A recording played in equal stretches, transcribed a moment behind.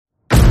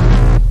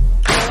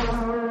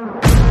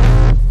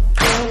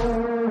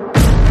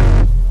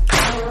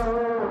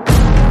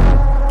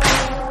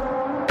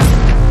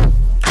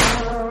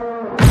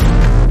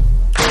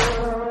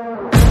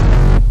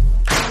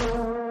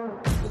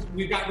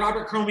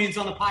Robert Cromeans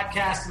on the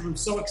podcast, and I'm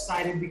so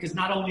excited because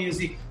not only is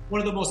he one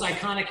of the most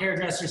iconic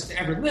hairdressers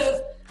to ever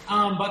live,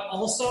 but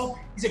also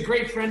he's a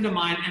great friend of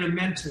mine and a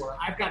mentor.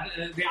 I've got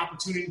the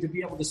opportunity to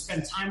be able to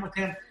spend time with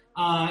him,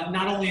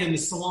 not only in the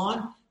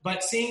salon,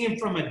 but seeing him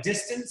from a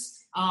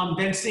distance,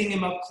 then seeing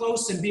him up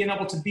close and being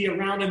able to be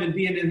around him and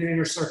being in the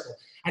inner circle.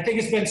 I think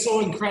it's been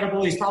so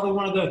incredible. He's probably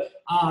one of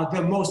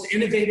the most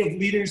innovative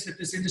leaders that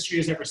this industry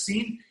has ever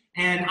seen.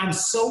 And I'm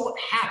so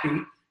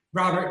happy,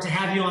 Robert, to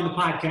have you on the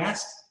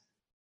podcast.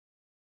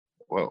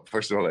 Well,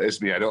 first of all, it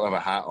is me. I don't have a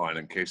hat on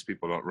in case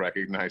people don't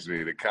recognize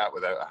me. The cat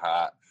without a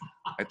hat.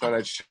 I thought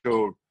I'd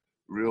show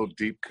real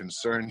deep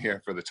concern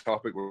here for the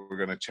topic we're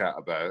going to chat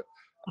about.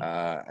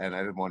 And I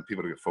didn't want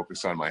people to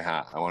focus on my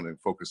hat. I want to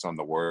focus on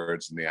the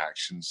words and the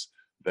actions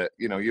that,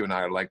 you and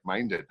I are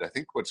like-minded. I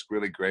think what's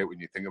really great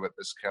when you think about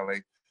this,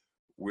 Kelly,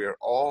 we're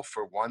all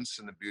for once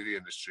in the beauty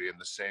industry in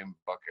the same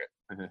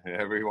bucket,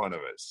 every one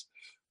of us.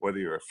 Whether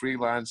you're a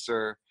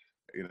freelancer,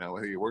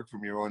 whether you work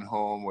from your own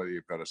home, whether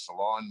you've got a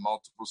salon,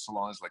 multiple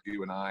salons like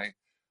you and I,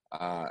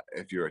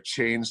 if you're a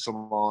chain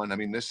salon,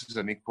 this is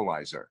an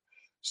equalizer.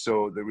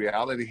 So the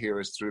reality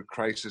here is through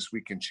crisis, we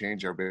can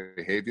change our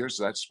behaviors.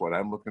 That's what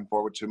I'm looking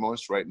forward to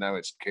most. Right now,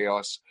 it's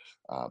chaos.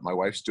 My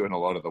wife's doing a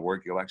lot of the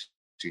work. You'll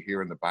actually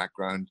hear in the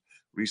background,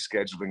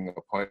 rescheduling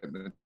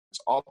appointments.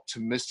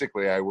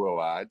 Optimistically, I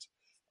will add,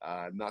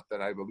 not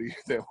that I believe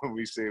that when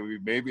we say we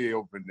may be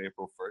open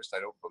April 1st, I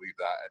don't believe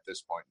that at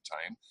this point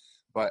in time.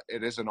 But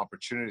it is an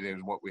opportunity,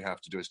 and what we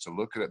have to do is to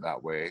look at it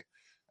that way,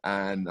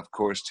 and of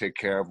course take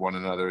care of one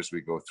another as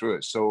we go through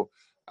it. So,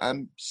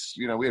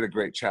 we had a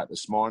great chat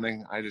this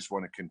morning. I just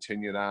want to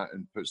continue that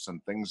and put some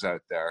things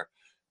out there.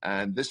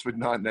 And this would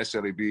not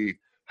necessarily be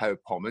how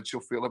Paul Mitchell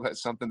feel about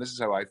something. This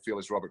is how I feel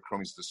as Robert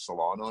Cromeans, the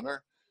salon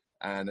owner,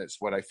 and it's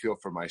what I feel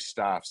for my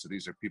staff. So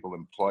these are people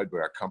employed by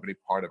our company,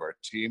 part of our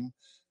team.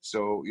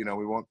 So,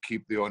 we won't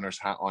keep the owner's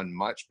hat on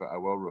much, but I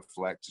will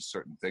reflect to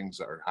certain things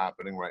that are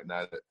happening right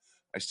now that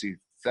I see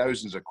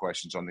thousands of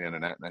questions on the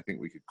internet, and I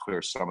think we could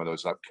clear some of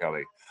those up,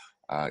 Kelly,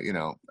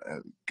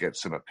 get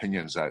some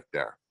opinions out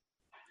there.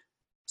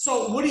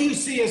 So what do you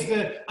see as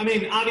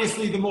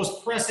obviously the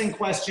most pressing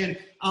question,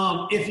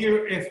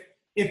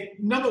 if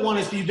number one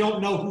is you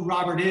don't know who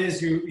Robert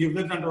is, you've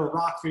lived under a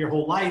rock for your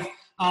whole life,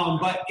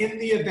 but in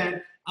the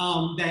event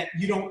that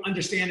you don't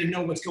understand and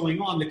know what's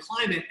going on, the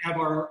climate of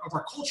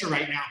our culture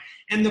right now,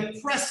 and the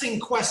pressing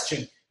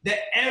question that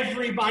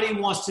everybody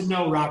wants to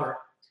know, Robert,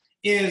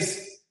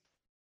 is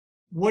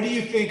what do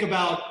you think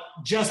about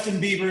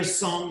Justin Bieber's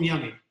song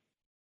Yummy?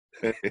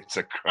 It's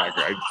a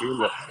cracker.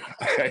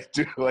 I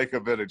do like a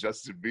bit of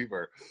Justin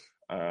Bieber.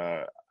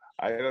 I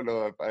don't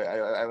know if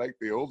I like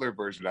the older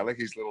version. I like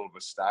his little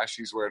mustache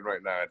he's wearing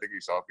right now. I think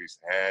he's off his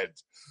head.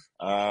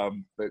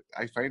 But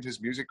I find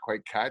his music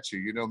quite catchy.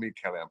 You know me,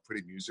 Kelly, I'm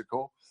pretty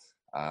musical.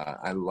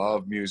 I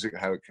love music,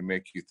 how it can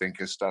make you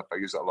think of stuff. I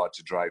use it a lot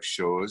to drive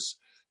shows.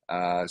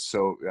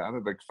 So I'm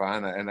a big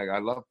fan, and I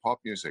love pop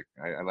music.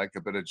 I like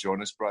a bit of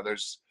Jonas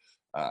Brothers.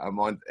 I'm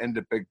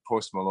into big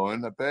Post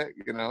Malone a bit,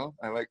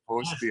 I like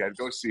Posty. I'd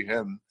go see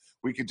him.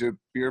 We could do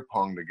beer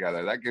pong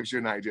together. That gives you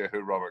an idea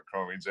who Robert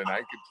Cromeans, and I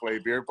could play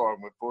beer pong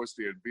with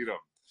Posty and beat him.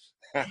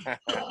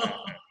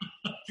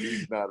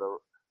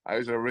 I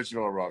was an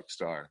original rock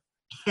star.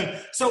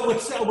 So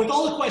with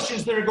all the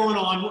questions that are going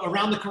on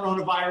around the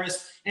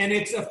coronavirus, and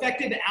it's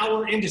affected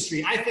our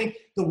industry, I think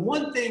the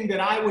one thing that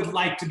I would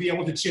like to be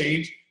able to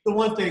change,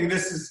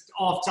 this is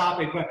off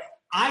topic, but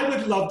I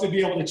would love to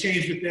be able to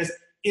change with this,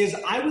 is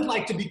I would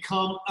like to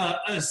become an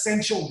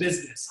essential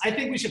business. I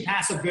think we should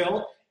pass a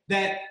bill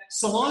that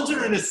salons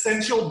are an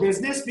essential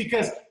business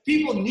because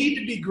people need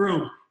to be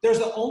groomed. There's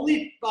the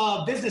only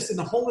business in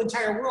the whole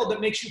entire world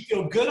that makes you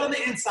feel good on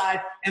the inside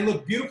and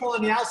look beautiful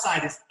on the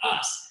outside is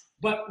us.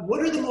 But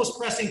what are the most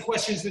pressing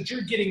questions that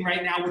you're getting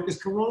right now with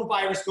this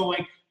coronavirus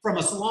going from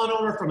a salon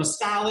owner, from a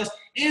stylist,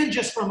 and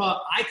just from an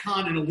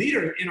icon and a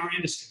leader in our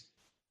industry?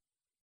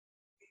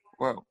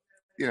 Well,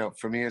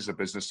 for me as a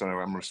business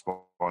owner, I'm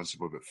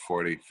responsible with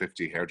 40,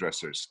 50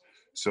 hairdressers.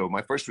 So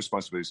my first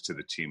responsibility is to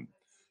the team.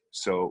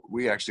 So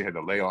we actually had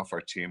to lay off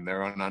our team.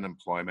 They're on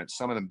unemployment.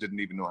 Some of them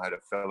didn't even know how to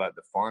fill out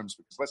the forms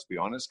because let's be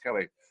honest,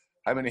 Kelly,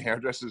 how many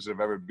hairdressers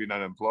have ever been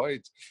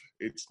unemployed?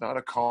 It's not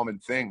a common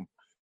thing,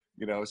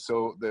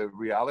 so the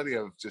reality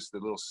of just the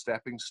little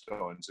stepping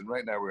stones. And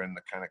right now we're in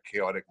the kind of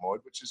chaotic mode,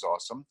 which is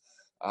awesome.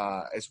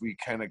 As we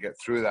kind of get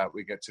through that,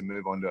 we get to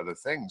move on to other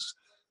things.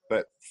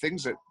 But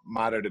things that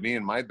matter to me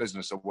in my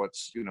business are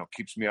what's,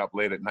 keeps me up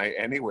late at night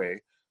anyway.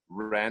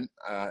 Rent,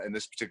 in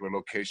this particular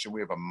location,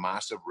 we have a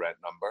massive rent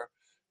number.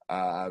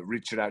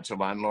 Reaching out to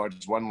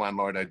landlords. One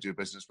landlord I do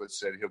business with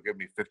said he'll give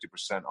me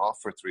 50% off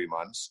for 3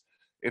 months.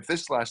 If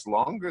this lasts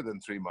longer than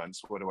 3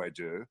 months, what do I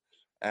do?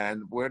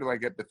 And where do I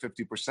get the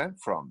 50%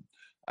 from?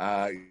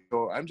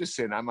 So I'm just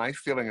saying, my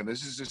feeling, and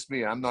this is just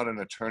me, I'm not an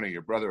attorney,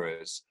 your brother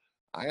is.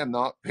 I am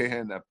not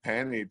paying a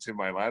penny to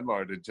my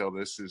landlord until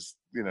this is,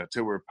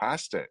 till we're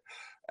past it.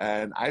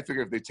 And I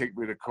figure if they take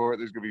me to court,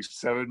 there's going to be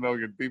 7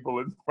 million people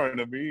in front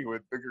of me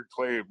with bigger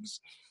claims.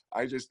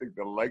 I just think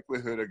the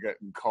likelihood of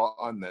getting caught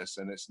on this,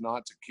 and it's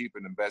not to keep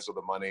and embezzle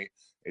the money,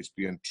 it's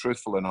being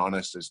truthful and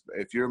honest.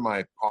 If you're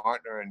my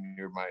partner and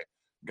you're my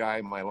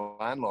guy, my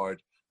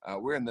landlord,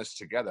 we're in this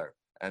together.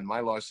 And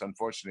my loss,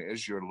 unfortunately,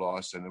 is your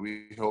loss. And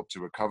we hope to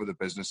recover the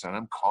business. And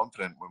I'm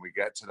confident when we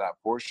get to that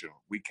portion,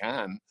 we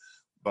can.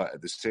 But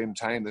at the same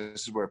time,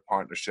 this is where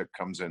partnership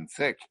comes in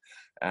thick.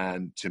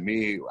 And to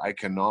me, I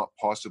cannot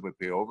possibly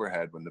pay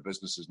overhead when the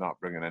business is not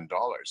bringing in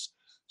dollars.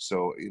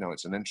 So,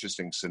 it's an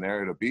interesting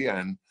scenario to be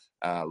in.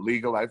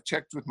 Legal, I've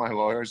checked with my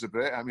lawyers a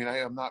bit. I mean, I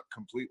am not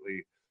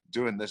completely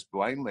doing this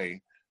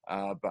blindly,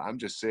 but I'm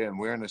just saying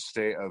we're in a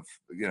state of,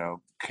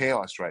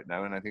 chaos right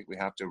now. And I think we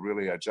have to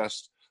really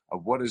adjust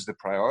of what is the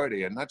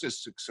priority. And not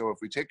just, so if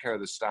we take care of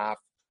the staff,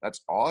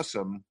 that's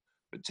awesome,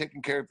 but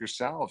taking care of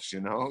yourselves,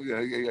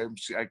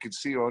 I could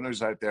see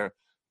owners out there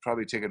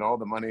probably taking all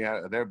the money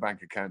out of their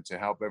bank account to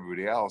help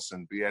everybody else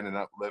and be ending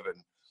up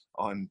living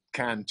on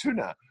canned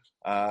tuna.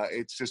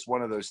 It's just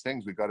one of those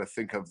things. We've got to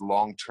think of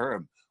long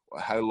term.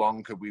 How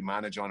long could we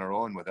manage on our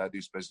own without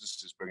these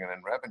businesses bringing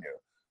in revenue?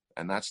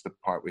 And that's the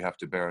part we have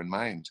to bear in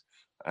mind.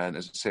 And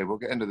as I say, we'll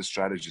get into the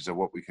strategies of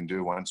what we can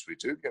do once we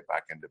do get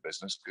back into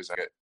business, because I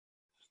get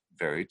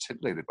very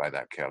titillated by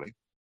that, Kelly.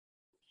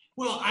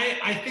 Well,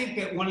 I think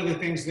that one of the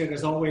things that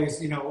is always,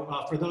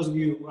 for those of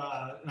you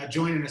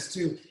joining us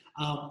too,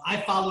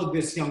 I followed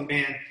this young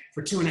man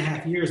for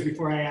 2.5 years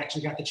before I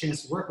actually got the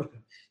chance to work with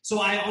him.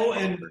 So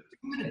and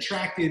what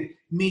attracted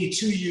me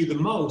to you the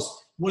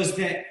most was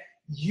that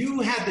you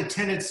had the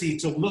tendency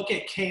to look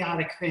at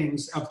chaotic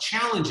things of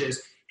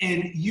challenges,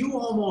 and you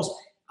almost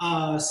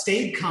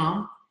stayed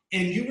calm,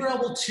 and you were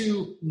able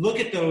to look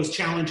at those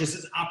challenges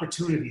as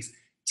opportunities.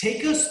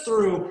 Take us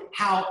through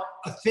how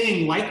a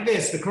thing like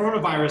this, the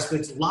coronavirus,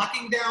 that's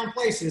locking down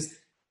places,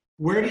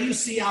 where do you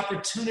see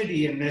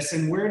opportunity in this?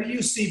 And where do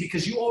you see,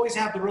 because you always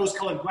have the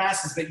rose-colored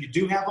glasses that you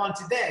do have on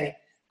today,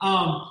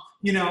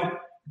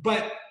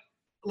 but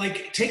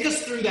like, take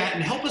us through that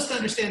and help us to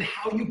understand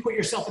how you put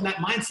yourself in that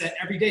mindset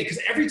every day. Because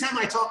every time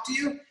I talk to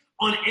you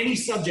on any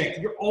subject,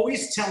 you're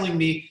always telling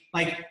me,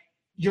 like,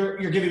 you're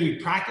giving me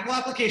practical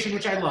application,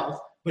 which I love,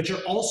 but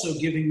you're also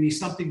giving me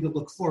something to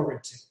look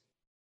forward to.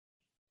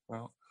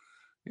 Well,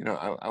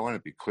 I want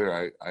to be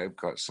clear. I've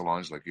got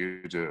salons like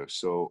you do.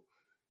 So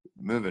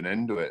moving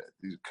into it,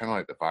 kind of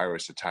like the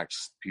virus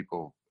attacks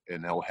people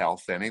in ill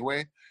health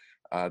anyway.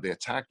 The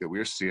attack that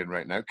we're seeing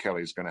right now,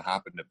 Kelly, is going to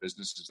happen to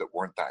businesses that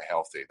weren't that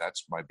healthy.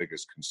 That's my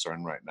biggest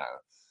concern right now.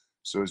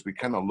 So as we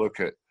kind of look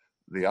at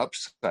the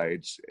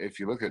upsides, if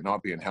you look at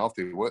not being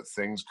healthy, what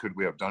things could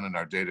we have done in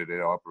our day-to-day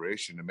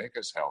operation to make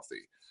us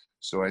healthy?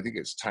 So I think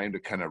it's time to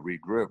kind of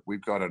regroup.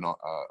 We've got a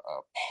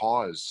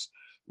pause.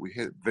 We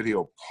hit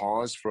video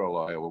pause for a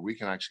while where we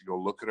can actually go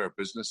look at our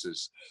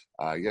businesses.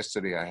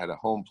 Yesterday, I had a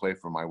home play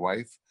for my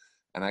wife,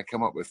 and I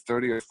come up with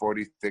 30 or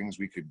 40 things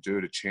we could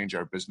do to change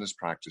our business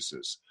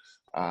practices.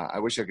 I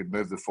wish I could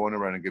move the phone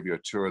around and give you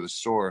a tour of the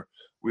store.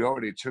 We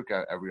already took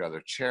out every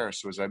other chair.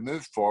 So as I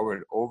move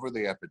forward over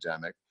the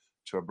epidemic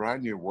to a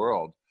brand new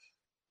world,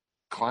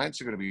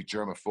 clients are going to be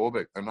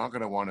germophobic. They're not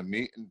going to want to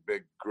meet in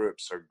big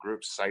groups or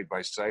groups side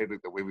by side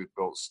like the way we've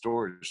built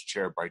stores,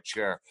 chair by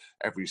chair,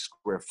 every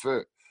square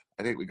foot.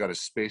 I think we got to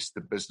space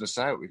the business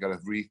out. We got to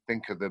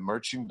rethink of the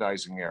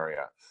merchandising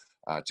area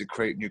to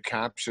create new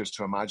captures,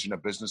 to imagine a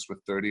business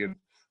with 30%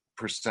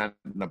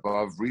 and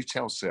above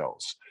retail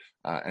sales,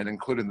 and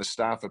including the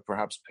staff of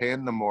perhaps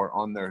paying them more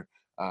on their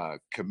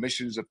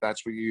commissions, if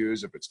that's what you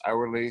use, if it's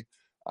hourly,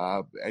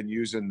 and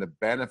using the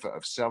benefit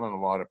of selling a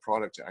lot of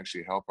product to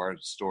actually help our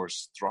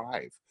stores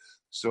thrive.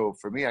 So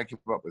for me, I came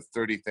up with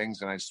 30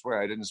 things, and I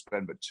swear I didn't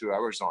spend but 2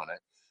 hours on it.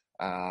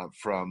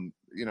 From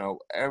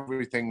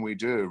everything we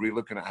do,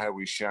 relooking at how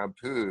we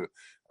shampoo,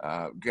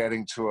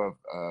 getting to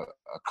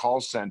a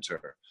call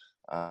center,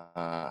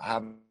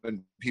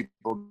 having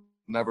people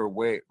never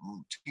wait,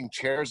 taking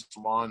chairs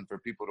on for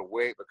people to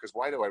wait, because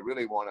why do I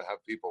really want to have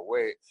people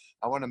wait?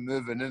 I want to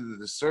move into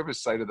the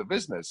service side of the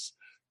business.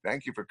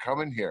 Thank you for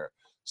coming here.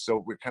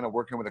 So we're kind of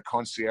working with a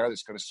concierge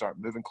that's going to start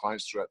moving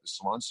clients throughout the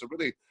salon. So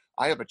really,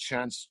 I have a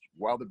chance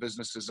while the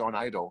business is on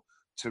idle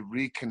to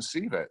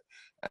reconceive it.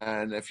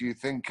 And if you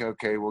think,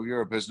 okay, well,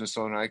 you're a business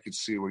owner, I could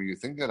see where you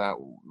think of that.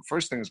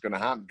 First thing is going to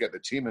happen, get the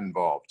team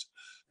involved.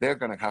 They're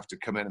going to have to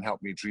come in and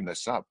help me dream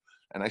this up.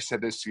 And I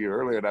said this to you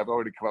earlier, and I've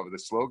already come up with a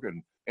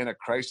slogan: in a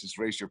crisis,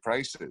 raise your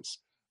prices.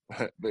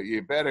 But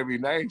you better be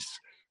nice,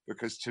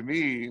 because to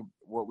me,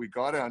 what we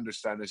got to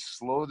understand is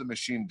slow the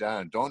machine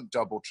down. Don't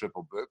double,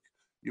 triple book.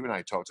 You and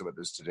I talked about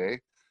this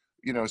today.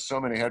 So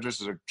many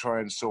hairdressers are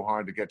trying so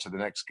hard to get to the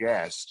next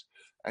guest,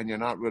 and you're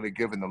not really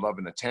giving the love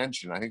and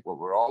attention. I think what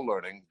we're all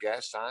learning,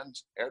 guest and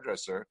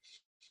hairdresser,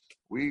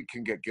 we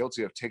can get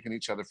guilty of taking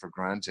each other for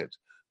granted.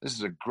 This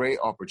is a great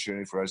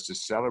opportunity for us to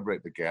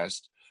celebrate the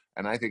guest.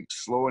 And I think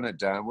slowing it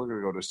down, we're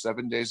going to go to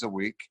 7 days a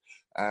week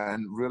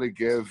and really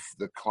give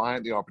the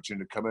client the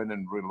opportunity to come in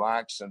and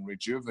relax and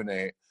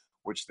rejuvenate,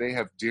 which they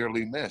have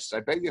dearly missed. I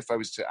bet you if I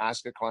was to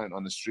ask a client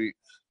on the street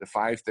the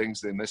 5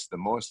 things they missed the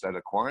most out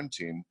of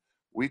quarantine,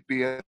 we'd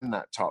be in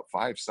that top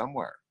 5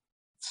 somewhere.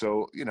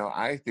 So,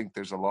 I think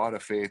there's a lot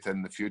of faith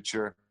in the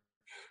future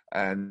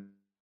and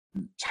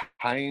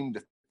time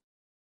to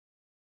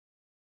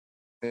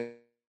think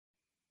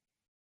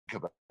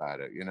about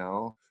it.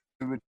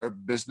 Our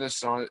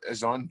business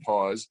is on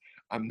pause.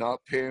 I'm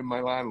not paying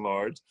my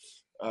landlord.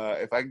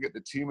 If I can get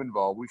the team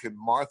involved, we can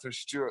Martha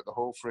Stewart the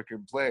whole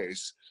freaking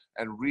place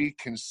and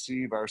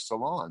reconceive our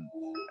salon.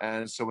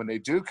 And so when they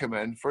do come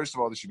in, first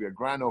of all, there should be a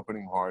grand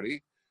opening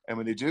party. And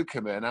when they do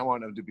come in, I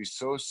want them to be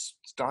so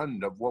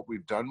stunned of what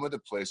we've done with the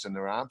place in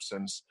their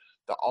absence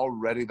that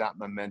already that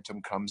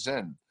momentum comes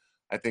in.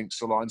 I think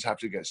salons have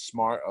to get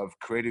smart of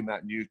creating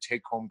that new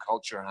take-home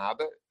culture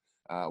habit,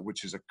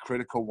 which is a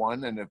critical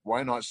one. And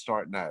why not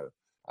start now?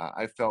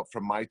 I felt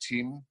from my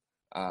team,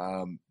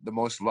 the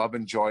most love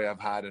and joy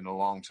I've had in a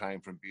long time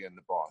from being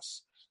the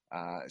boss.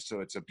 So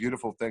it's a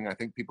beautiful thing. I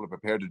think people are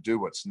prepared to do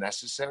what's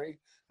necessary.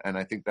 And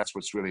I think that's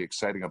what's really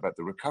exciting about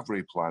the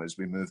recovery plan as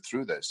we move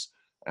through this.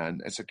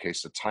 And it's a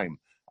case of time.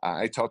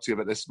 I talked to you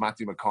about this.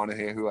 Matthew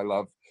McConaughey, who I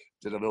love,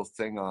 did a little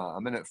thing, a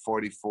minute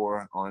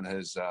 44 on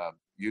his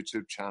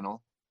YouTube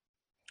channel.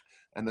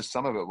 And the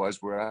sum of it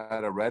was we're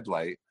at a red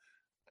light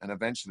and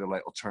eventually the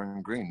light will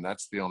turn green.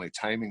 That's the only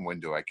timing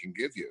window I can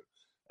give you.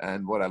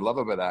 And what I love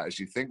about that is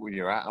you think when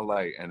you're at a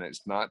light and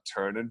it's not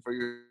turning for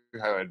you,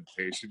 how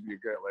impatient you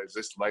get. Like, is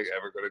this light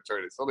ever going to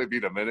turn? It's only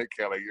been a minute,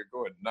 Kelly. You're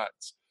going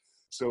nuts.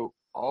 So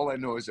all I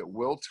know is it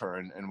will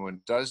turn. And when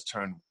it does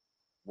turn,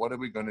 what are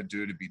we going to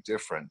do to be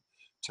different?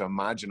 To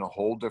imagine a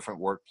whole different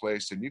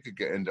workplace. And you could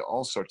get into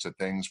all sorts of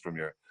things from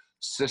your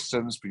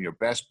systems, from your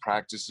best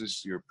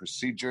practices, your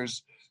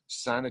procedures.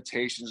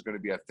 Sanitation is going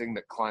to be a thing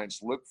that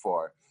clients look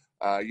for.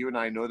 You and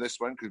I know this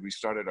one because we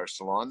started our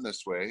salon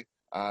this way.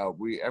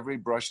 Every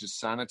brush is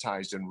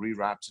sanitized and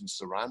rewrapped in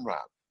saran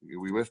wrap. Are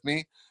we with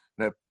me?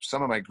 Now,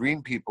 some of my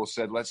green people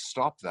said, let's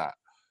stop that.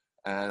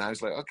 And I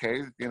was like,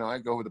 okay, I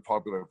go with the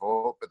popular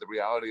vote, but the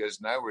reality is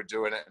now we're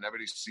doing it and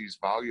everybody sees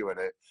value in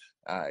it.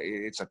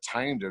 It's a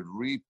time to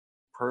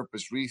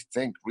repurpose,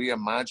 rethink,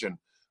 reimagine.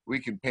 We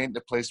can paint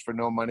the place for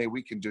no money.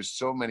 We can do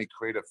so many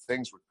creative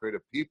things with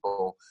creative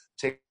people,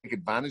 take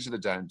advantage of the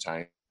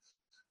downtime.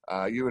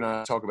 You and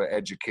I talk about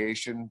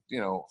education,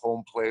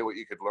 home play, what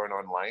you could learn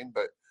online,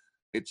 but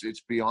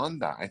it's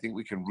beyond that. I think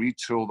we can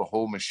retool the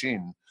whole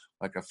machine,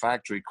 like a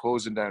factory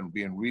closing down,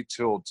 being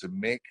retooled to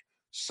make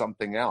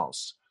something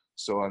else.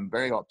 So I'm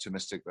very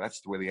optimistic.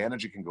 That's the way the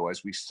energy can go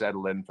as we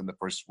settle in from the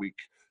first week,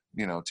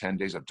 10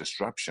 days of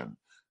disruption,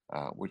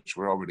 which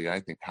we're already, I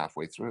think,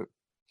 halfway through.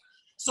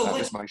 So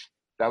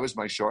that was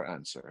my short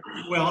answer.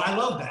 Well, I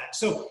love that.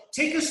 So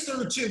take us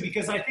through too,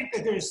 because I think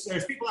that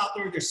there's people out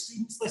there, there's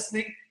students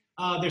listening,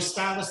 there's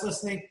stylists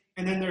listening,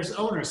 and then there's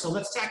owners. So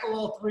let's tackle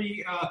all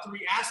three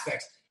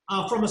aspects.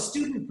 From a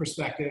student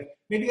perspective,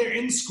 maybe they're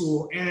in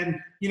school and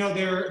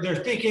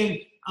they're thinking,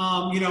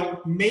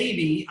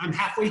 maybe I'm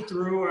halfway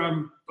through or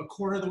I'm a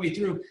quarter of the way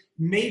through.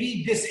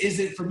 Maybe this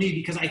isn't for me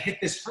because I hit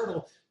this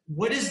hurdle.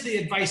 What is the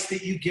advice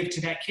that you give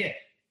to that kid?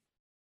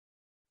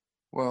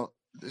 Well,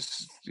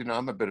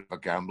 I'm a bit of a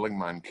gambling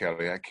man,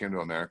 Kelly. I came to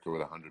America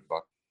with $100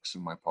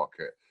 in my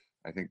pocket.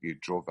 I think you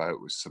drove out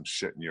with some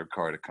shit in your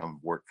car to come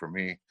work for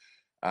me.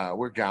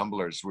 We're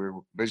gamblers.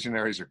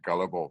 Visionaries are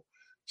gullible.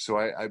 So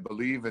I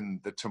believe in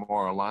the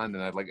Tomorrowland,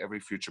 and I'd like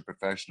every future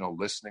professional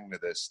listening to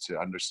this to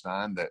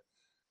understand that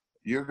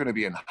you're going to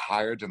be in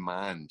higher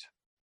demand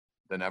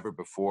than ever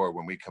before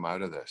when we come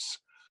out of this.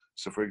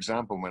 So, for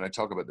example, when I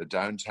talk about the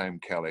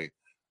downtime, Kelly,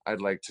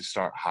 I'd like to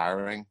start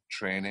hiring,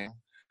 training,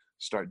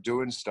 start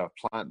doing stuff,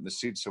 planting the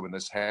seeds. So when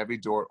this heavy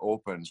door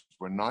opens,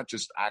 we're not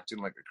just acting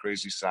like a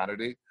crazy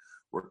Saturday.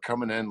 We're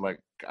coming in like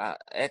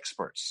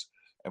experts,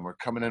 and we're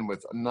coming in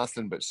with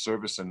nothing but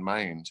service in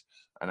mind.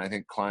 And I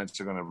think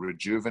clients are going to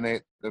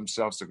rejuvenate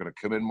themselves. They're going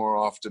to come in more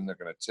often. They're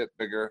going to tip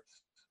bigger.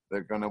 They're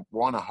going to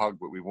want to hug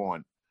what we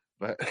want.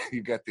 But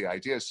you get the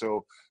idea.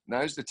 So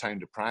now's the time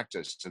to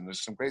practice. And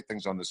there's some great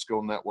things on the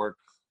School Network.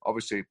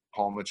 Obviously,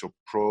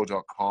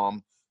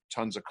 paulmitchellpro.com.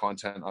 Tons of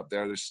content up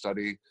there. There's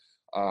study.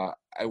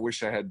 I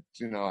wish I had,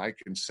 I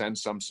can send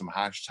some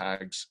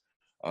hashtags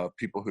of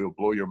people who will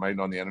blow your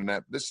mind on the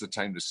internet. This is the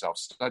time to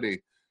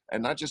self-study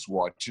and not just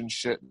watching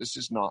shit. This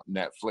is not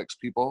Netflix,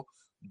 people.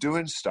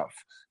 Doing stuff.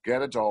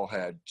 Get a doll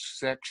head,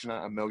 section it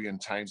 1,000,000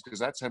 times, because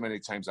that's how many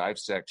times I've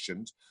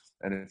sectioned.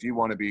 And if you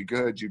want to be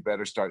good, you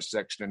better start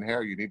sectioning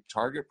hair. You need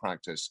target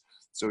practice.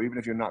 So even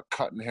if you're not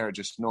cutting hair,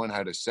 just knowing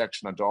how to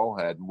section a doll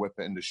head and whip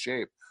it into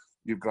shape,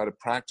 you've got to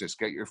practice.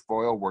 Get your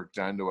foil work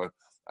down to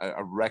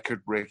a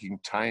record-breaking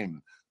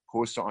time.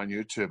 Post it on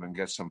YouTube and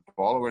get some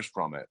followers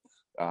from it.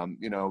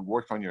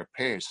 Work on your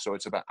pace. So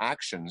it's about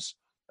actions,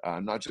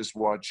 not just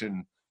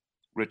watching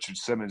Richard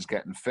Simmons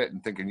getting fit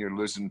and thinking you're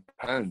losing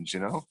pounds.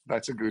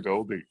 That's a good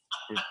oldie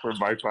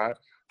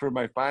for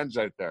my fans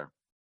out there.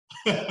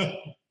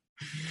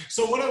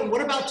 So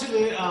what about to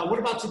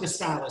the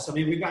stylists? I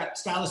mean, we've got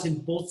stylists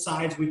in both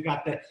sides. We've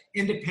got the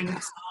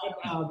independent side,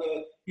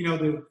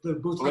 the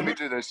booth. Let me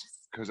do this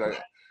because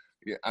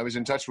I was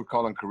in touch with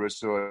Colin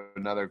Caruso,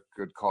 another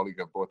good colleague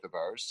of both of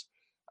ours.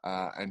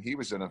 and he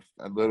was in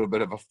a little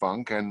bit of a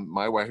funk. And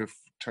my wife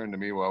turned to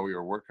me while we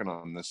were working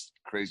on this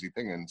crazy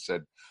thing and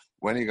said,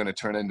 "When are you going to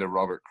turn into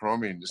Robert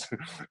Cromie?"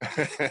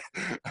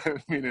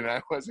 Meaning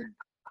I wasn't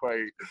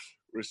quite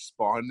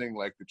responding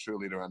like the true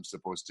leader I'm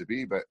supposed to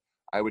be. But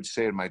I would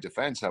say in my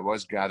defense, I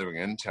was gathering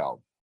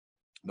intel.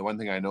 The one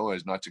thing I know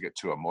is not to get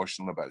too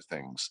emotional about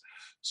things.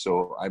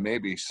 So I may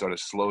be sort of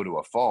slow to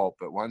a fault,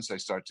 but once I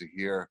start to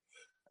hear,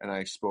 and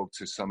I spoke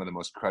to some of the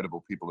most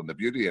credible people in the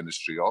beauty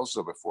industry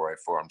also before I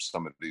formed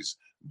some of these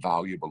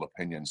valuable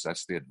opinions.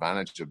 That's the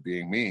advantage of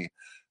being me.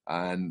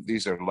 And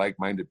these are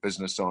like-minded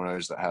business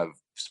owners that have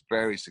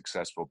very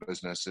successful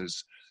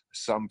businesses.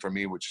 Some for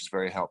me, which is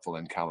very helpful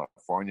in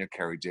California,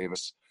 Kerry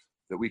Davis,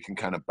 that we can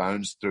kind of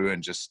bounce through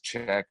and just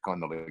check on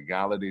the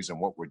legalities and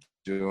what we're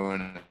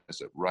doing. Is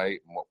it right?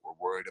 And what we're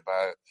worried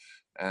about.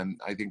 And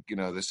I think,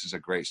 this is a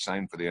great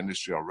sign for the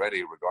industry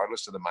already,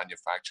 regardless of the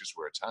manufacturers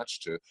we're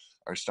attached to,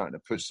 are starting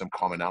to put some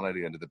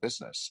commonality into the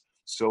business.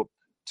 So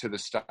to the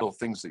style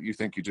things that you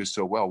think you do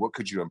so well, what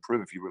could you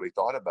improve if you really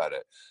thought about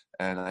it?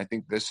 And I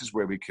think this is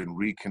where we can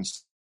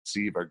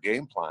reconceive our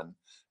game plan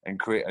and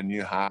create a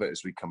new habit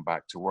as we come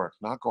back to work,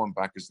 not going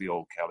back as the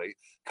old Kelly,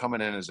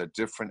 coming in as a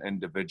different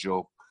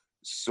individual,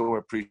 so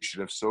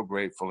appreciative, so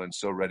grateful, and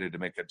so ready to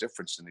make a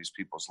difference in these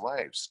people's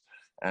lives.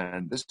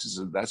 And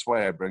that's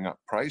why I bring up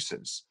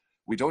prices.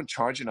 We don't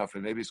charge enough,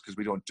 and maybe it's because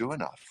we don't do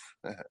enough.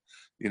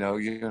 You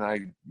and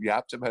I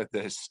yapped about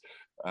this.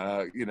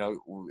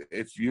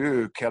 If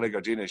you, Kelly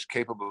Gardinish,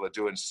 capable of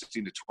doing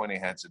 16 to 20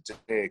 heads a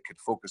day, could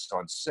focus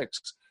on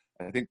 6,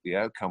 I think the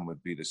outcome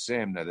would be the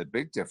same. Now, the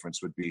big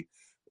difference would be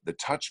the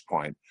touch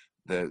point.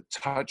 The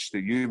touch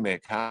that you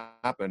make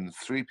happen,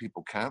 3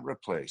 people can't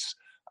replace.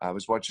 I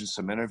was watching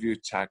some interview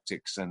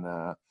tactics, and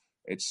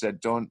it said,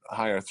 don't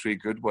hire 3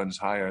 good ones,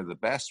 hire the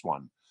best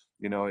one.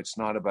 It's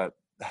not about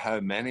how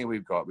many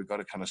we've got. We've got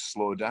to kind of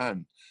slow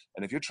down.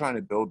 And if you're trying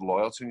to build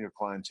loyalty in your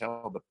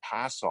clientele, the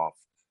pass off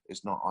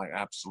is not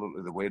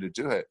absolutely the way to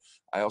do it.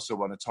 I also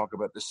want to talk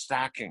about the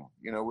stacking.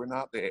 We're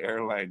not the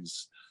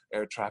airlines,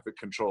 air traffic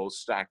control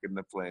stacking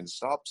the planes.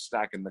 Stop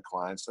stacking the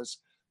clients. Let's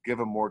give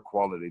them more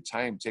quality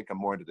time, take them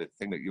more to the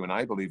thing that you and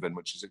I believe in,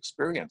 which is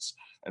experience.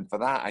 And for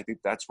that, I think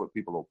that's what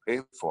people will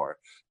pay for.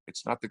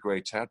 It's not the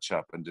great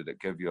touch-up and did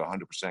it give you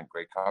 100%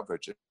 great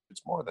coverage.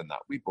 It's more than that.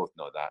 We both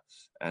know that,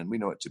 and we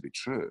know it to be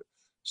true.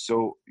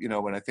 So,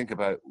 when I think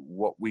about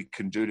what we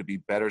can do to be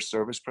better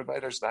service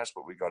providers, that's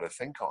what we got to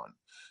think on.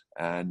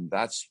 And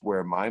that's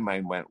where my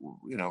mind went,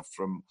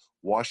 from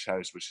Wash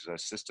House, which is a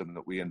system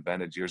that we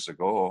invented years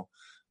ago.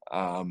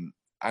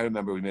 I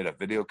remember we made a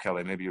video,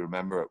 Kelly, maybe you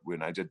remember it,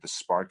 when I did the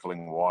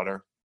sparkling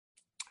water.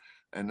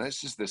 And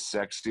this is the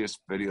sexiest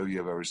video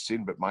you've ever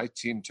seen, but my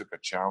team took a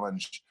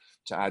challenge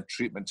to add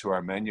treatment to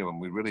our menu,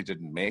 and we really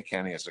didn't make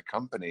any as a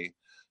company.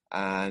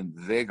 And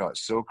they got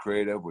so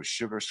creative with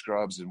sugar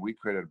scrubs, and we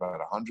created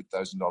about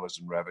 $100,000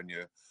 in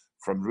revenue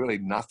from really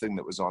nothing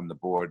that was on the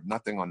board,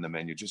 nothing on the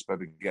menu, just by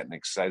getting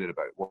excited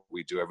about what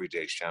we do every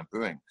day,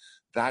 shampooing.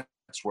 That's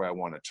where I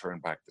want to turn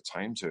back the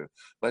time to.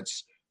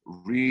 Let's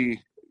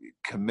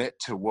recommit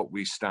to what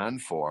we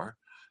stand for,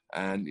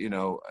 and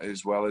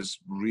as well as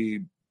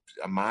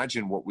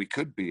reimagine what we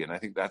could be. And I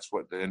think that's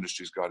what the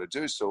industry's got to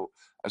do. So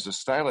as a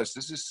stylist,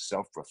 this is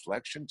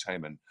self-reflection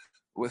time, and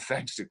with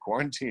thanks to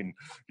quarantine,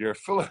 you're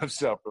full of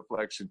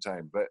self-reflection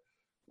time. But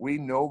we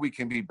know we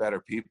can be better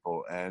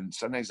people, and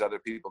sometimes other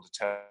people to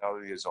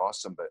tell you is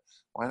awesome, but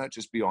why not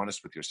just be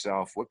honest with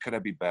yourself? What could I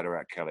be better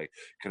at, Kelly?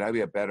 Could I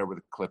be better with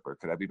a clipper?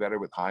 Could I be better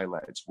with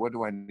highlights? What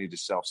do I need to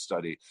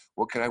self-study?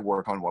 What can I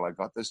work on while I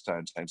got this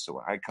downtime so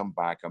when I come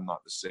back, I'm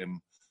not the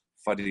same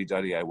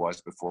fuddy-duddy I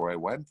was before I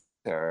went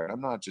there?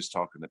 I'm not just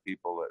talking to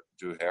people that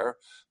do hair, I'm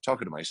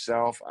talking to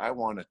myself. I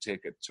want to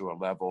take it to a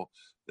level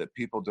that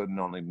people don't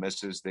only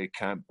misses, they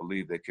can't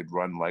believe they could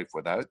run life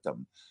without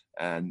them.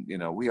 And,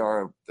 we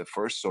are the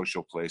first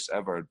social place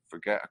ever.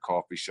 Forget a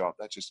coffee shop.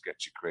 That just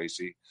gets you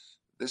crazy.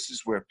 This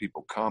is where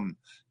people come.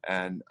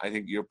 And I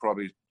think you're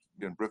probably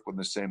in Brooklyn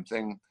the same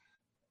thing.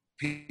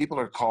 People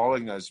are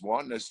calling us,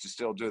 wanting us to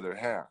still do their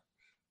hair.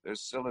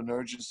 There's still an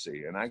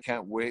urgency. And I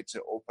can't wait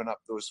to open up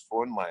those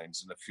phone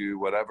lines in a few,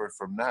 whatever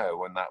from now,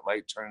 when that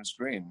light turns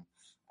green,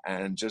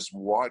 and just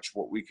watch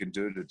what we can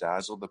do to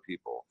dazzle the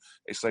people.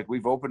 It's like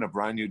we've opened a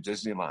brand new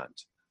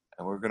Disneyland,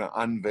 and we're going to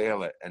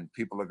unveil it, and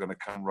people are going to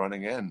come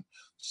running in.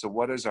 So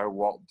what is our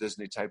Walt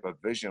Disney type of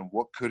vision?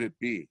 What could it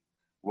be?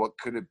 What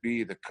could it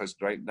be? Because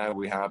right now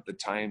we have the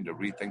time to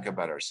rethink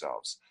about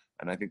ourselves.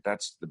 And I think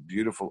that's the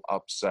beautiful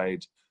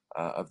upside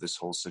of this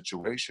whole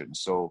situation.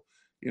 So,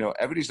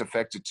 everybody's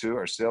affected too,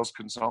 our sales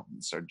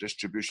consultants, our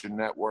distribution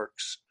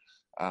networks.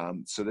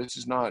 So this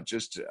is not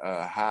just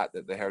a hat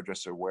that the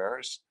hairdresser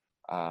wears.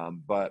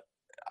 But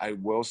I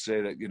will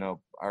say that,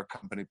 our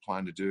company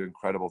planned to do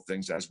incredible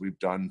things as we've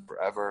done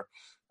forever.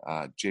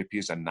 JP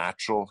is a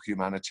natural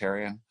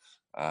humanitarian.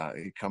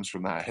 He comes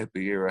from that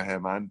hippie era,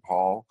 him and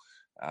Paul.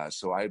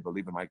 So I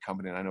believe in my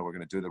company, and I know we're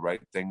going to do the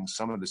right thing.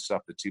 Some of the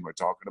stuff the team are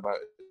talking about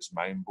is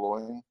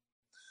mind-blowing.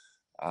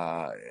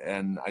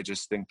 And I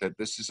just think that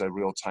this is a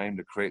real time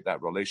to create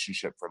that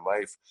relationship for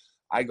life.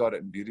 I got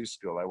it in beauty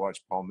school. I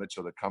watched Paul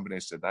Mitchell, the company. I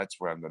said, that's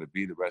where I'm going to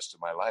be the rest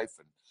of my life.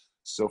 And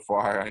so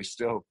far, I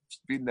still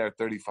been there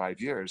 35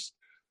 years.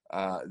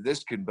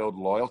 This can build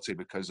loyalty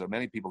because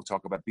many people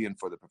talk about being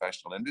for the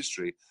professional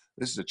industry.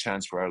 This is a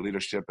chance for our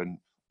leadership and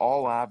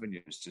all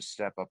avenues to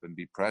step up and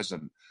be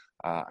present.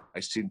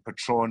 I've seen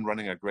Patron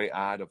running a great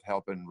ad of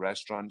helping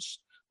restaurants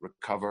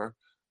recover.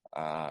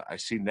 I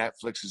see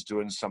Netflix is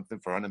doing something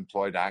for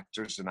unemployed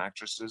actors and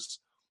actresses.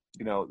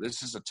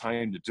 This is a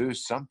time to do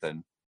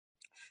something,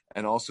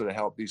 and also to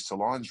help these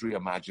salons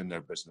reimagine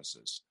their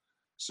businesses.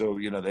 So,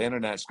 the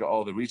internet's got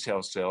all the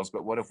retail sales,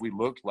 but what if we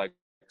looked like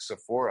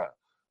Sephora?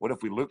 What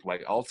if we looked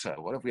like Ulta?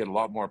 What if we had a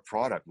lot more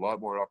product, a lot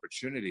more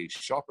opportunities,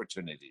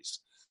 shopportunities?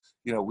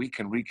 We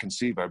can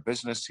reconceive our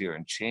business here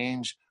and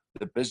change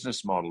the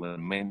business model in the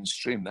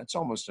mainstream. That's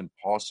almost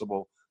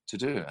impossible to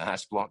do.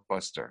 Ask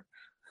Blockbuster.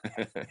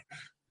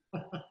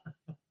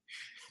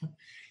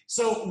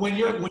 So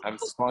I'm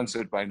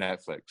sponsored by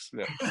Netflix.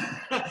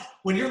 Yeah.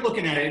 When you're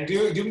looking at it,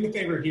 do me a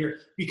favor here,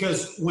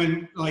 because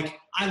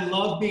I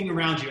love being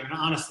around you, and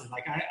honestly,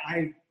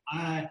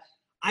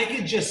 I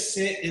could just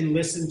sit and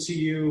listen to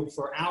you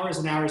for hours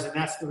and hours, and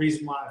that's the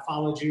reason why I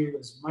followed you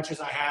as much as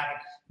I have.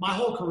 My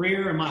whole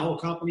career and my whole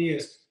company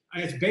is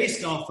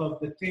based off of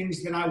the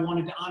things that I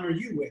wanted to honor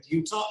you with.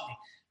 You taught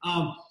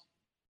me.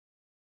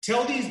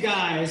 Tell these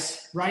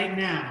guys right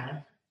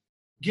now,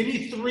 give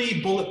me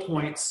 3 bullet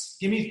points.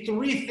 Give me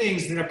 3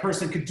 things that a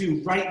person could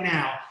do right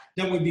now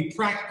that would be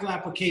practical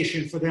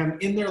application for them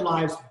in their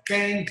lives.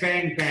 Bang,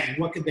 bang, bang.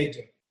 What could they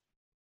do?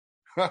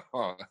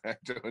 Oh, I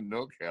don't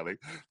know, Kelly.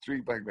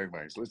 3 bang, bang,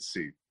 bangs. Let's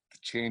see. The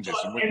changes.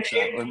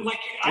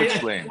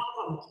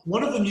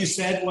 One of them you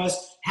said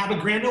was have a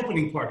grand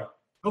opening party.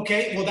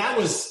 Okay, well, that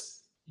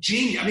was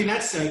genius. I mean,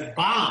 that's a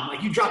bomb.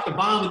 Like, you dropped a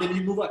bomb and then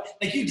you move on.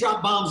 Like, you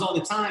drop bombs all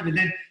the time and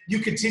then you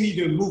continue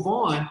to move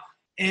on.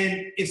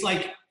 And it's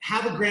like,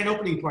 have a grand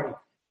opening party.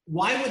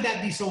 Why would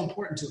that be so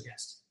important to a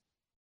guest?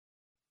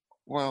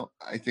 Well,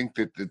 I think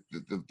that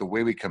the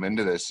way we come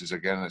into this is,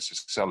 again, it's a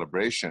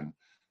celebration.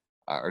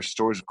 Our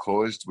stores are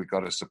closed. We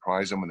got to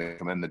surprise them when they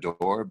come in the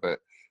door. But,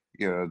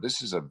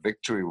 this is a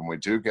victory when we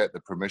do get the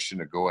permission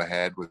to go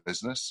ahead with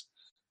business.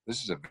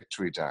 This is a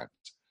victory dance.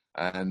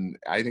 And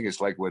I think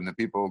it's like when the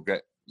people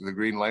get the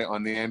green light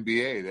on the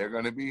NBA, they're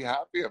going to be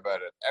happy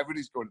about it.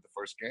 Everybody's going to the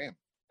first game.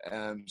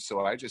 And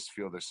so I just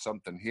feel there's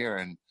something here.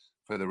 And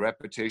for the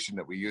reputation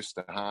that we used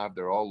to have,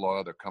 they're all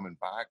loyal, they're coming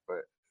back.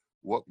 But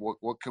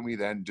what can we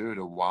then do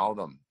to wow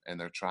them in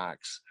their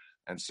tracks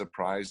and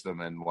surprise them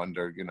and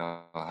wonder,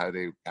 how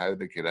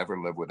they could ever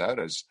live without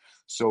us?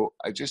 So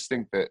I just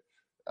think that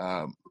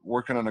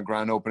working on a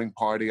grand opening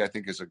party, I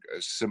think, is a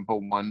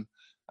simple one.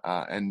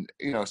 And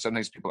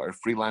sometimes people are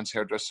freelance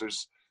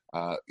hairdressers.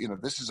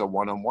 This is a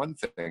one-on-one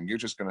thing. You're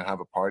just going to have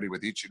a party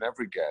with each and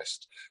every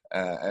guest.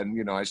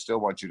 And I still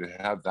want you to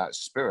have that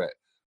spirit.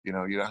 You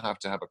don't have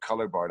to have a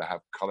color bar to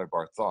have color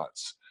bar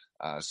thoughts.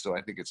 So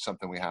I think it's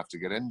something we have to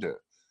get into.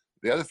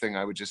 The other thing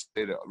I would just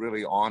say, to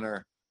really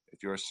honor,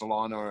 if you're a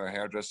salon or a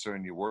hairdresser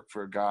and you work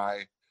for a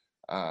guy,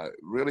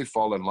 really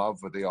fall in love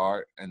with the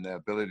art and the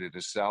ability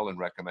to sell and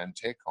recommend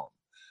take home.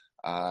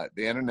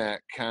 The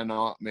internet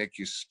cannot make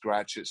you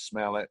scratch it,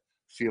 smell it,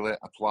 feel it,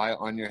 apply it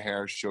on your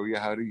hair, show you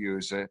how to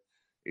use it.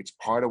 It's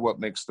part of what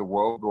makes the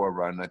world go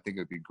around. I think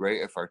it'd be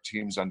great if our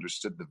teams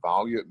understood the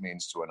value it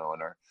means to an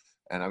owner.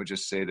 And I would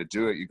just say, to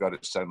do it, you got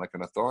to sound like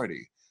an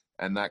authority.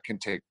 And that can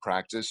take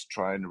practice,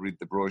 trying to read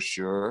the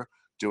brochure,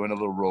 doing a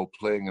little role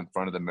playing in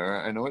front of the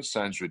mirror. I know it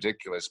sounds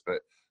ridiculous,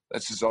 but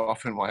this is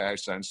often why I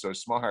sound so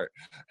smart.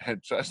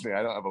 And trust me,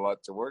 I don't have a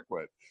lot to work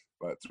with.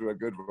 But through a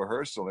good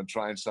rehearsal and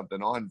trying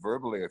something on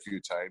verbally a few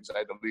times, I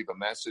had to leave a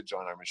message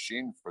on our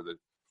machine for the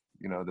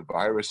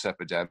virus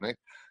epidemic.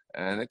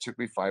 And it took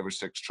me 5 or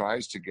 6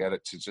 tries to get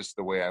it to just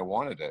the way I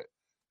wanted it.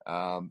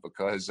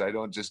 Because I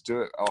don't just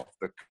do it off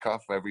the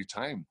cuff every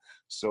time.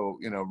 So,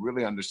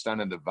 really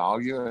understanding the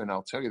value. And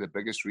I'll tell you, the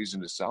biggest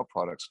reason to sell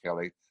products,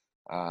 Kelly,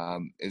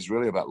 is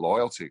really about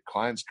loyalty.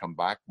 Clients come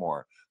back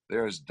more.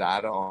 There's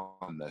data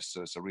on this.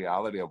 So it's a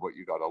reality of what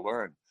you got to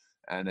learn.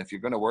 And if you're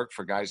going to work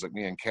for guys like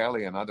me and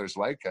Kelly and others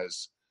like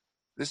us,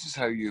 this is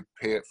how you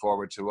pay it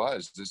forward to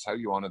us. This is how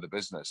you honor the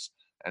business.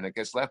 And it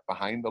gets left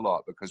behind a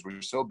lot because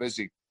we're so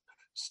busy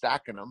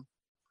stacking them,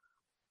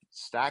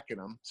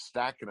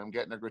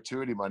 getting a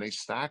gratuity money,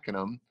 stacking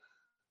them.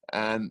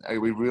 And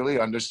we really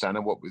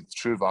understanding what the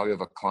true value of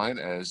a client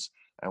is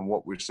and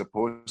what we're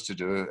supposed to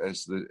do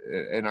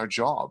in our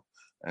job.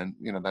 And,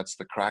 that's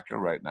the cracker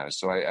right now.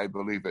 So I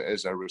believe it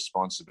is our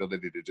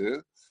responsibility to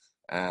do.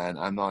 And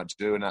I'm not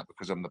doing that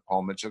because I'm the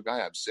Paul Mitchell guy.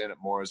 I'm saying it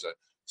more as a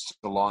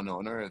salon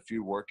owner. If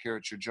you work here,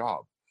 it's your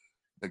job.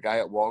 The guy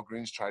at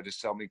Walgreens tried to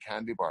sell me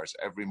candy bars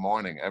every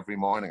morning. I'm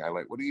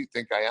like, what do you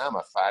think I am,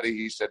 a fatty?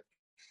 He said,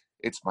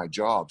 it's my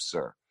job,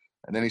 sir.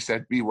 And then he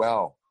said, be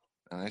well.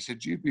 And I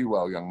said, you be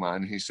well, young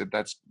man. He said,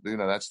 that's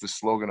the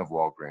slogan of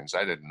Walgreens.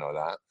 I didn't know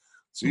that.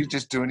 So he's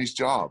just doing his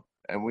job.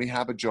 And we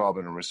have a job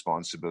and a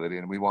responsibility,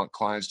 and we want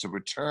clients to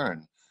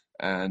return.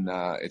 And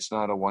it's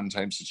not a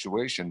one-time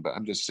situation, but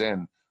I'm just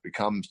saying,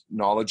 become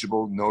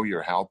knowledgeable, know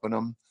you're helping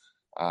them,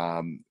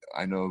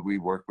 I know we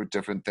work with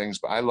different things,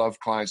 but I love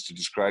clients to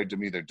describe to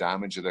me their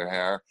damage of their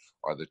hair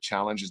or the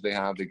challenges they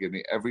have. They give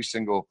me every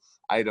single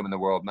item in the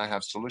world, and I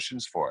have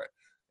solutions for it.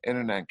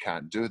 Internet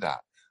can't do that.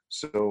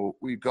 So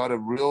we've got a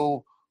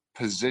real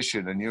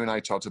position, and you and I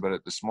talked about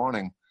it this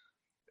morning.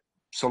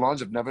 Salons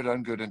have never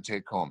done good in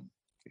take home,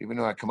 even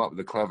though I come up with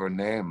a clever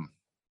name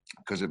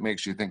because it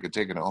makes you think of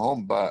taking it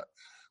home. But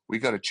we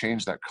got to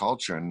change that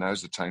culture, and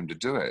now's the time to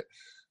do it.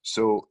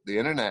 So the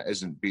internet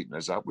isn't beating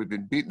us up. We've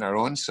been beating our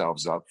own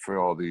selves up for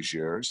all these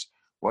years.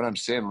 What I'm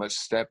saying, let's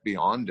step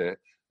beyond it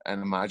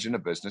and imagine a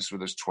business where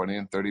there's 20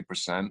 and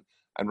 30%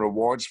 and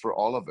rewards for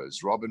all of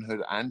us, Robin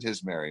Hood and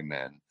his merry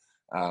men,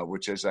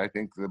 which is, I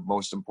think, the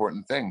most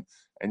important thing.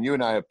 And you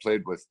and I have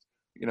played with,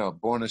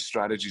 bonus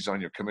strategies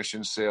on your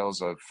commission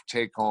sales of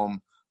take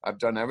home. I've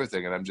done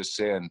everything. And I'm just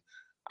saying,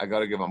 I got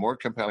to give them a more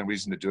compelling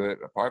reason to do it,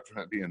 apart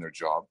from it being their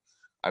job.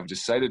 I've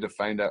decided to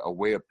find out a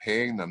way of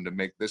paying them to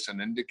make this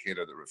an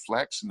indicator that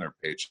reflects in their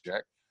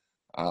paycheck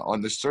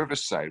on the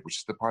service side, which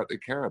is the part they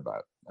care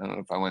about. I don't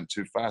know if I went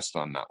too fast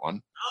on that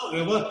one.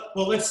 Oh,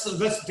 well, let's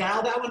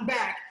dial that one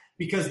back,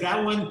 because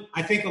that one,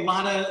 I think a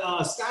lot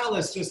of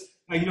stylists just,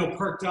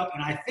 perked up.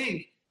 And I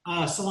think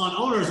salon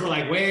owners were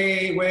like,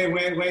 wait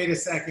a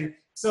second.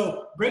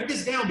 So break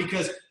this down,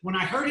 because when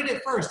I heard it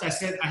at first, I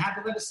said, I have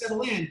to let it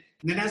settle in.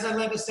 And then as I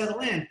let it settle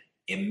in,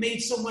 it made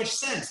so much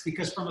sense,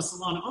 because from a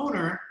salon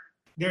owner,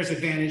 there's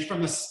advantage,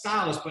 from a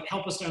stylist, but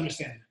help us to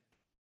understand that.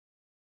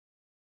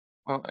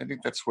 Well, I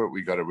think that's what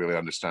we got to really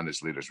understand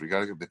as leaders. We got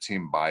to give the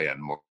team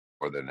buy-in more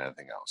than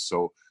anything else.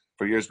 So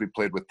for years, we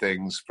played with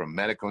things from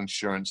medical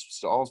insurance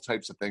to all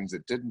types of things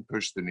that didn't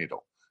push the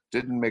needle,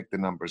 didn't make the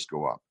numbers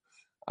go up.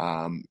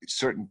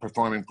 Certain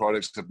performing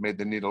products have made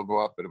the needle go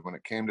up, but when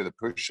it came to the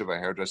push of a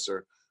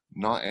hairdresser,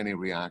 not any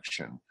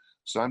reaction.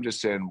 So I'm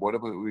just saying, what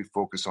about we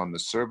focus on the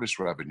service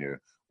revenue?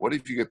 What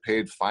if you get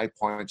paid 5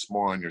 points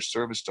more on your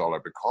service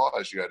dollar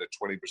because you had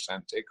a 20%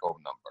 take-home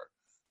number?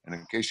 And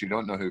in case you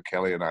don't know who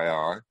Kelly and I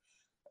are,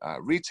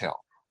 retail,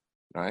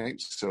 right?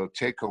 So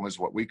take-home is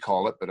what we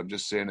call it, but I'm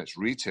just saying it's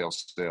retail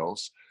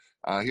sales.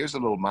 Here's a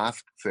little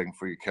math thing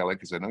for you, Kelly,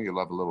 because I know you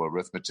love a little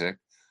arithmetic.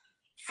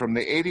 From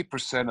the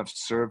 80% of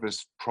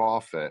service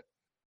profit,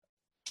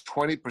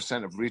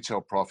 20% of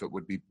retail profit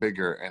would be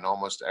bigger in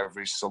almost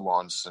every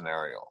salon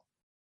scenario.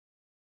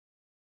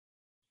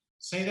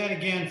 Say that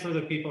again for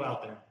the people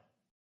out there.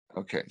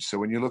 Okay, so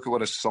when you look at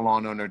what a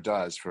salon owner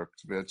does for,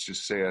 let's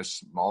just say, a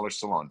smaller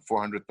salon,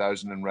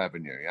 400,000 in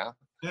revenue, yeah?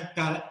 Yeah,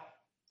 got it.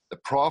 The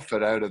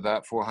profit out of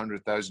that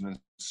 400,000 in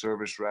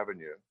service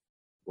revenue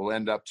will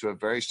end up to a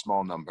very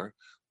small number.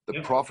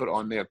 The profit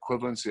on the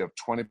equivalency of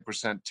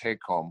 20% take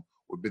home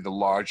would be the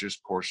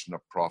largest portion of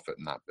profit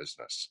in that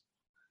business.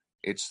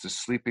 It's the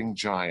sleeping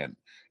giant.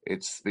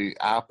 It's the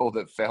apple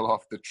that fell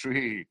off the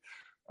tree.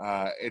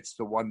 It's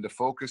the one to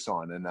focus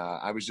on. And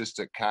I was just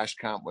at Cash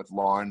Camp with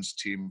Lauren's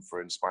team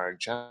for Inspiring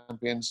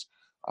Champions.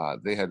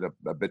 They had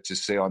a bit to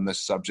say on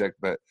this subject,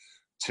 but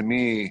to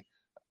me,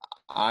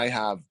 I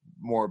have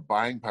more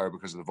buying power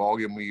because of the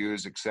volume we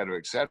use, et cetera,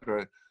 et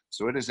cetera.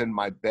 So it is in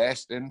my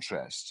best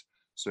interest.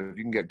 So if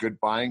you can get good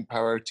buying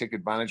power, take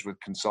advantage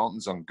with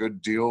consultants on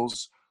good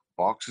deals,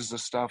 boxes of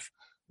stuff,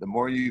 the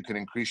more you can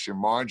increase your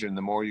margin,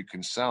 the more you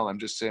can sell. I'm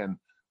just saying,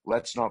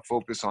 let's not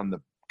focus on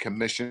the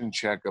commission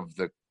check of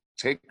the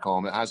take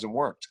home. It hasn't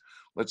worked.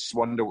 Let's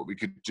wonder what we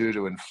could do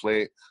to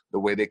inflate the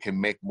way they can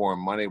make more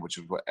money, which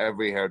is what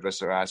every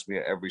hairdresser asks me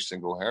at every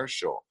single hair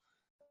show.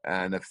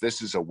 And if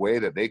this is a way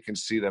that they can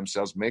see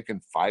themselves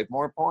making 5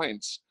 more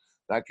points,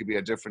 that could be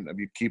a different, if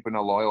you keeping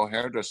a loyal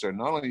hairdresser,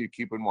 not only are you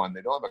keeping one,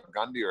 they don't have a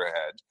gun to your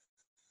head.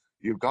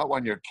 You've got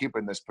one, you're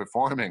keeping this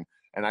performing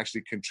and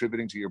actually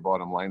contributing to your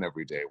bottom line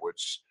every day,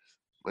 which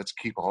let's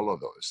keep all of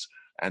those.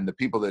 And the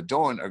people that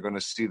don't are going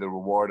to see the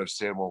reward of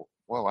saying,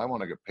 well, I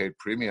want to get paid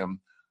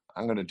premium.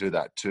 I'm going to do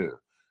that too.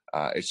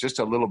 It's just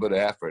a little bit of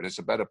effort. It's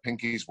about a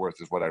pinky's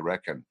worth is what I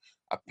reckon.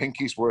 A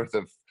pinky's worth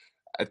of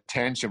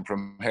attention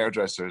from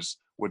hairdressers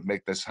would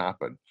make this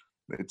happen.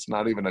 It's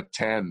not even a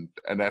 10,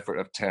 an effort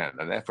of 10.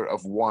 An effort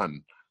of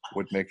 1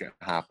 would make it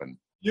happen.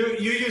 You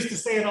used to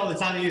say it all the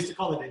time. You used to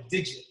call it a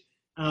digit.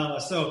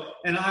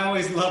 And I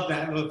always loved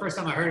that. Well, the first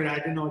time I heard it, I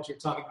didn't know what you were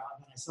talking about,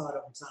 and then I saw it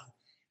over time.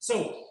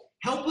 So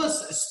help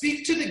us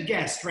speak to the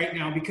guest right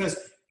now, because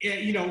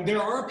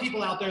there are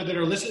people out there that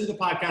are listening to the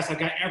podcast. I've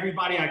got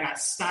everybody. I got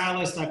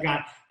stylists. I've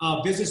got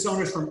business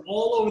owners from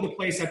all over the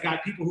place. I've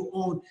got people who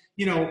own,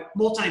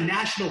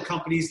 multinational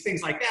companies,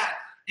 things like that.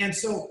 And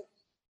so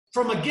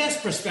from a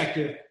guest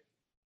perspective,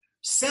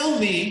 sell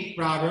me,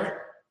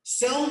 Robert,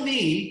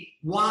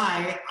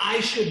 why I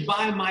should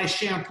buy my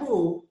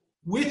shampoo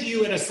with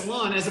you at a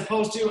salon, as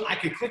opposed to I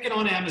could click it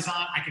on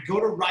Amazon, I could go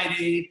to Rite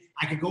Aid,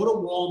 I could go to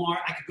Walmart,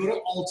 I could go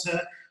to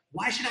Ulta.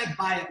 Why should I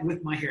buy it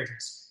with my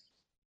hairdresser?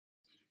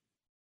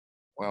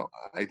 Well,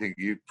 I think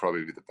you'd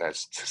probably be the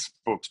best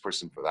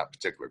spokesperson for that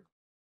particular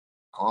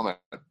comment,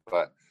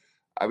 but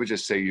I would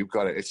just say you've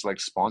got it. It's like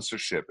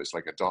sponsorship. It's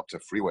like adopt a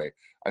freeway.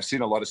 I've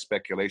seen a lot of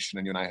speculation,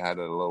 and you and I had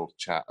a little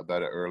chat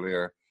about it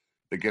earlier.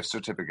 The gift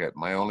certificate.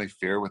 My only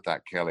fear with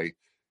that, Kelly,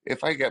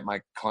 if I get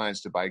my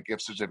clients to buy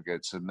gift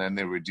certificates and then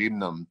they redeem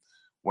them,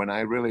 when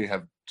I really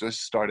have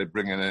just started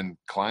bringing in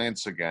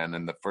clients again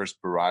and the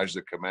first barrage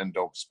that come in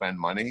don't spend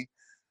money,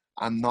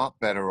 I'm not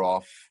better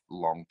off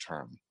long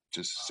term.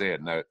 Just say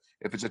it. Now,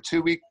 if it's a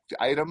 2-week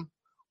item,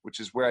 which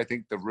is where I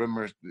think the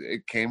rumor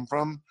it came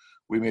from,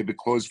 we may be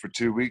closed for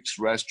 2 weeks,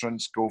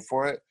 restaurants go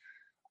for it.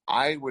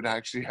 I would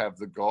actually have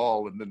the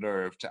gall and the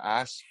nerve to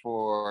ask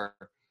for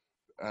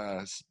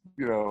uh,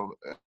 you know,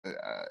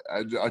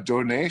 a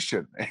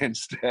donation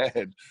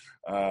instead.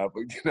 But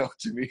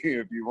to me,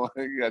 if you want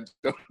a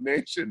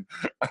donation,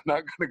 I'm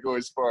not going to go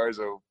as far as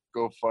a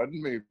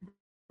GoFundMe.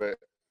 But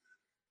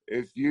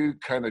if you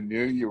kind of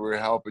knew you were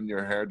helping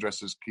your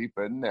hairdressers keep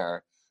in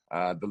there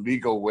the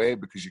legal way,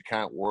 because you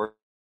can't work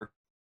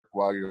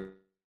while you're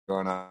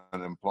on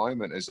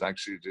unemployment, is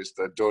actually just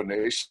a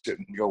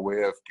donation, your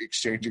way of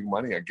exchanging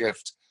money, a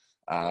gift.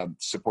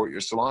 Support your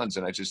salons.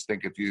 And I just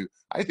think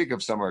I think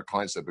of some of our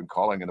clients that have been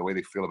calling and the way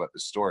they feel about the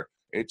store,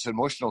 it's an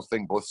emotional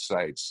thing, both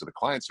sides. So the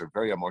clients are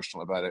very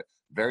emotional about it,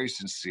 very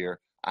sincere,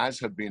 as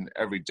have been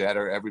every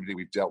debtor, everybody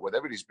we've dealt with.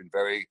 Everybody's been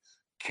very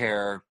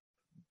care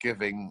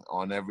giving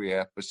on every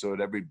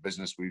episode, every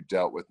business we've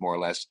dealt with, more or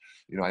less.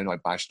 I know I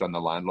bashed on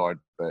the landlord,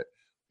 but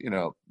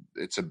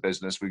it's a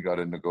business, we got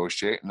to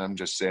negotiate. And I'm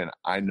just saying,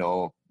 I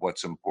know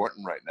what's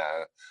important right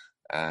now.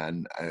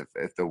 And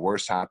if the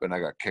worst happened, I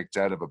got kicked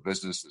out of a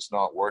business that's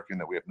not working,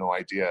 that we have no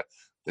idea,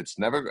 that's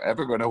never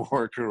ever going to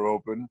work or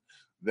open,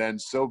 then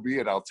so be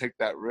it. I'll take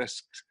that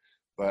risk.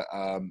 But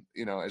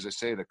as I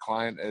say, the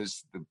client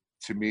is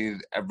to me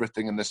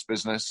everything in this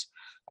business.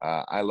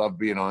 I love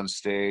being on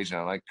stage and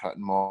I like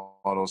cutting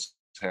models'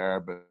 hair,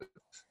 but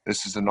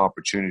this is an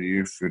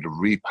opportunity for you to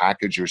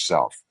repackage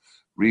yourself,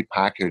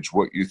 repackage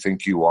what you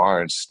think you are,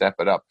 and step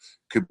it up.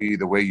 Could be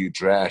the way you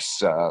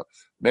dress.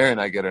 Mary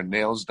and I get our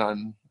nails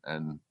done,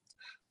 and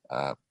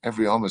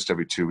almost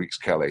every 2 weeks,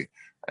 Kelly.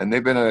 And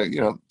they've been a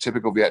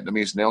typical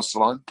Vietnamese nail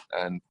salon.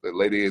 And the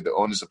lady that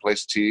owns the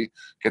place, T,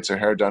 gets her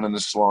hair done in the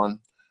salon.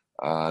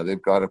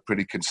 They've got a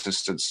pretty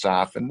consistent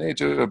staff, and they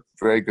do a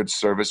very good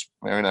service.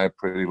 Mary and I are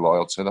pretty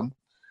loyal to them.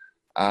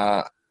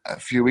 A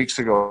few weeks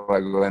ago,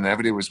 I go and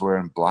everybody was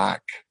wearing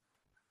black,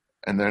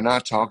 and they're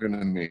not talking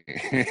to me.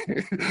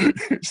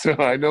 So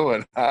I know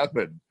what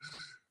happened.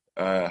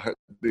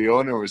 The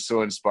owner was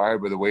so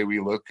inspired by the way we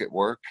look at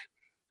work.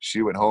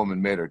 She went home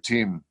and made her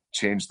team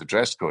change the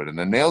dress code. In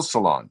the nail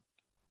salon,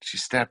 she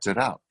stepped it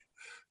up.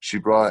 She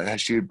brought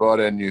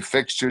in new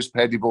fixtures,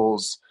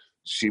 pedibowls.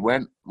 She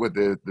went with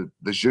the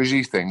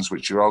zhuzhi things,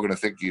 which you're all going to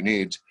think you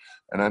need.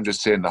 And I'm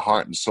just saying the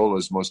heart and soul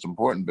is most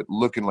important, but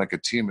looking like a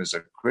team is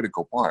a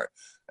critical part.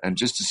 And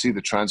just to see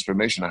the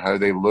transformation of how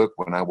they look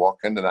when I walk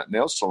into that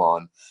nail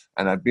salon,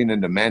 and I've been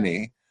into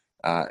many,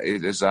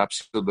 it is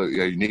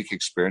absolutely a unique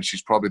experience.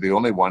 She's probably the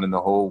only one in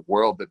the whole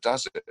world that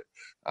does it.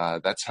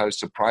 That's how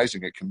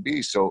surprising it can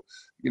be. So,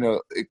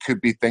 it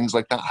could be things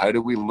like that. How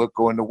do we look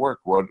going to work?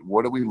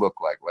 What do we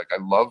look like? Like,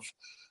 I love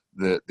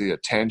the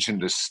attention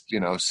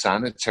to,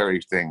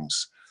 sanitary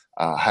things.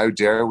 How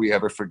dare we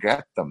ever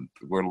forget them?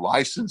 We're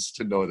licensed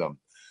to know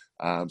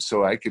them.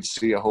 So I could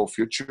see a whole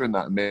future in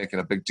that, and making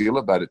a big deal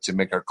about it to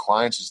make our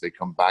clients, as they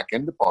come back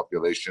into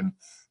population,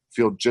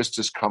 feel just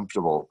as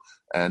comfortable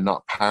and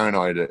not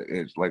paranoid.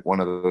 It's like one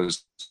of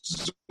those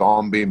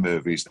zombie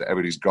movies that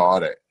everybody's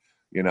got it.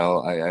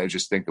 I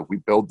just think if we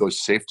build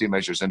those safety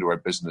measures into our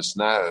business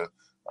now,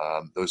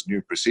 those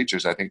new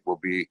procedures, I think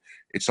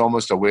it's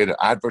almost a way to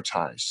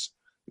advertise,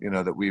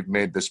 that we've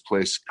made this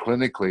place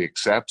clinically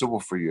acceptable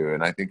for you.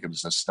 And I think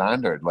it's a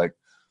standard. Like,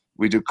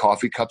 we do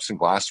coffee cups and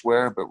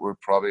glassware, but we'll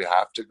probably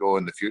have to go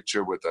in the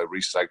future with a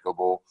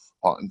recyclable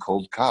hot and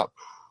cold cup.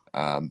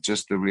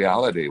 Just the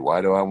reality.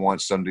 Why do I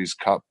want somebody's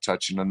cup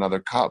touching another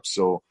cup?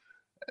 So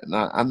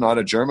I'm not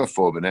a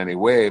germaphobe in any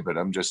way, but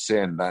I'm just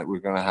saying that we're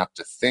going to have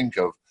to think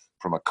of,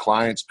 from a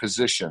client's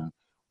position,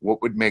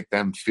 what would make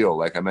them feel.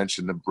 Like I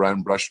mentioned, the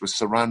brown brush with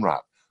saran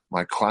wrap.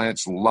 My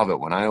clients love it.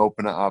 When I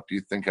open it up,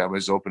 you think I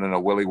was opening a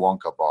Willy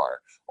Wonka bar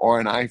or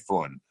an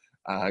iPhone.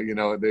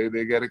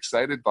 They get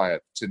excited by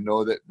it, to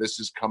know that this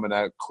is coming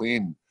out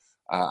clean.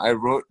 I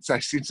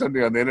seen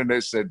something on the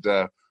internet said,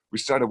 we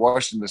started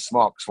washing the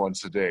smocks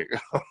once a day.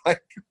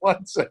 Like,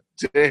 once a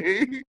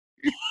day?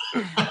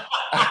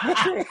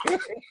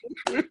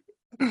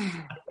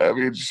 I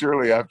mean,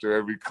 surely after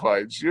every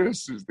client's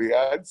use is the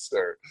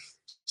answer.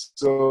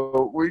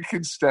 So we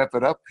can step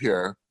it up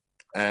here.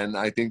 And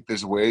I think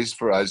there's ways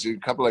for us. A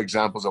couple of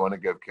examples I want to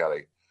give,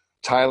 Kelly.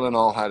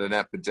 Tylenol had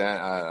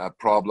a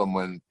problem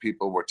when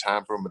people were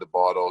tampering with the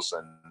bottles,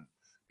 and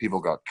people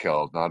got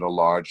killed. Not a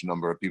large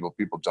number of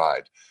people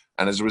died.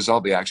 And as a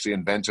result, they actually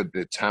invented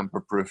the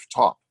tamper-proof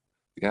top.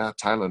 Yeah,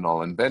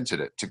 Tylenol invented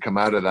it to come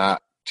out of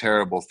that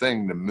terrible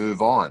thing, to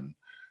move on.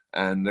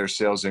 And their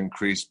sales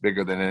increased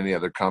bigger than any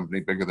other company,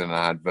 bigger than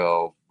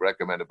Advil,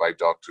 recommended by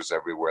doctors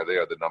everywhere. They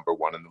are the number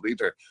one in the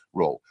leader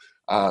role.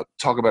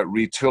 Talk about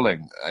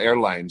retooling.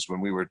 Airlines, when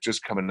we were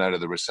just coming out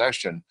of the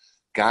recession,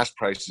 gas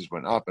prices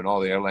went up and all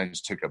the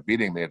airlines took a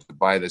beating. They had to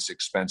buy this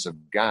expensive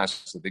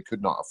gas that they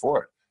could not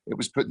afford. It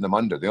was putting them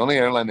under. The only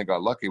airline that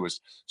got lucky was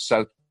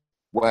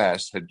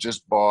West had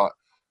just bought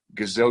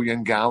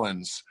gazillion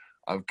gallons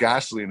of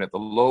gasoline at the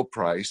low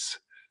price,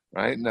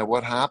 right? Now,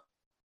 what happened?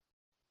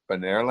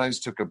 Airlines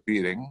took a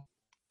beating,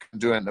 couldn't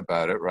do anything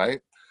about it,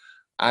 right?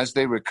 As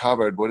they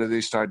recovered, what did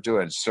they start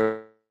doing?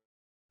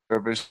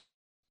 Service,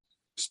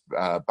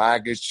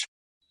 baggage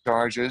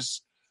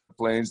charges,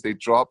 planes. They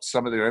dropped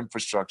some of their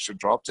infrastructure,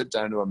 dropped it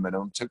down to a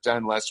minimum, took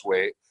down less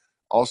weight,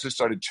 also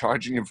started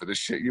charging you for the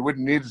shit. You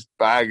wouldn't need a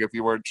bag if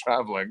you weren't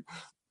traveling.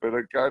 But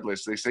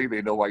regardless, they say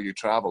they know why you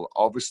travel.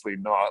 Obviously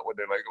not when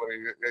they're like, well,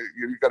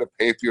 you got to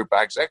pay for your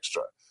bags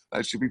extra.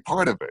 That should be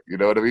part of it. You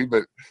know what I mean?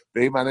 But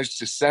they managed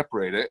to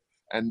separate it.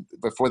 And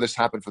before this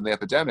happened from the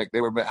epidemic, they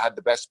had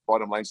the best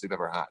bottom lines they've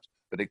ever had.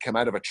 But they came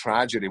out of a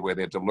tragedy where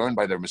they had to learn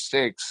by their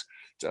mistakes,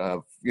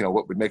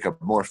 what would make a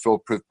more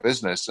foolproof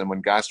business. And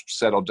when gas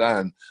settled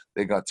down,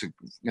 they got to,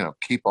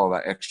 keep all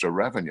that extra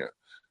revenue.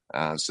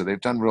 So they've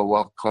done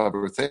real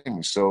clever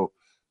things. So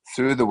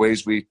through the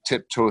ways we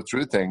tiptoe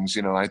through things,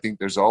 I think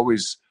there's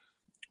always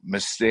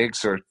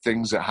mistakes or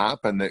things that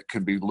happen that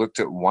can be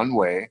looked at one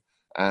way.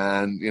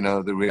 And,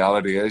 the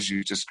reality is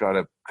you just got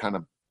to kind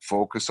of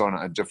focus on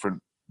a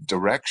different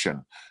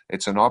direction.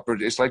 It's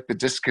like the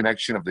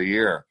disconnection of the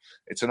ear.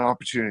 It's an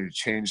opportunity to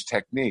change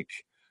technique.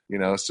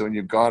 So when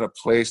you've got a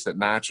place that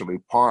naturally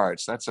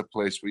parts, that's a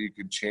place where you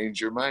can change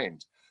your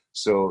mind.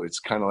 So it's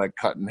kind of like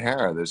cutting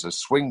hair. There's a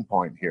swing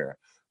point here.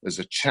 There's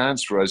a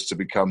chance for us to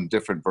become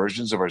different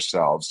versions of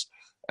ourselves.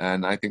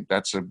 And I think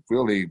that's a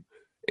really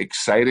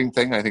exciting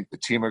thing. I think the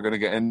team are going to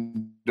get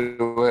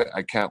into it.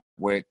 I can't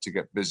wait to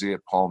get busy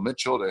at Paul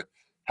Mitchell to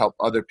help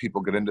other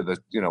people get into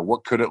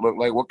what could it look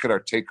like? What could our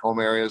take-home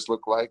areas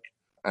look like?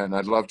 And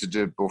I'd love to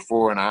do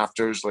before and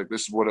afters, like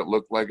this is what it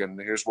looked like and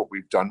here's what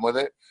we've done with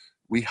it.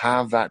 We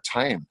have that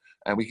time.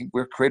 And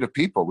we're creative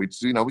people. We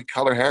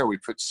color hair. We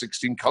put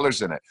 16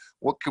 colors in it.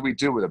 What could we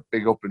do with a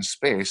big open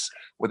space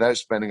without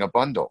spending a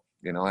bundle?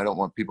 I don't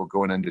want people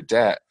going into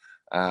debt.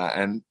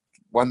 And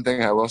one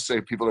thing I will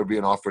say, people are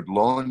being offered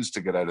loans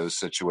to get out of the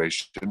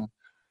situation.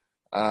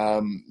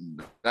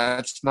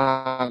 That's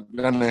not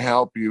going to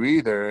help you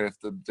either if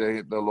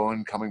the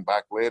loan coming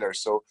back later.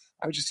 So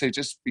I would just say,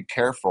 just be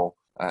careful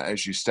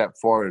as you step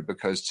forward,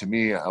 because to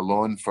me, a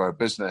loan for a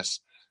business,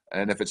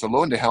 and if it's a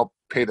loan to help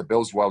pay the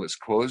bills while it's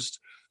closed,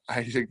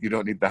 I think you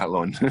don't need that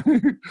loan.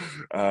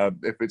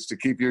 If it's to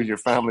keep you and your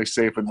family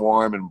safe and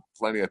warm and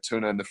plenty of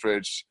tuna in the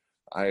fridge,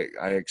 I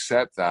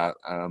accept that.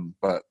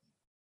 But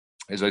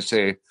as I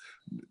say,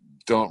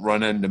 don't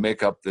run in to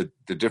make up the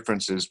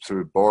differences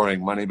through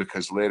borrowing money,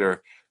 because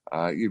later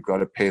you've got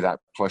to pay that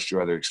plus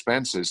your other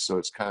expenses. So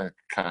it's kind of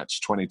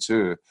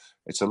catch-22.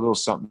 It's a little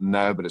something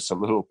now, but it's a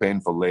little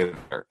painful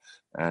later.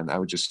 And I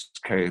would just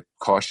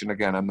caution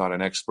again, I'm not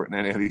an expert in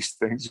any of these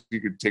things.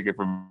 You can take it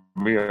from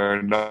me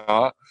or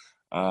not.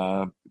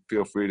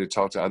 Feel free to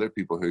talk to other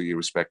people who you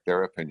respect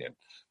their opinion.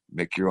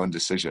 Make your own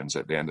decisions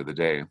at the end of the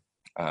day.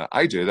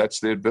 I do. That's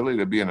the ability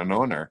to be an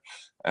owner.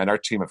 And our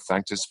team have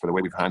thanked us for the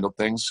way we've handled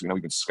things.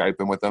 We've been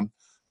Skyping with them.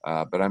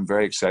 But I'm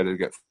very excited to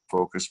get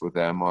focused with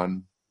them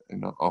on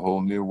a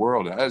whole new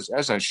world,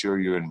 as I'm sure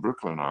you in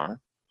Brooklyn are.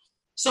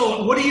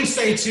 So what do you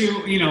say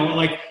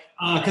to,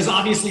 because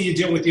obviously you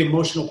deal with the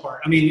emotional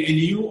part. I mean, and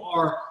you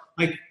are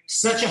like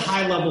such a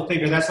high level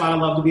thinker. That's why I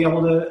love to be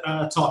able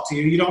to talk to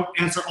you. You don't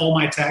answer all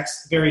my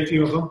texts, very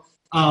few of them.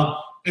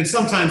 And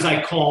sometimes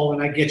I call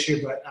and I get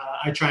you, but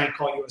I try and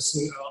call you as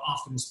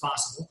often as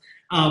possible.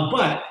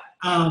 But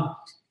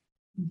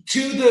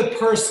to the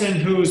person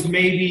who's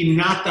maybe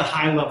not the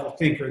high level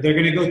thinker, they're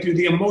going to go through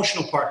the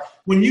emotional part.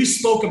 When you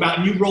spoke about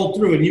and you rolled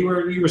through and you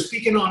were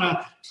speaking on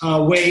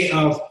a way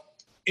of,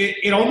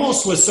 it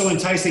almost was so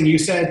enticing. You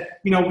said,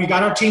 we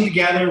got our team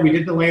together, we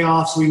did the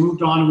layoffs, we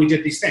moved on, and we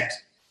did these things.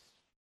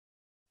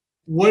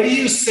 What do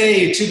you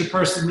say to the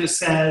person that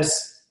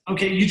says,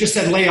 okay, you just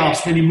said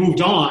layoffs, then you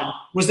moved on.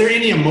 Was there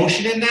any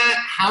emotion in that?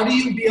 How are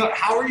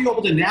you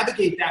able to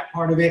navigate that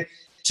part of it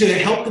to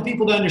help the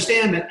people to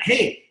understand that,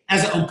 hey,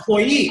 as an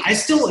employee, I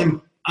still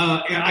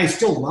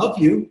love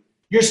you.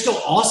 You're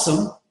still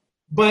awesome,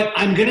 but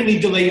I'm going to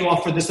need to lay you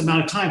off for this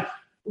amount of time.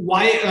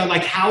 Why,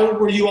 how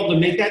were you able to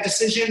make that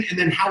decision? And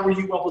then how were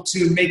you able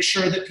to make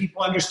sure that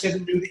people understood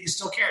and knew that you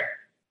still cared?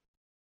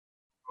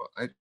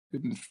 I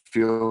didn't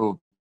feel,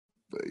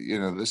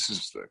 this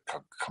is the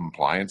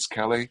compliance,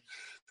 Kelly.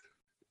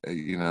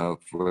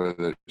 For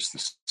the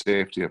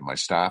safety of my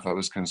staff, I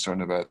was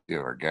concerned about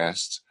our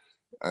guests.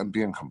 I'm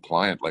being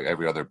compliant like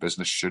every other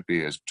business should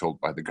be, as told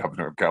by the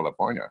governor of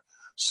California.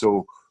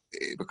 So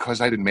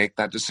because I didn't make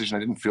that decision, I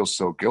didn't feel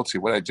so guilty.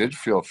 What I did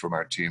feel from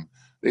our team,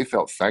 they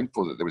felt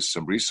thankful that there was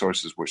some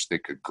resources which they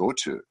could go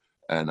to.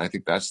 And I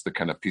think that's the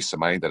kind of peace of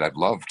mind that I've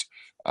loved.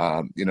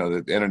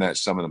 The internet,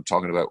 some of them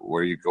talking about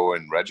where you go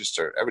and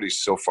register. Everybody's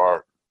so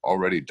far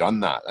already done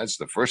that. That's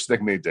the first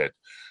thing they did.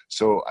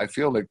 So I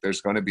feel like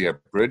there's going to be a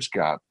bridge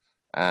gap,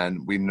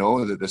 and we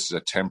know that this is a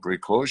temporary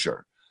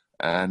closure.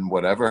 And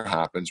whatever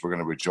happens, we're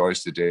going to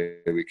rejoice the day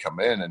we come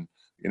in. And,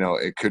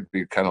 it could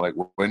be kind of like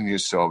when you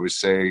saw we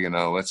say,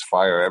 let's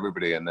fire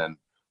everybody and then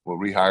we'll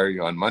rehire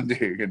you on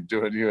Monday and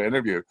do a new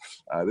interview.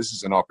 This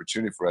is an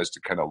opportunity for us to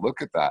kind of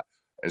look at that.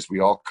 as we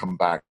all come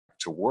back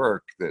to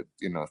work, that,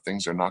 you know,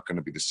 things are not going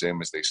to be the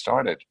same as they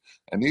started.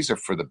 And these are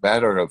for the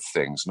better of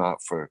things, not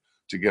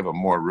to give them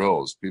more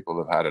rules. People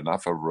have had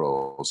enough of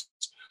rules,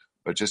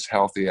 but just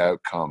healthy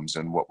outcomes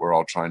and what we're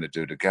all trying to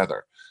do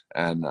together.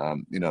 And,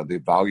 you know, the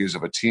values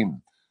of a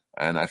team.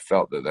 And I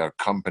felt that our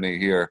company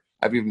here,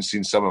 I've even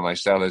seen some of my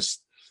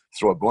stylists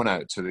throw a bone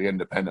out to the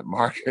independent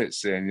market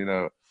saying, you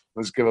know,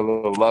 let's give a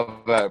little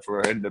love out for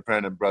our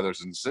independent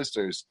brothers and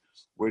sisters,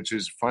 which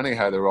is funny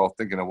how they're all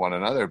thinking of one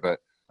another. But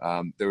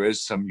there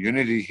is some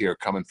unity here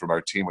coming from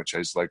our team, which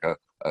is like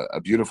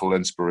a beautiful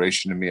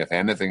inspiration to me. If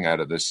anything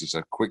out of this is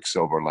a quick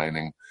silver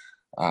lining,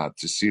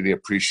 to see the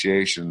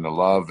appreciation, the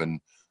love,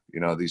 and, you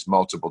know, these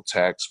multiple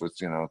texts with,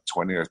 you know,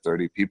 20 or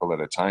 30 people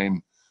at a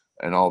time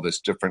and all this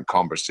different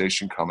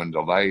conversation coming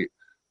to light.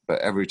 But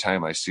every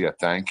time I see a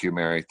thank you,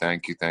 Mary,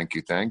 thank you, thank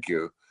you, thank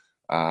you.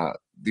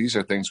 These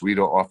are things we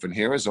don't often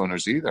hear as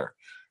owners either.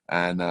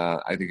 And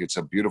I think it's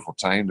a beautiful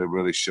time to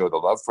really show the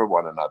love for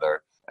one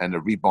another and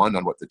to rebond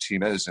on what the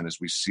team is. And as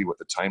we see what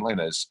the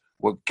timeline is,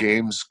 what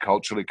games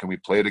culturally can we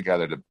play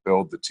together to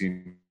build the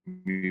team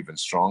even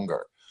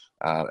stronger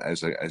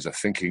as a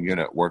thinking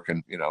unit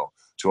working, you know,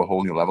 to a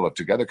whole new level of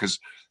together. Because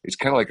it's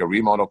kind of like a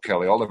remodel,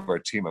 Kelly. All of our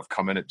team have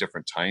come in at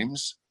different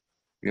times,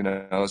 you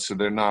know, so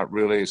they're not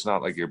really, it's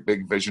not like your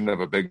big vision of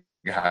a big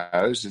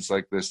house. It's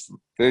like this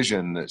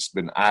vision that's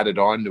been added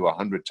on to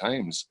 100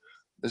 times.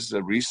 This is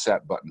a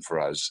reset button for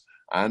us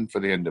and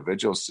for the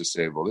individuals to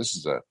say, well, this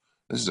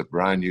is a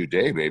brand new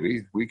day,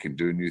 baby. We can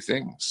do new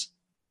things.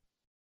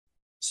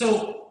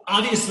 So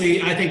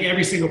obviously, I think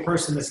every single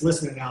person that's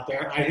listening out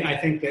there, I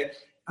think that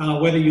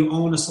whether you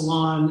own a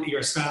salon, you're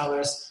a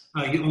stylist,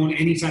 you own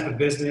any type of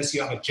business,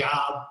 you have a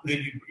job,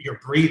 you're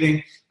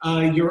breathing,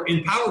 you're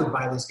empowered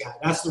by this guy.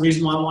 That's the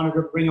reason why I wanted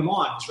to bring him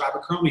on, is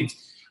Robert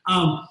Cromings.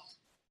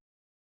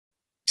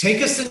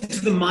 Take us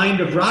into the mind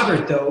of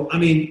Robert, though. I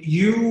mean,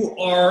 you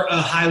are a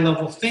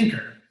high-level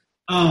thinker.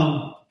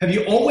 Have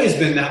you always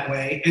been that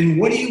way? And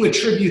what do you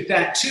attribute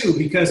that to?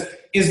 Because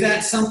is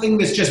that something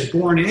that's just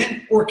born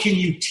in, or can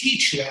you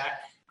teach that?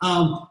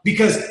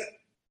 Because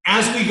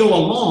as we go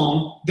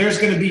along, there's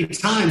going to be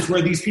times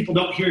where these people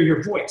don't hear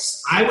your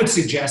voice. I would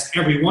suggest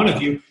every one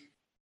of you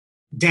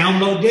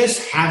download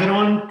this, have it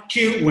on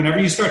cue. Whenever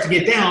you start to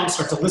get down,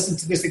 start to listen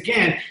to this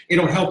again.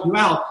 It'll help you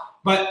out.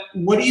 But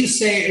what do you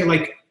say,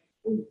 like,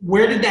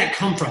 where did that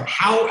come from?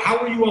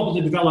 How were you able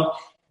to develop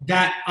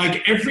that?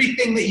 Like,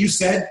 everything that you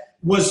said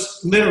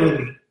was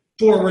literally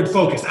forward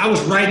focused. I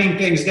was writing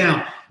things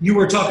down. You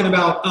were talking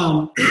about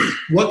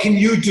what can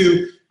you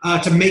do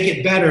to make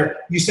it better.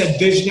 You said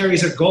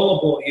visionaries are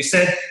gullible. You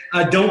said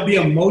don't be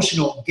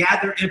emotional,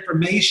 gather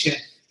information.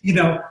 You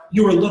know,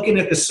 you were looking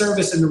at the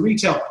service and the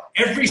retail.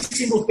 Every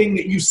single thing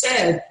that you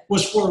said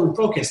was forward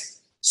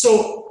focused.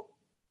 So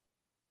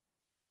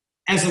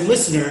as a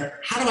listener,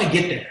 how do I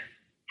get there?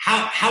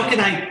 How can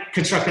I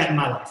construct that in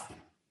my life?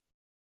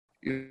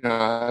 You know,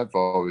 I've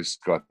always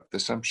got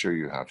this. I'm sure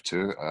you have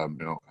too. You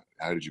know,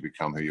 how did you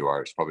become who you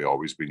are? It's probably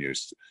always been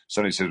used.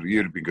 Somebody said,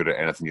 you'd be good at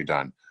anything you've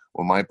done.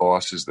 Well, my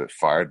bosses that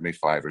fired me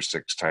 5 or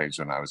 6 times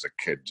when I was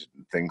a kid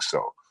didn't think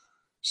so.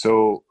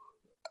 So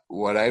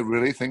what I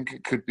really think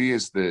it could be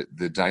is the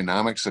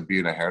dynamics of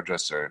being a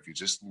hairdresser. If you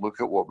just look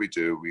at what we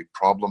do, we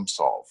problem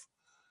solve.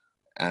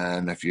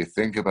 And if you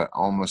think about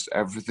almost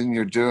everything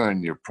you're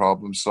doing, you're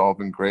problem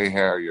solving gray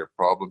hair, you're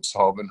problem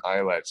solving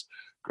highlights,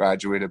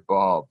 graduated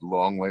bob,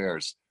 long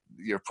layers,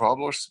 you're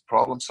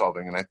problem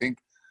solving. And I think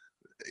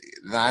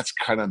that's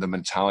kind of the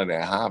mentality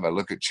I have. I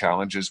look at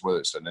challenges, whether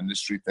it's an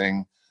industry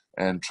thing,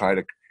 and try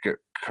to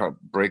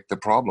break the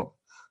problem.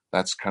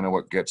 That's kind of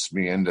what gets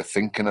me into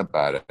thinking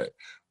about it.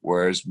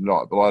 Whereas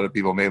not a lot of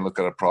people may look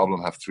at a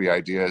problem, have 3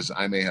 ideas.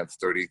 I may have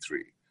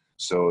 33.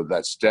 So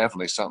that's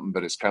definitely something,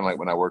 but it's kind of like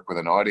when I work with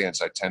an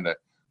audience,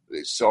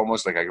 it's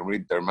almost like I can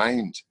read their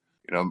mind.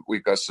 You know,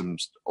 we've got some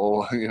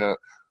old,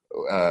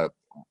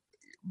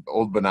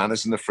 old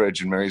bananas in the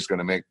fridge, and Mary's going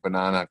to make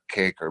banana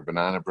cake or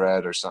banana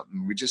bread or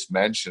something. We just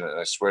mention it, and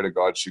I swear to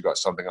God, she got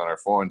something on her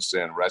phone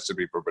saying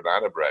recipe for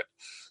banana bread.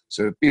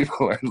 So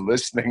people are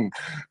listening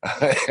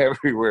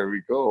everywhere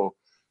we go.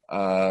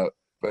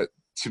 But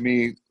to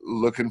me,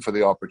 looking for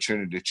the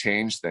opportunity to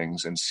change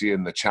things and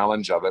seeing the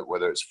challenge of it,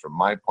 whether it's from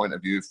my point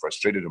of view,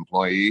 frustrated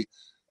employee,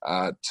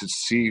 to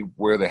see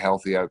where the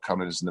healthy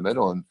outcome is in the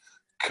middle and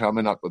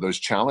coming up with those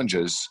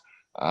challenges.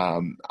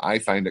 I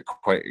find it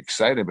quite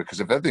exciting, because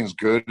if everything's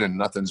good and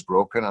nothing's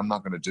broken, I'm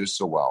not going to do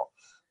so well.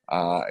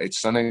 It's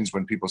sometimes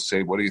when people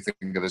say, what do you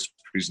think of this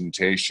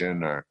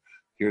presentation? Or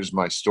here's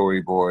my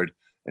storyboard.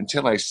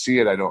 Until I see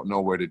it, I don't know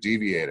where to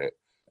deviate it.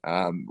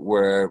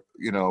 Where,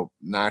 you know,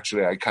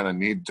 naturally I kind of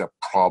need a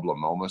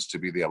problem almost to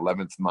be the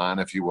 11th man,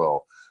 if you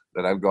will,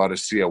 that I've got to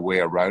see a way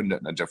around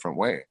it in a different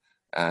way.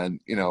 And,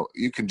 you know,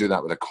 you can do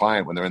that with a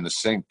client when they're in the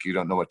sink, you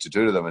don't know what to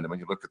do to them. And when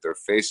you look at their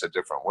face a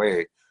different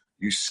way,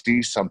 you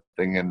see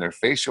something in their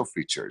facial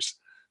features.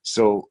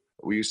 So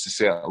we used to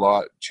say a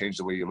lot, change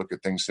the way you look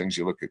at things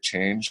you look at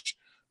change.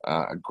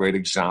 A great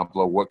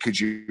example of what could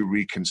you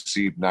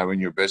reconceive now in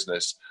your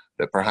business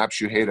that perhaps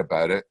you hate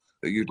about it,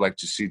 that you'd like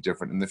to see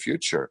different in the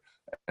future.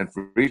 And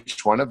for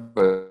each one of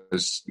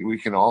us,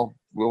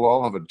 we'll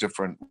all have a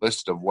different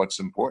list of what's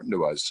important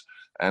to us.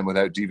 And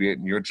without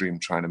deviating your dream,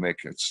 trying to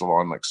make a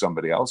salon like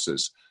somebody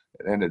else's,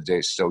 at the end of the day,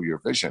 it's still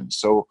your vision.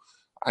 So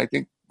I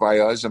think by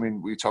us, I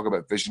mean, we talk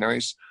about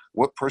visionaries.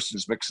 What person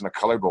is mixing a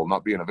color bowl,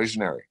 not being a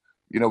visionary?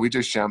 You know, we do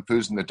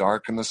shampoos in the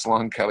dark in the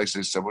salon. Kelly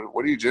says, so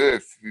what do you do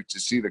to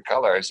see the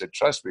color? I said,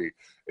 trust me,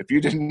 if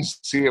you didn't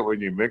see it when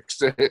you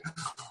mixed it,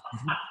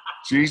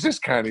 Jesus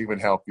can't even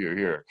help you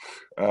here.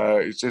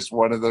 It's just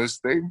one of those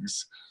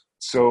things.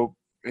 So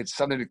it's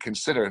something to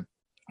consider.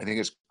 I think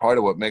it's part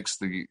of what makes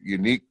the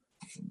unique,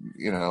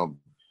 you know,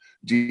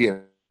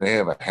 DNA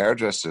of a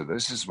hairdresser.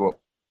 This is what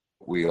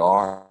we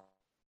are.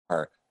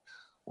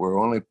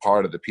 We're only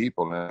part of the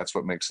people, and that's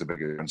what makes the big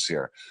difference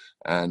here.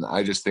 And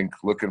I just think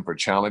looking for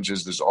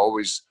challenges, there's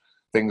always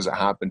things that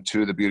happen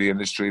to the beauty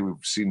industry. We've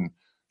seen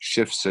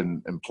shifts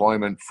in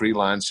employment,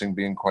 freelancing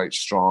being quite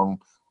strong,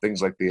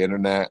 things like the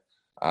internet.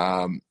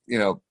 You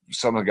know,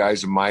 some of the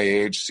guys of my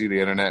age see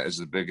the internet as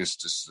the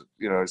biggest,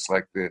 you know, it's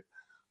like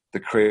the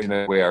crazy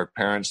way our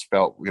parents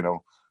felt, you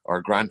know,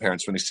 our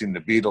grandparents when they seen the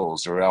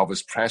Beatles or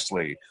Elvis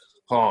Presley.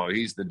 Oh,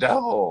 he's the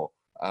devil.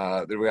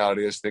 The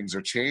reality is things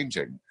are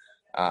changing.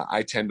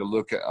 I tend to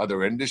look at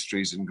other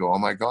industries and go, oh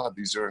my God,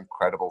 these are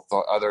incredible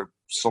other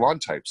salon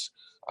types.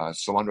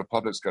 Salon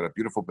Republic's got a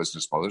beautiful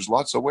business model. There's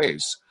lots of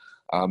ways.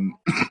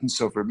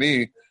 So for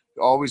me,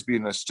 always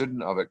being a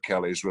student of it,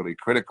 Kelly, is really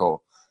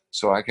critical.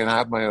 So I can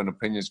have my own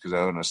opinions because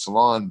I own a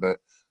salon, but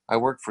I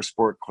work for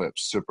Sport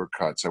Clips,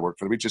 Supercuts. I work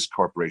for the Regis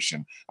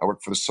Corporation. I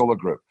work for the Sola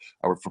Group.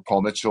 I work for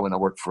Paul Mitchell, and I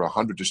work for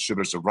 100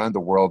 distributors around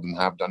the world and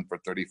have done for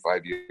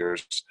 35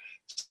 years,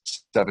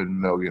 7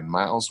 million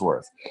miles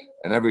worth.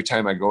 And every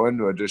time I go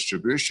into a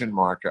distribution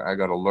market, I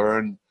got to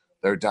learn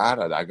their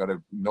data. I got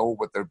to know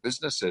what their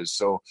business is.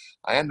 So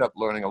I end up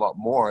learning a lot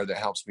more that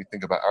helps me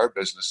think about our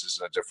businesses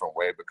in a different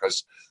way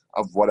because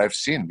of what I've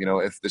seen. You know,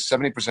 if the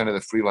 70% of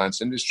the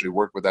freelance industry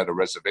work without a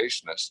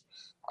reservationist,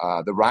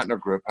 the Ratner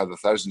Group has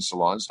 1,000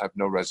 salons, have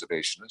no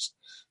reservationist.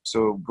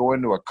 So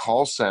going to a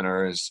call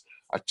center is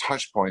a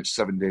touch point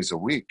 7 days a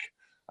week.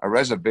 A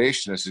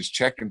reservationist is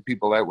checking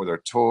people out with their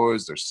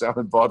toes, they're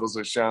selling bottles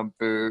of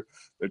shampoo,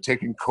 they're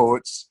taking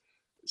quotes.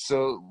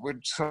 So we're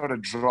sort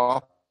of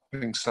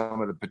dropping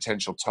some of the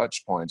potential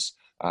touch points.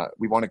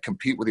 We want to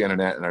compete with the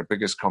internet, and our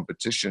biggest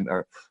competition,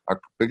 our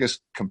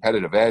biggest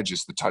competitive edge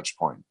is the touch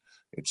point.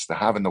 It's the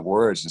having the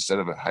words instead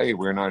of, hey,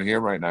 we're not here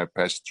right now,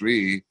 press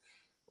 3.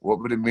 What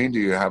would it mean to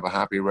you to have a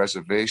happy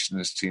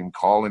reservationist team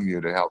calling you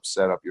to help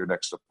set up your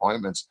next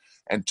appointments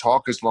and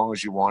talk as long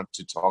as you want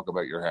to talk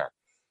about your hair?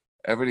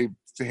 Everybody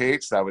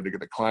hates that when they get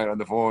the client on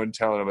the phone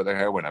telling them about their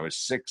hair. When I was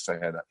 6, I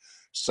had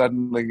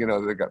suddenly, you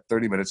know, they got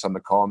 30 minutes on the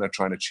call and they're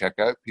trying to check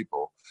out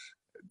people.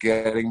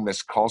 Getting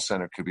this call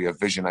center could be a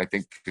vision I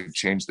think could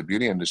change the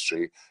beauty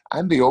industry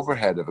and the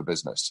overhead of a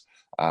business.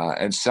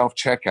 And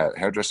self-checkout,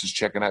 hairdressers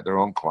checking out their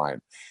own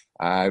client.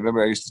 I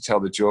remember I used to tell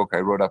the joke, I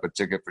wrote up a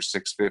ticket for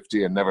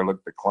 $650 and never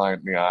looked the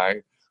client in the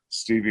eye.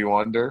 Stevie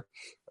Wonder.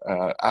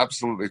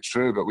 Absolutely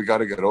true, but we got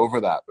to get over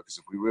that because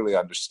if we really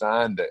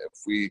understand it, if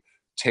we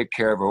take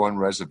care of our own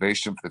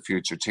reservation for the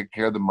future, take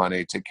care of the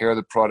money, take care of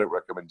the product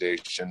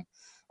recommendation,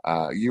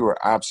 you are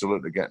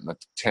absolutely getting a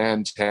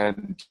 10,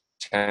 10,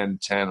 10,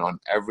 10 on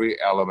every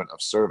element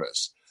of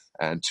service.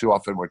 And too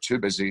often we're too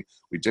busy.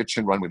 We ditch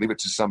and run. We leave it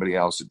to somebody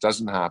else. It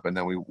doesn't happen.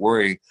 And we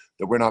worry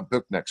that we're not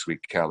booked next week,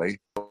 Kelly.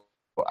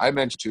 Well, I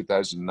mentioned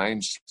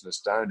 2009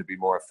 this down to be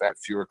more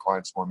effective, fewer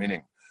clients, more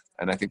meaning.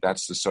 And I think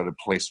that's the sort of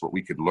place what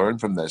we could learn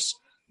from this,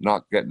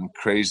 not getting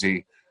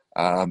crazy,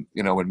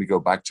 you know, when we go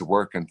back to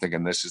work and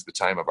thinking this is the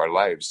time of our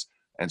lives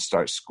and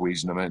start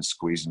squeezing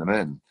them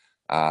in.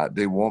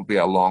 There won't be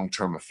a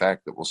long-term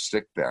effect that will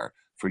stick there.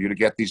 For you to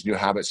get these new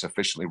habits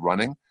efficiently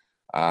running,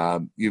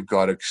 you've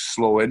got to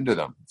slow into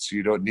them. So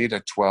you don't need a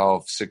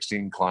 12,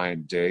 16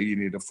 client day. You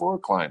need a 4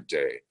 client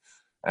day.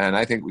 And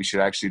I think we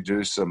should actually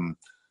do some,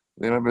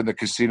 remember in the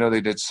casino,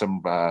 they did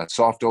some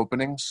soft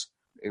openings.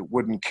 It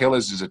wouldn't kill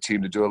us as a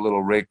team to do a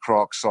little Ray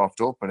Kroc soft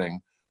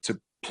opening to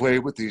play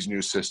with these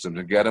new systems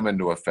and get them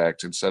into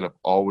effect instead of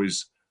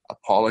always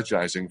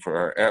apologizing for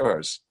our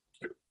errors.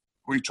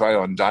 We try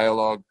on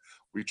dialogue.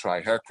 We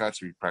try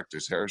haircuts. We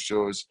practice hair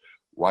shows.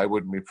 Why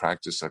wouldn't we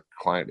practice a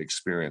client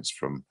experience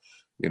from,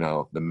 you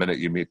know, the minute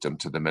you meet them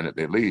to the minute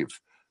they leave?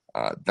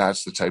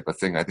 That's the type of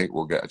thing I think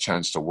we'll get a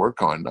chance to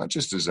work on, not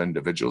just as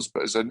individuals,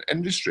 but as an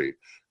industry,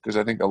 because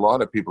I think a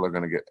lot of people are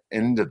going to get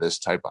into this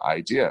type of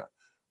idea.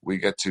 We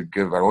get to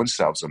give our own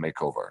selves a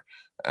makeover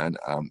and,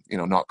 you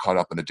know, not caught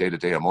up in the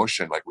day-to-day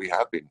emotion like we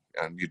have been.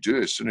 And you do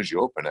as soon as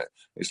you open it.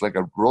 It's like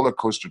a roller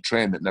coaster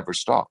train that never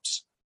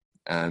stops.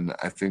 And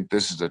I think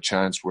this is a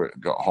chance where it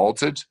got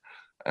halted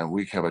and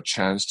we have a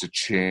chance to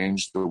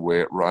change the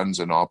way it runs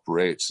and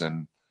operates.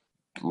 And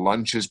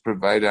lunch is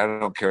provided. I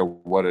don't care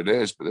what it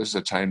is, but this is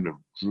a time to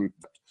group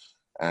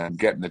and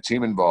getting the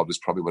team involved is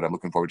probably what I'm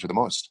looking forward to the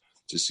most,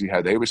 to see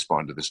how they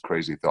respond to this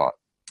crazy thought.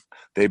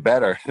 They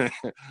better,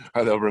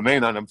 or they'll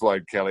remain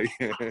unemployed, Kelly.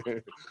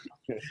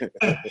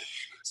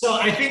 So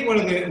I think one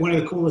of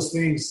the coolest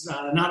things,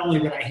 not only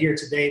that I hear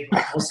today,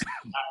 but also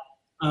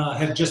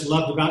have just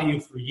loved about you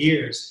for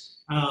years,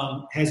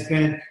 has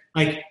been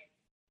like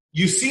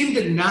you seem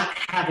to not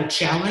have a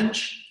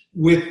challenge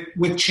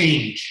with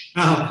change.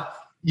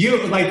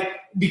 You like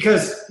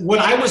because what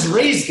I was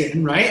raised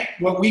in, right?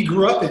 What we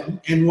grew up in,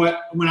 and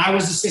when I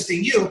was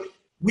assisting you,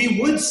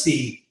 we would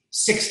see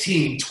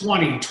 16,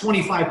 20,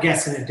 25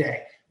 guests in a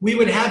day. We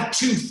would have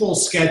 2 full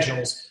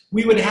schedules.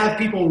 We would have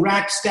people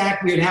rack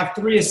stack. We would have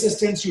 3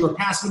 assistants. You were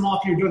passing them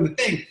off. You were doing the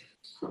thing.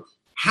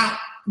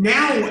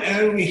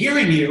 Now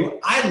hearing you,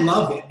 I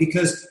love it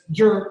because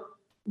you're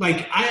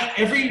like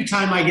every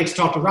time I get to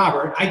talk to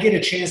Robert, I get a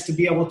chance to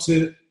be able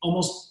to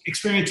almost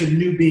experience a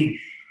new being.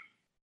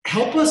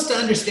 Help us to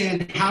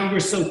understand how you're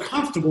so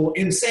comfortable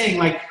in saying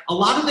like a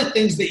lot of the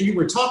things that you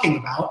were talking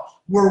about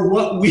were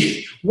what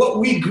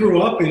we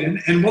grew up in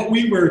and what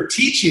we were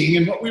teaching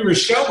and what we were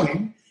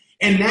showing.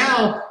 And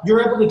now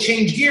you're able to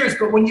change gears,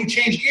 but when you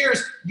change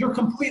gears, you're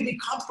completely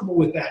comfortable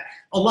with that.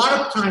 A lot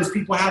of times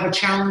people have a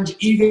challenge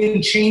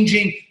even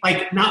changing,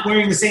 like not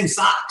wearing the same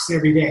socks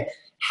every day.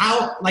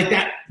 How, like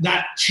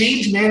that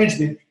change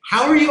management,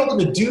 how are you able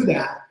to do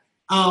that?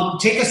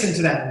 Take us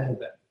into that a little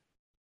bit.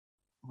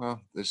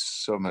 Well, there's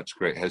so much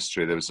great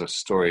history. There was a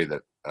story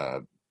that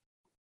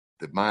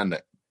the man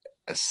that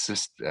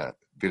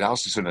Vidal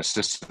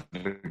assisted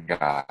a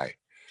guy.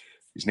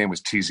 His name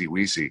was Teasy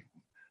Weezy,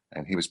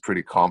 and he was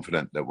pretty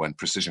confident that when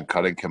precision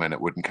cutting came in, it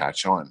wouldn't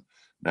catch on.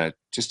 Now,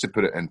 just to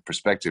put it in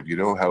perspective, you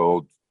know how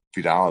old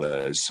Vidal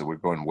is, so we're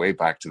going way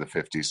back to the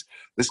 50s.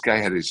 This guy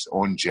had his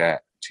own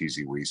jet,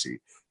 Teasy Weezy.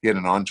 He had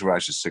an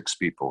entourage of 6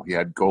 people. He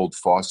had gold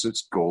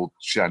faucets, gold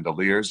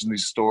chandeliers in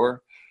his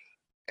store.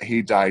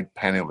 He died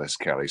penniless,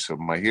 Kelly. So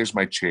here's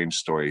my change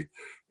story.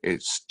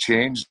 It's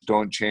change,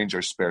 don't change,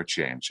 or spare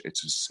change.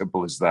 It's as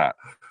simple as that.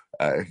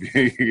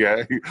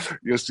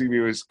 You'll see me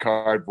with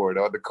cardboard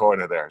on the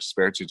corner there,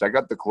 spare change. I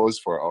got the clothes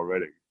for it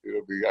already.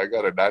 I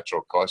got a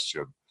natural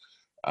costume.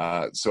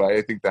 So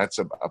I think that's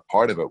a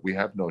part of it. We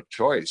have no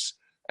choice.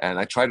 And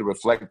I try to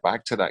reflect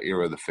back to that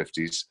era of the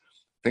 50s.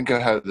 Think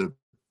of how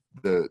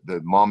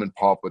the mom and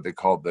pop, what they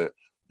called the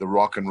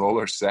rock and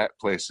roller set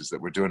places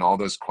that were doing all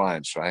those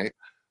clients, right?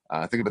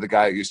 Think about the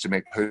guy who used to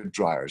make hood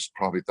dryers,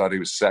 probably thought he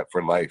was set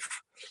for life,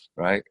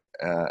 right?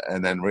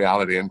 And then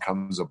reality in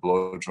comes a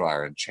blow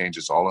dryer and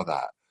changes all of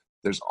that.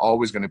 There's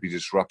always going to be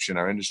disruption.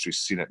 Our industry's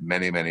seen it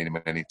many, many,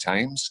 many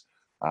times.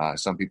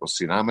 Some people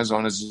see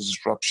Amazon as a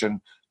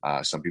disruption.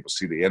 Some people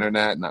see the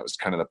internet, and that was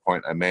kind of the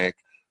point I make.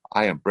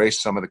 I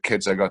embrace some of the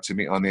kids I got to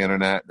meet on the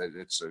internet.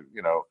 It's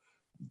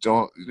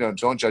don't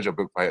judge a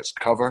book by its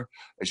cover.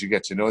 As you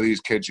get to know these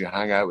kids, you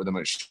hang out with them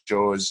at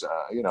shows.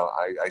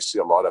 I see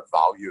a lot of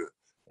value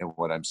in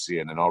what I'm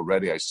seeing, and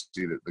already I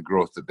see that the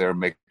growth that they're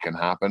making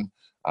happen.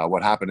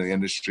 What happened in the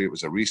industry, it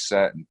was a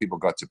reset, and people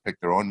got to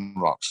pick their own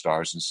rock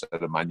stars instead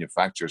of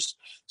manufacturers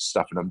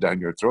stuffing them down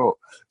your throat.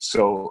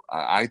 So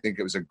I think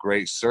it was a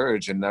great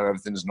surge, and now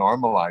everything's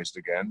normalized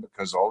again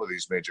because all of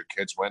these major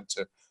kids went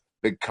to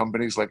big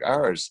companies like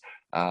ours.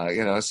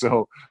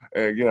 Well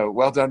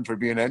done for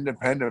being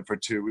independent for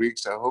 2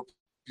 weeks. I hope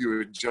you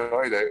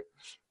enjoyed it.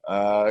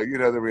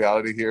 The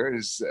reality here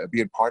is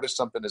being part of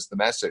something is the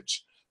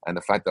message. And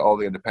the fact that all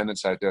the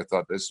independents out there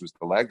thought this was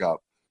the leg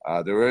up.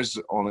 There is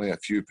only a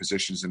few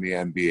positions in the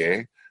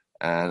NBA.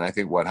 And I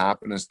think what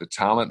happened is the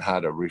talent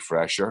had a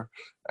refresher,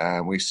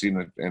 and we've seen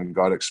it and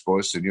got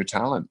exposed to new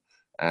talent.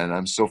 And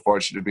I'm so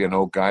fortunate to be an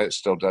old guy that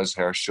still does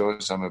hair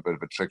shows. I'm a bit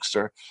of a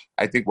trickster.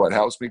 I think what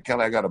helps me,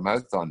 Kelly, I got a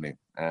mouth on me.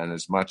 And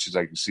as much as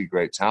I can see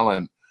great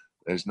talent,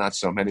 there's not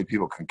so many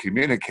people can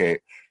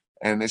communicate.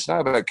 And it's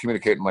not about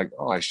communicating like,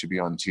 oh, I should be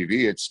on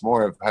TV. It's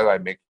more of how I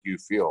make you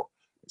feel.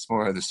 It's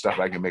more of the stuff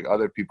I can make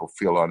other people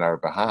feel on our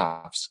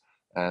behalfs.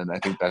 And I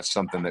think that's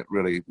something that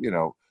really,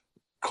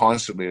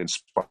 constantly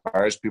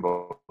inspires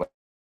people.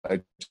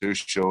 I do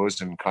shows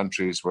in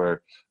countries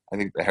where I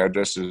think the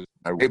hairdressers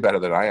are way better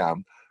than I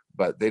am,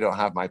 but they don't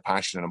have my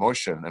passion and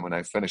emotion. And when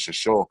I finished a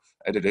show,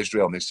 I did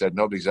Israel, and they said,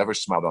 nobody's ever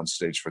smiled on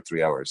stage for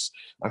 3 hours.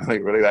 I'm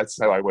like, really?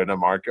 That's how I win a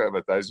market of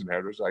 1,000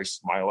 hairdressers? I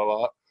smile a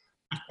lot.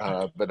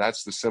 But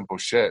that's the simple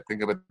shit.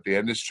 Think about the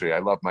industry. I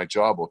love my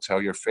job. Will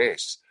tell your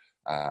face.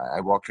 I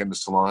walk into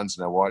salons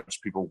and I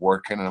watch people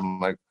working, and I'm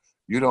like,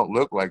 you don't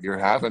look like you're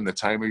having the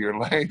time of your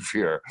life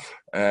here.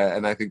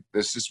 And I think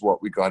this is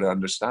what we got to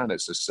understand.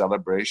 It's a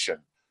celebration.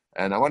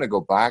 And I want to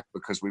go back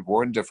because we've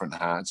worn different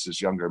hats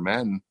as younger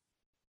men.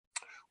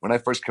 When I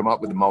first came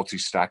up with the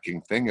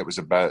multi-stacking thing, it was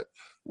about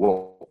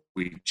what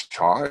we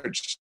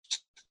charged.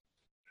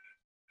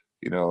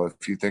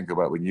 If you think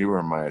about when you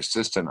were my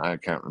assistant, I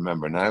can't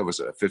remember now, was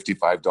it a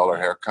 $55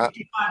 haircut?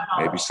 $55.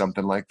 Maybe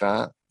something like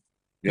that.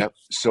 Yep.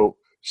 So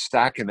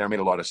stacking there made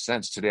a lot of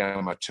sense. Today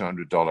I'm a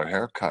 $200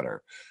 hair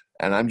cutter.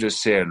 And I'm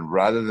just saying,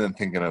 rather than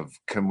thinking of,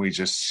 can we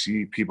just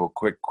see people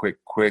quick,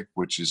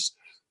 which is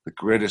the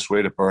greatest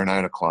way to burn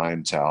out a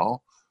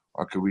clientele,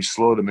 or could we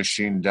slow the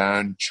machine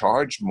down,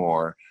 charge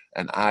more,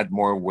 and add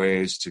more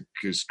ways to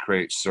just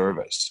create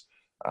service?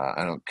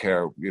 I don't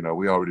care, we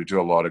already do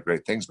a lot of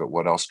great things, but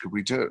what else could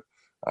we do?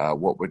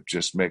 What would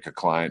just make a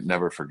client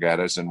never forget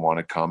us and want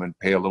to come and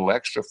pay a little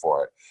extra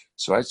for it?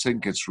 So I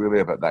think it's really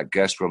about that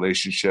guest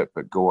relationship,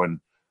 but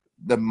going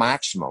the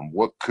maximum.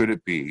 What could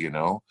it be,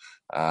 and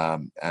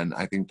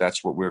I think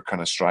that's what we're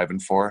kind of striving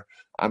for.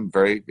 I'm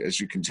very, as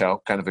you can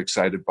tell, kind of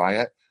excited by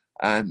it.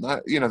 And,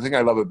 the thing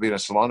I love about being a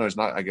salon is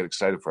not I get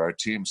excited for our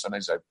team.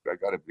 Sometimes I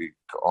got to be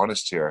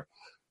honest here.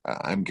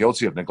 I'm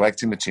guilty of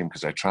neglecting the team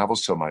because I travel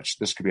so much.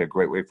 This could be a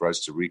great way for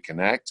us to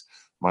reconnect.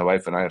 My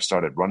wife and I have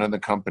started running the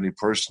company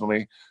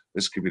personally.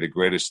 This could be the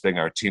greatest thing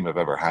our team have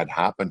ever had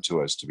happen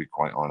to us, to be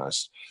quite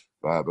honest,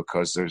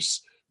 because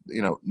there's,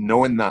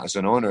 knowing that as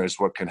an owner is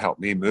what can help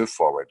me move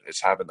forward.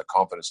 It's having the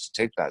confidence to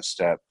take that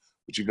step,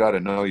 but you got to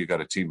know you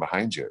got a team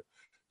behind you.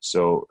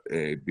 So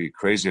it'd be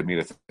crazy of me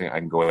to think I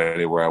can go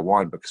anywhere I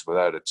want, because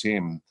without a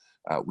team,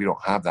 we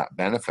don't have that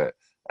benefit.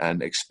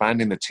 And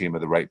expanding the team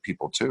of the right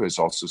people too is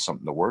also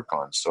something to work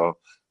on. So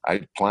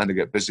I plan to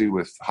get busy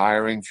with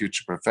hiring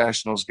future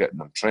professionals, getting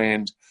them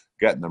trained,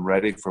 getting them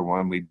ready for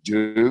when we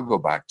do go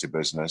back to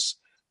business.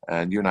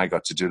 And you and I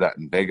got to do that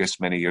in Vegas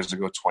many years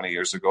ago, 20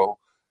 years ago.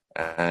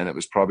 And it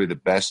was probably the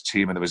best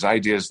team. And there was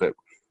ideas that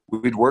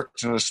we'd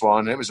worked in a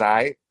salon, and it was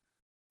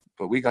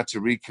but we got to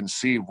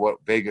reconceive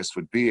what Vegas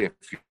would be, if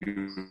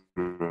you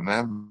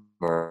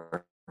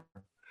remember.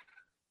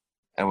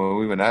 And when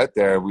we went out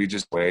there, we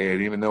just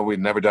waited. Even though we'd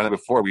never done it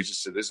before, we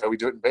just said, this is how we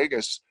do it in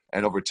Vegas.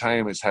 And over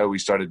time, it's how we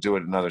started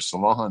doing it in other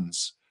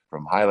salons,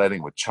 from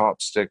highlighting with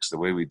chopsticks, the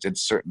way we did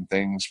certain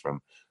things,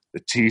 from the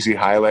teasy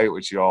highlight,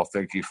 which you all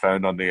think you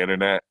found on the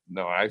internet.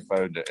 No, I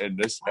found it in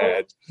this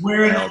head.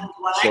 Wearing all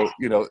black. So,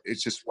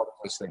 it's just one of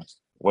those things.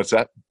 What's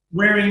that?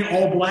 Wearing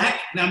all black.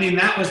 I mean,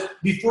 that was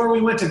before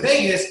we went to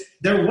Vegas.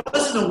 There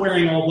wasn't a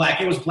wearing all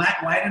black. It was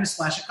black, white, and a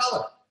splash of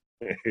color.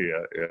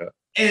 Yeah.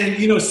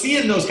 And,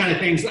 seeing those kind of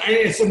things,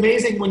 it's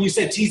amazing when you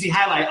said teasy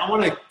highlight. I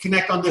want to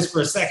connect on this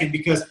for a second,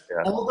 because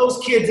all those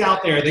kids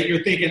out there that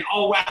you're thinking,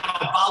 oh, wow,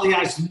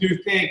 Balayage is the new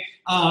thing.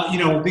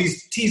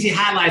 These teasy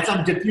highlights,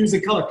 I'm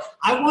diffusing color.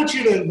 I want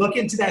you to look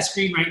into that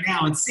screen right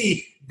now and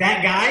see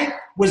that guy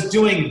was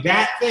doing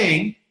that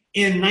thing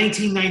in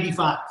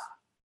 1995.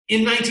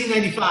 In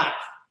 1995.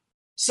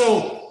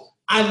 So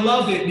I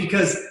love it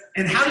because,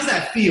 and how does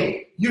that feel?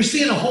 You're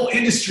seeing a whole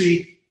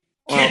industry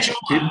catch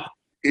on.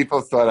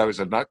 People thought I was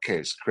a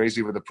nutcase,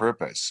 crazy with a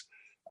purpose.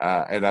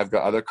 And I've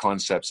got other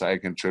concepts I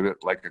contribute,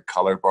 like a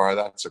color bar.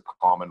 That's a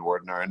common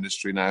word in our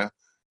industry now.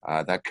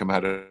 That came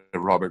out of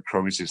Robert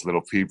Cromie's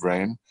little pea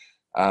brain.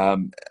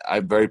 I'm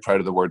very proud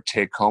of the word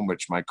take home,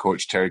 which my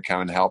coach Terry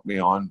Cowan helped me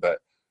on. But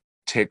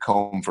take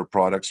home for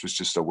products was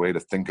just a way to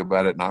think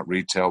about it, not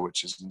retail,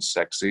 which isn't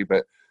sexy.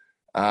 But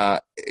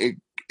it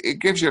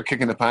gives you a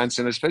kick in the pants.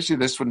 And especially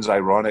this one's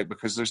ironic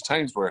because there's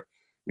times where,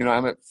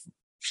 I'm at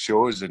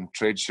shows and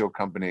trade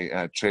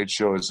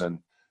shows, and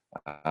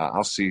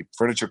I'll see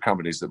furniture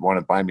companies that want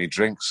to buy me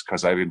drinks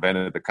because I've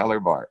invented the color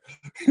bar.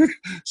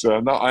 So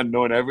I'm not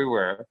unknown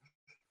everywhere.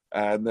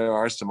 And there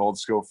are some old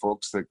school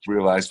folks that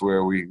realized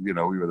where we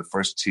were the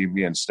first team,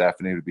 me and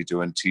Stephanie, to be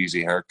doing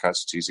teasy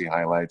haircuts, teasy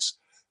highlights.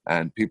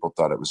 And people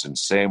thought it was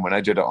insane. When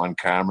I did it on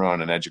camera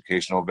on an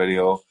educational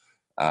video,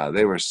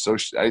 they were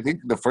I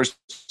think the first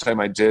time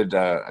I did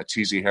a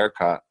teasy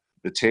haircut,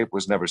 the tape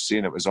was never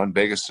seen. It was on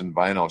Vegas and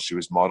vinyl. She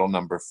was model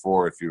number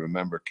 4, if you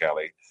remember,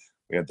 Kelly.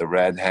 We had the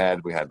red head.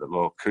 We had the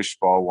little cush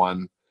ball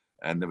one.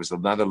 And there was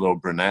another little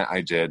brunette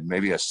I did,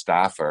 maybe a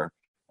staffer.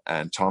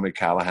 And Tommy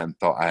Callahan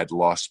thought I had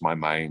lost my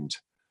mind.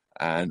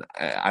 And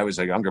I was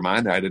a younger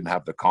man there. I didn't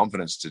have the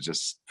confidence to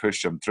just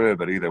push him through.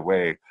 But either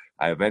way,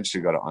 I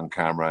eventually got it on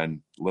camera,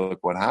 and look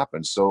what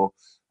happened. So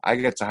I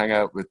get to hang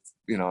out with,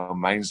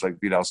 minds like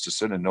Vidal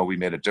Sassoon and know we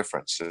made a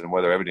difference. And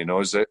whether everybody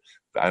knows it,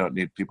 I don't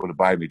need people to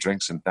buy me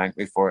drinks and thank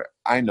me for it.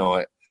 I know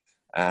it.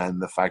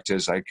 And the fact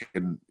is I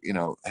can,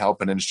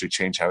 help an industry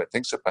change how it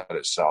thinks about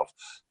itself.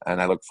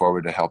 And I look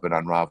forward to helping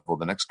unravel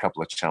the next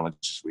couple of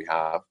challenges we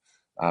have.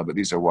 But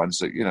these are ones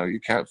that, you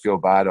can't feel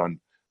bad on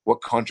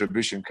what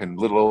contribution can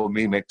little old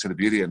me make to the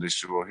beauty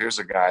industry. Well, here's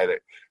a guy that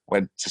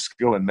went to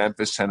school in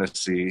Memphis,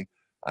 Tennessee,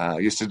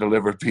 used to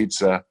deliver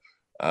pizza.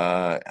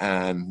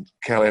 And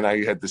Kelly and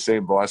I had the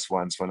same boss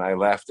once. When I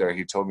left there,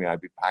 he told me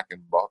I'd be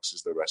packing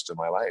boxes the rest of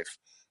my life.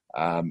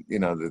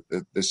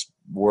 This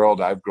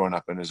world I've grown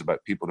up in is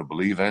about people to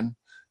believe in.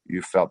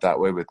 You felt that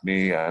way with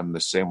me. I'm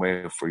the same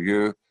way for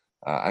you.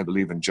 I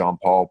believe in John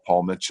Paul,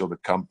 Paul Mitchell, the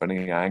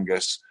company,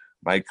 Angus,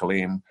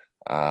 Michaeline.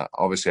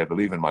 Obviously, I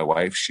believe in my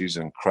wife. She's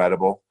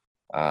incredible.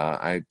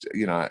 I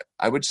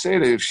would say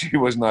that if she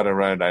was not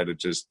around,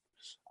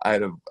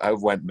 I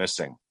went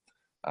missing.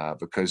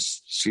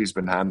 Because she's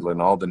been handling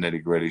all the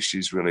nitty gritty.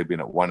 She's really been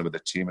at one with the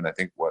team. And I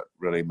think what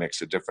really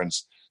makes a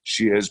difference,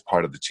 she is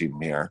part of the team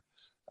here.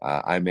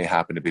 I may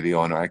happen to be the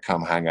owner. I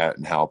come hang out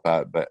and help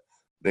out, but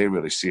they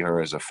really see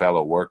her as a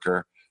fellow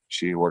worker.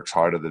 She works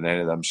harder than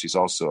any of them. She's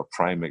also a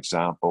prime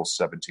example,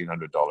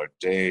 $1,700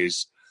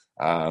 days.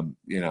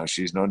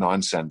 She's no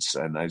nonsense.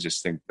 And I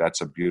just think that's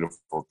a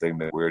beautiful thing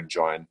that we're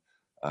enjoying,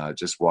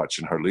 just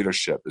watching her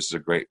leadership. This is a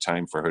great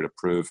time for her to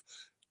prove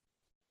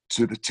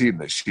to the team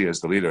that she is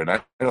the leader. And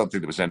I don't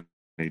think there was any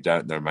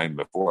doubt in their mind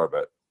before,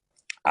 but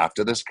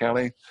after this,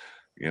 Kelly,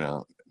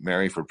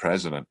 Mary for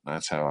president.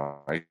 That's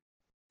how I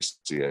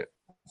see it.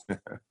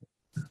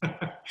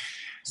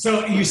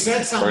 So you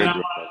said something.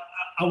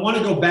 I want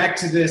to go back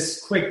to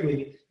this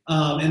quickly,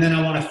 and then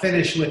I want to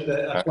finish with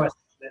a question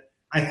that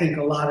I think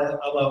a lot of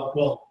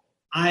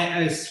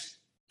it's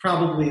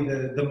probably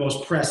the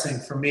most pressing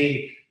for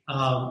me.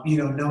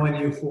 Knowing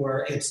you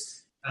for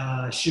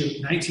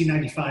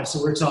 1995.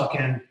 So we're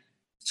talking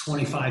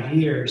 25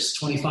 years,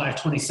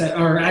 25,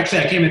 27, or actually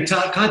I came in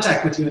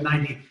contact with you in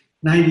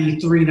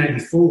 93,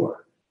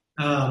 94.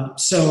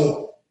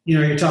 So,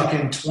 you're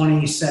talking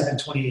 27,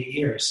 28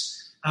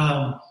 years.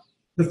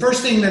 The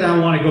first thing that I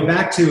want to go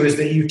back to is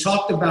that you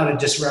talked about a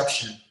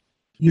disruption.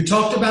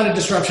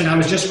 I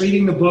was just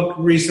reading the book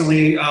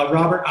recently,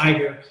 Robert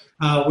Iger,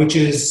 which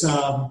is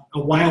A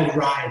Wild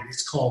Ride,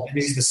 it's called, and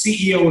he's the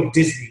CEO of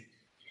Disney.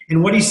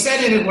 And what he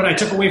said in it, what I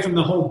took away from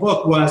the whole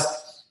book was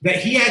that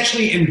he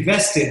actually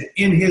invested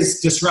in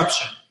his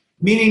disruption,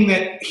 meaning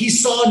that he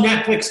saw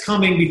Netflix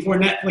coming before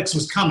Netflix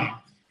was coming.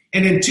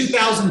 And in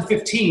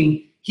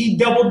 2015, he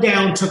doubled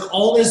down, took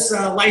all his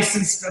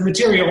licensed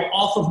material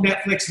off of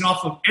Netflix and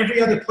off of every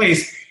other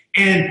place,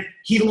 and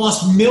he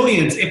lost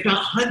millions, if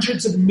not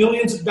hundreds of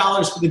millions of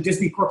dollars for the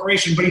Disney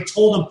Corporation. But he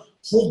told them,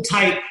 hold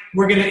tight,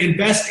 we're going to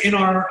invest in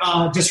our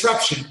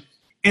disruption.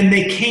 And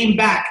they came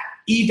back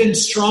even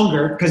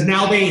stronger because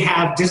now they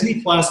have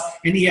Disney Plus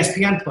and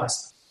ESPN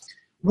Plus.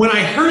 When I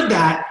heard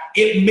that,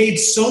 it made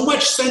so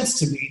much sense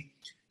to me.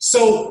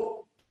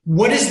 So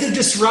what is the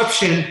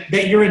disruption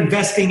that you're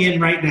investing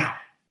in right now?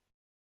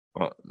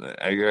 Well,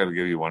 I got to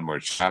give you one more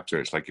chapter.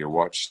 It's like your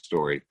watch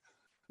story.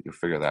 You'll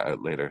figure that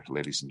out later,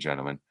 ladies and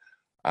gentlemen.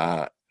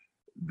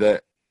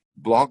 The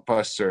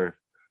Blockbuster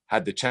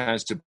had the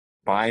chance to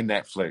buy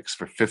Netflix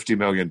for $50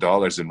 million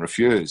and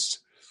refused.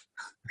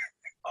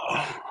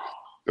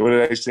 What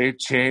did I say?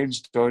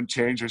 Change, don't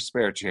change, or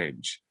spare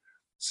change.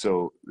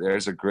 So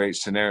there's a great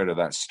scenario to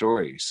that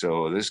story.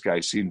 So this guy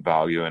seen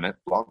value in it.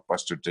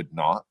 Blockbuster did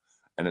not.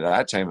 And at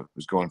that time, it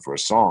was going for a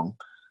song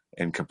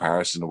in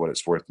comparison to what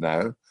it's worth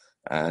now.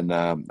 And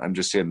I'm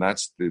just saying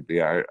that's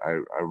the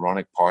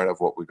ironic part of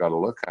what we got to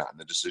look at and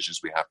the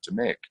decisions we have to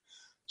make.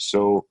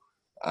 So,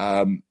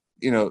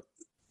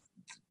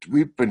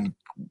 we've been,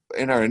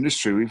 in our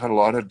industry, we've had a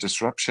lot of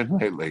disruption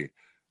lately.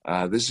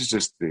 This is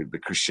just the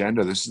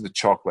crescendo. This is the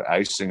chocolate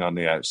icing on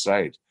the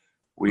outside.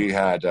 We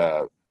had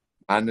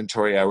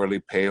mandatory hourly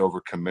pay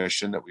over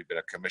commission, that we've been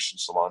a commission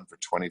salon for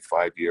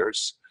 25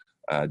 years.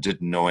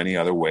 Didn't know any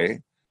other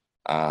way.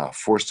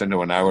 Forced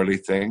into an hourly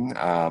thing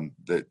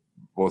that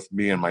both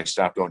me and my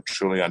staff don't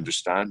truly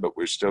understand, but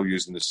we're still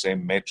using the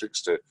same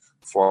matrix to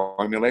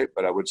formulate.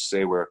 But I would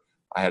say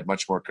I had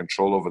much more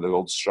control over the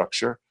old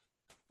structure.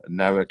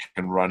 Now it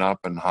can run up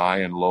and high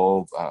and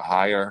low,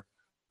 higher,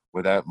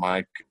 without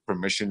my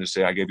permission to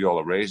say, I gave you all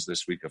a raise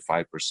this week of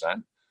 5%.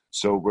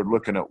 So we're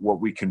looking at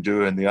what we can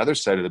do in the other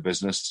side of the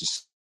business to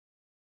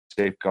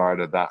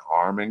safeguard that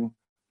harming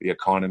the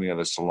economy of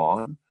the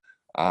salon.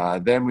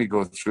 Then we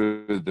go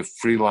through the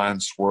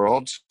freelance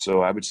world.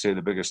 So I would say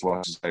the biggest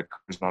loss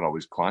is not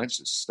always clients,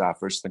 it's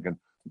staffers thinking,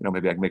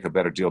 maybe I can make a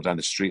better deal down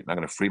the street and I'm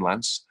going to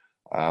freelance.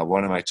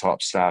 One of my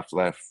top staff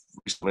left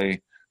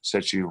recently,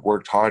 said she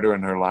worked harder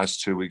in her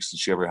last 2 weeks than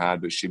she ever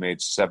had, but she made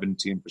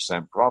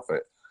 17%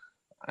 profit.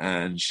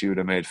 And she would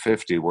have made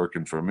 50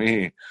 working for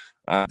me.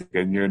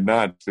 And you're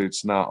nuts.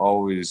 It's not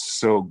always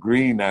so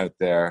green out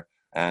there.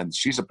 And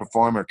she's a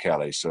performer,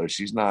 Kelly. So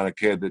she's not a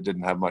kid that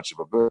didn't have much of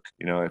a book.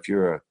 If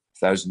you're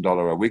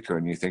 $1,000 a weeker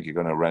and you think you're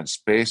going to rent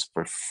space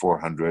for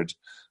 $400,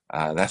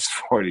 that's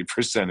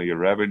 40% of your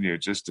revenue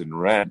just in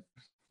rent.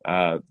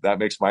 That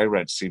makes my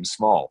rent seem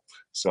small.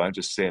 So I'm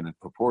just saying in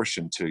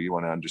proportion to, you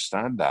want to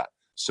understand that.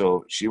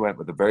 So she went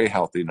with a very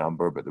healthy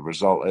number, but the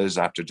result is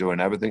after doing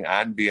everything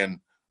and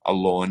being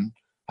alone,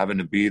 having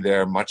to be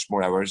there much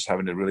more hours,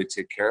 having to really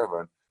take care of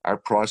her. Our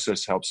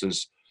process helps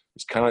us.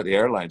 It's kind of like the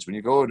airlines. When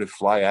you go to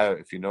fly out,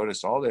 if you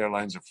notice, all the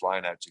airlines are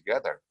flying out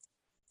together.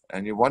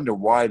 And you wonder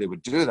why they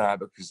would do that,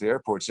 because the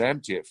airport's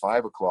empty at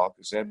 5 o'clock,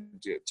 it's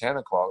empty at 10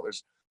 o'clock,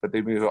 but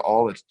they move it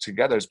all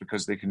together is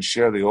because they can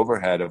share the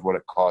overhead of what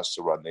it costs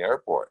to run the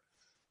airport.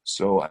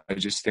 So I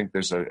just think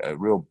there's a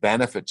real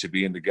benefit to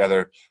being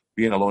together.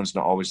 Being alone is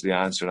not always the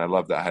answer. And I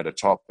love that I had a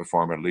top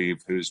performer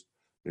leave who's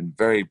been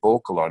very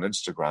vocal on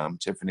Instagram,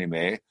 Tiffany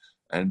May,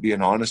 and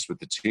being honest with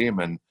the team.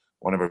 And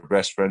one of her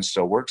best friends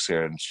still works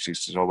here. And she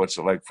says, oh, what's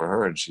it like for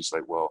her? And she's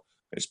like, well,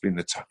 it's been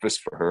the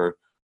toughest for her.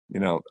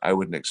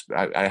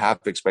 I have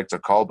to expect a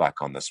callback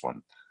on this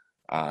one.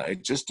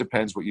 It just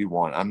depends what you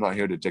want. I'm not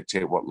here to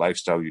dictate what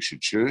lifestyle you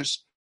should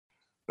choose,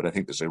 but I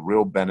think there's a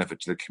real benefit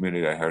to the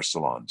community of hair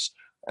salons.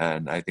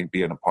 And I think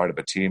being a part of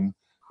a team,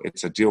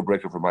 it's a deal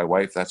breaker for my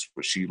wife. That's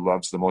what she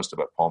loves the most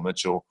about Paul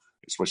Mitchell.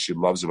 It's what she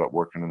loves about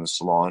working in the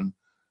salon.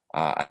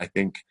 I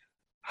think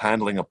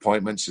handling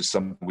appointments is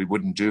something we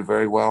wouldn't do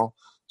very well.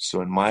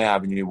 So in my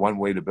avenue, one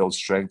way to build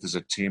strength as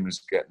a team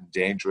is getting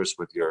dangerous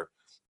with your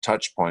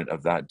touch point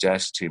of that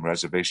desk team,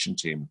 reservation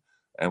team,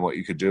 and what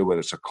you could do, whether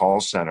it's a call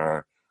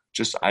center,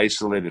 just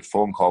isolated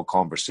phone call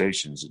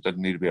conversations. It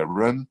doesn't need to be a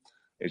room.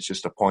 It's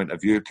just a point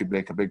of view could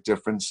make a big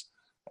difference.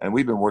 And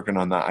we've been working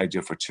on that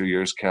idea for 2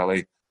 years,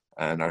 Kelly,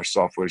 and our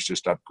software is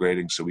just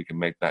upgrading so we can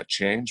make that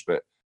change.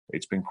 But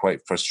it's been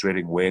quite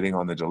frustrating waiting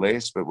on the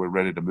delays, but we're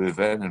ready to move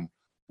in. And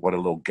what a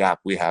little gap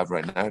we have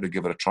right now to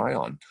give it a try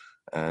on.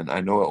 And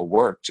I know it'll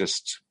work.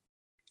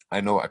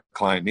 I know what a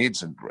client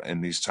needs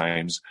in these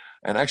times,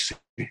 and actually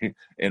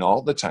in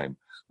all the time.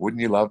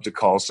 Wouldn't you love to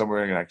call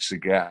somewhere and actually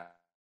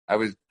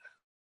hearing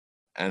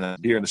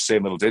the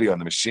same little ditty on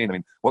the machine? I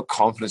mean, what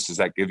confidence does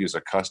that give you as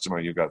a customer?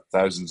 You've got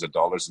thousands of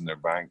dollars in their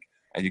bank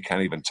and you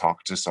can't even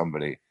talk to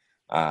somebody.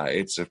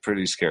 It's a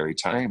pretty scary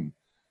time.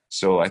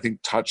 So I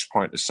think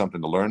Touchpoint is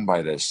something to learn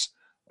by this.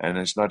 And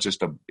it's not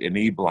just an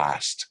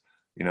e-blast.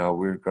 You know,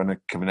 we're going to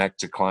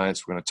connect to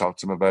clients. We're going to talk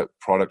to them about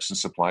products and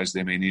supplies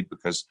they may need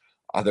because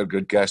other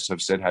good guests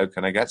have said, how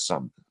can I get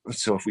some?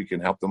 So if we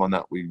can help them on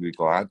that, we'd be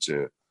glad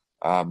to.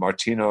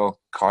 Martino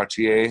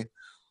Cartier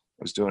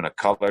was doing a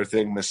color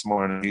thing this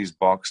morning. He's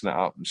boxing it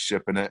up and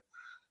shipping it.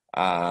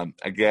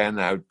 Again,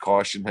 I would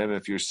caution him,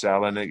 if you're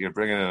selling it, you're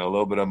bringing in a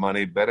little bit of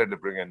money. Better to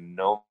bring in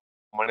no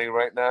money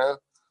right now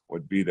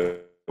would be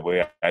the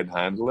way I'd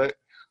handle it.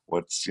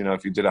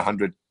 If you did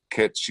 100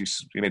 kits,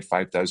 you made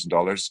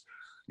 $5,000.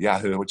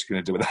 Yahoo, what you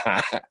going to do with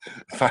that?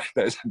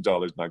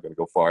 $5,000 not going to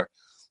go far.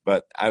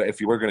 But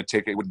if you were going to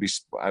take it,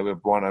 I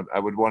would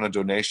want a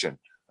donation.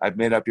 I've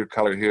made up your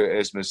color. Here it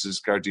is,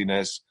 Mrs.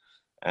 Cardenas.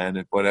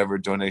 And whatever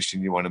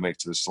donation you want to make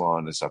to the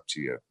salon is up to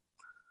you.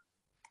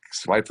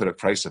 So I put a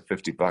price of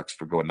 $50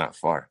 for going that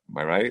far. Am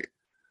I right?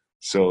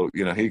 So,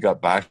 he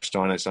got bashed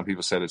on it. Some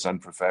people said it's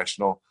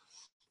unprofessional.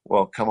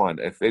 Well, come on.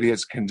 If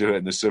idiots can do it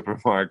in the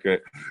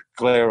supermarket,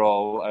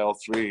 Clairol, aisle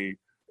 3,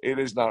 it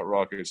is not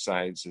rocket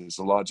science. It's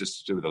a lot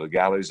just to do with the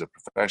legalities of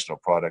professional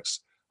products.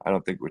 I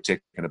don't think we're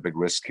taking a big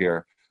risk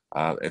here.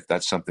 If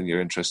that's something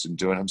you're interested in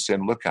doing, I'm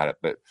saying look at it.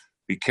 But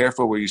be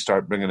careful where you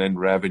start bringing in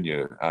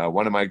revenue.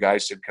 One of my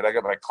guys said, can I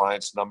get my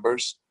clients'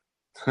 numbers?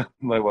 I'm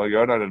like, well,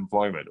 you're not in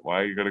employment.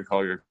 Why are you going to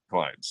call your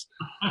clients?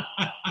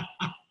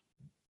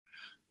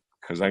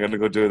 Because I'm going to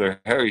go do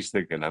their hair. He's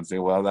thinking. I'm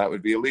thinking, well, that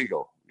would be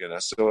illegal.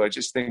 So I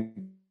just think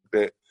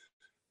that,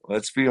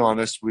 let's be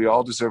honest, we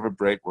all deserve a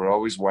break. We're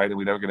always white and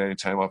we never get any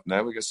time off.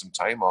 Now we get some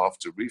time off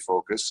to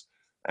refocus.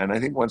 And I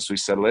think once we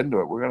settle into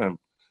it, we're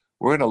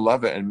going to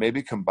love it and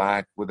maybe come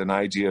back with an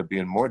idea of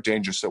being more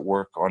dangerous at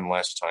work on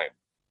less time.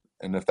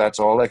 And if that's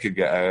all I could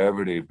get out of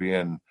everybody,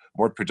 being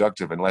more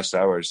productive in less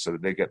hours so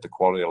that they get the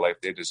quality of life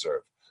they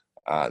deserve,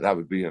 that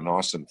would be an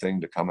awesome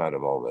thing to come out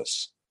of all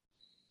this.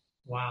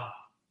 Wow.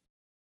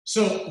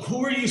 So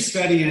who are you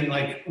studying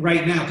like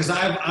right now? Because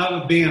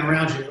I've being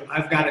around you,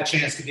 I've got a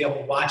chance to be able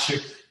to watch you.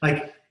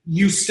 Like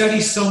you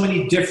study so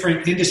many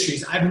different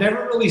industries. I've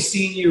never really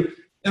seen you.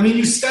 I mean,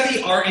 you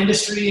study our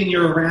industry and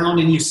you're around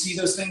and you see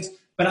those things,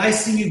 but I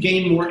see you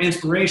gain more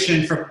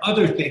inspiration from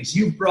other things.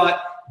 You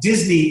brought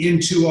Disney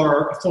into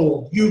our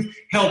fold. You've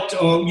helped.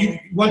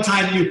 One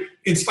time you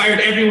inspired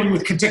everyone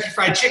with Kentucky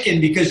Fried Chicken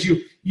because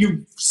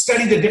you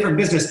studied a different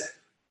business.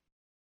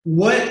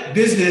 What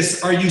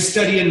business are you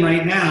studying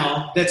right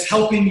now that's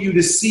helping you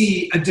to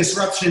see a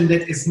disruption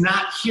that is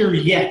not here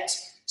yet?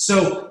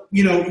 So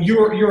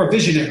you're a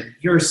visionary.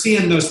 You're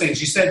seeing those things.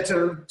 You said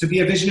to be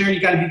a visionary, you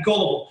got to be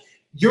gullible.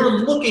 You're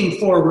looking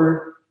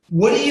forward.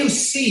 What do you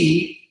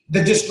see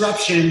the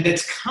disruption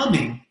that's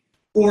coming?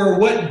 Or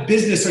what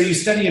business are you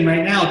studying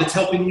right now that's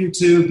helping you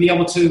to be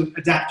able to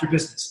adapt your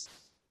business?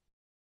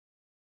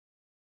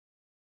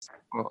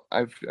 Well,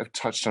 I've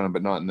touched on it,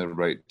 but not in the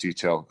right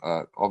detail.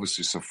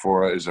 Obviously,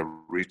 Sephora is a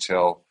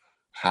retail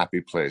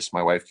happy place.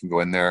 My wife can go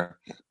in there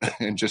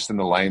and just in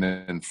the line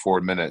in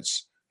 4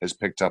 minutes has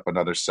picked up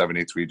another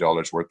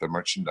 $73 worth of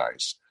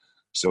merchandise.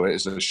 So it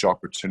is a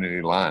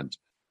opportunity land.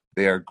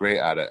 They are great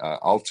at it.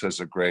 Ulta is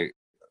a great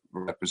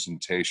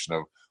representation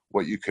of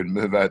what you can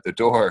move out the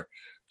door.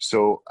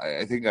 So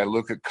I think I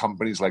look at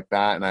companies like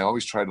that, and I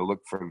always try to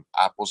look for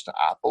apples to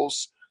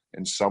apples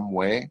in some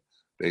way.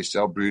 They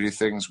sell beauty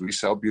things. We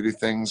sell beauty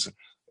things.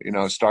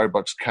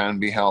 Starbucks can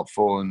be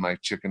helpful, and my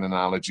chicken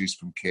analogies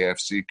from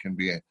KFC can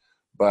be.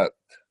 But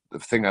the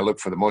thing I look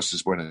for the most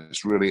is when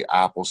it's really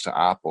apples to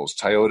apples.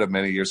 Toyota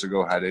many years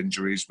ago had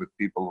injuries with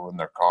people in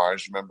their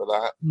cars. Remember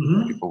that?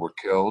 Mm-hmm. People were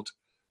killed.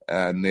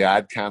 And the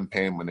ad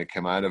campaign, when they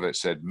came out of it,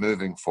 said,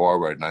 moving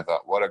forward. And I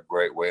thought, what a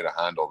great way to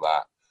handle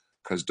that.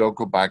 Because don't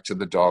go back to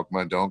the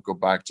dogma. Don't go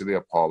back to the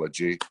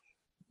apology.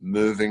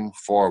 Moving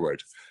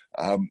forward.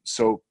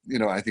 So,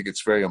 I think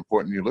it's very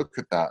important you look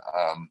at that.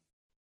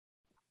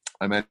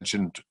 I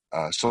mentioned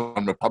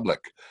Sun Republic.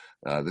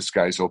 This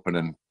guy's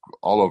opening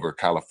all over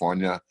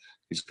California.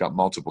 He's got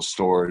multiple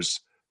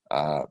stores,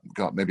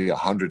 got maybe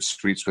 100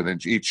 streets within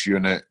each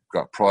unit,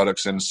 got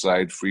products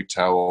inside, free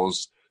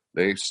towels.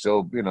 They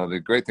still,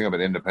 the great thing about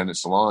independent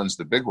salons,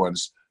 the big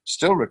ones,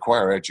 still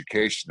require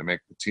education to make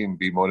the team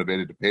be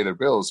motivated to pay their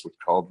bills, which is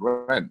called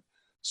rent.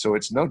 So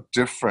it's no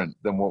different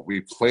than what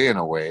we play in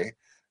a way.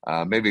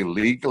 Maybe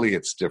legally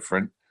it's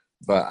different,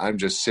 but I'm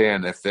just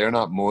saying if they're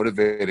not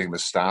motivating the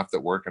staff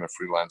that work in a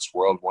freelance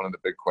world, one of the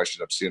big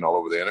questions I'm seeing all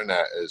over the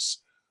internet is,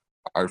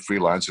 our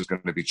freelancers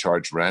going to be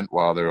charged rent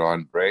while they're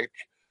on break?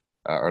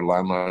 Our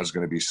landlord is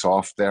going to be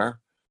soft there.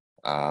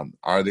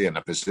 Are they in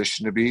a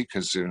position to be?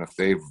 Because if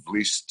they've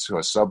leased to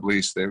a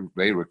sublease,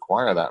 they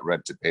require that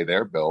rent to pay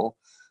their bill.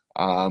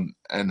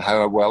 And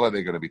how well are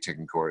they going to be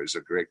taken care of is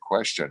a great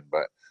question.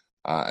 But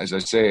as I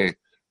say,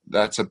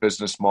 that's a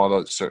business model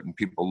that certain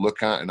people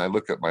look at. And I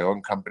look at my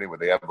own company with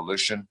the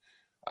evolution.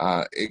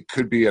 It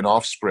could be an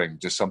offspring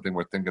to something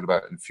we're thinking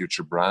about in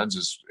future brands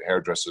as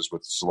hairdressers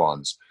with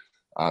salons.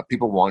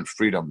 People want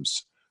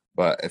freedoms.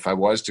 But if I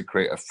was to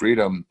create a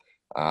freedom,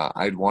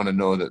 I'd want to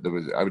know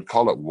that I would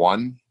call it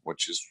one,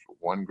 which is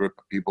one group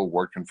of people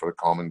working for a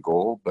common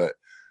goal. But,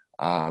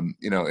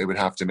 it would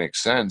have to make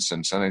sense.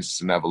 And sometimes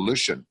it's an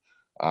evolution.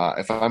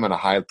 If I'm in a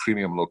high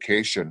premium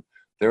location,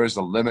 there is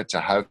a limit to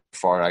how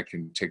far I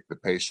can take the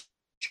pay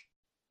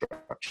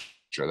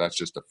structure. That's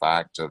just a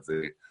fact of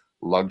the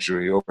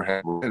luxury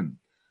overhead we're in.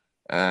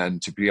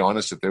 And to be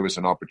honest, if there was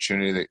an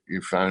opportunity that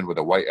you found with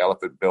a white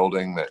elephant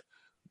building that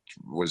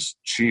was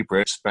cheap or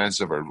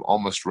expensive or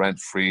almost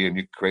rent-free, and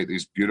you create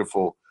these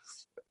beautiful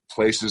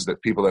places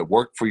that people that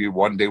work for you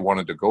one day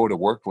wanted to go to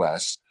work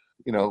less,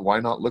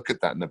 why not look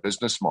at that in a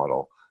business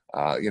model?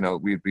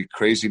 We'd be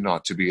crazy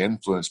not to be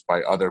influenced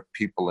by other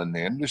people in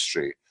the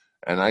industry.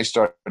 And I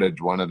started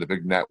one of the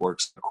big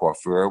networks,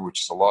 Coiffure,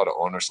 which is a lot of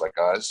owners like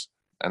us.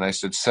 And I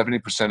said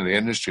 70% of the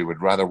industry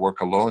would rather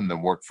work alone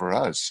than work for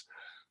us.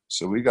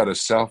 So we got to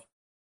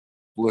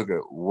self-look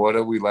at what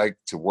do we like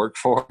to work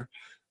for,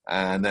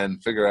 and then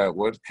figure out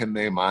what can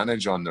they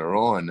manage on their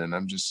own. And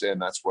I'm just saying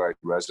that's why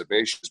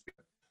reservations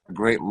a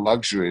great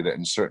luxury that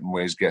in certain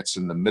ways gets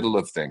in the middle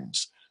of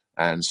things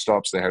and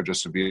stops the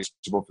hairdresser being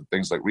responsible for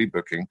things like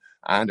rebooking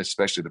and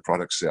especially the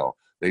product sale.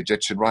 They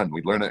ditch and run.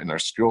 We learn it in our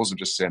schools of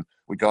just saying,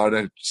 we got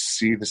to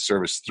see the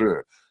service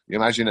through. You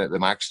imagine at the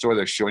Mac store,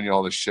 they're showing you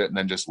all this shit and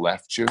then just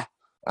left you.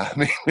 I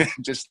mean,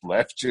 just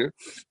left you,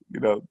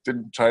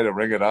 didn't try to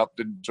ring it up,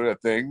 didn't do a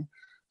thing.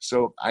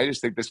 So I just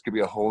think this could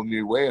be a whole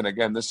new way. And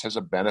again, this has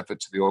a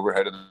benefit to the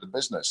overhead of the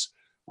business.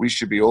 We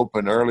should be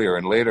open earlier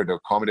and later to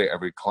accommodate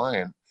every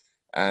client.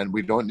 And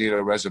we don't need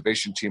a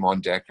reservation team on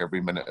deck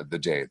every minute of the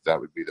day. That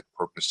would be the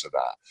purpose of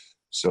that.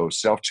 So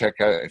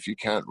self-checkout, if you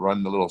can't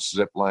run the little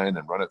zip line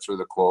and run it through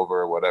the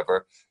Clover or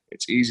whatever,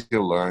 it's easy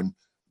to learn.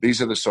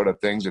 These are the sort of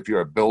things, if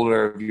you're a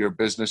builder of your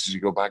business, as you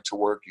go back to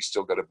work, you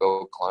still got to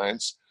build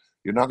clients.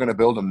 You're not going to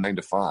build them 9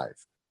 to 5.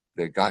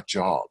 They got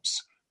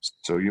jobs.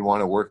 So you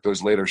want to work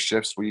those later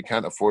shifts where you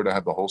can't afford to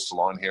have the whole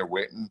salon here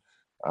waiting.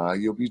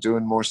 You'll be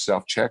doing more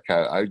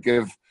self-checkout. I'd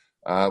give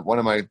one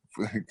of my,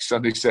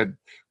 somebody said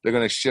they're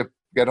going to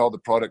get all the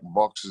product in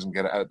boxes and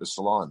get it out of the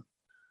salon.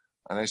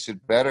 And I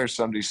said, better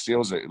somebody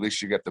steals it. At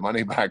least you get the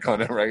money back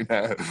on it right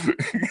now.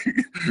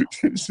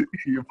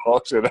 You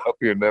box it up,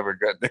 you're never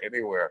getting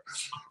anywhere.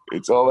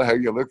 It's all how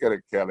you look at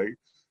it, Kelly.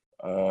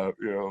 I'm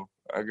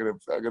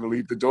gonna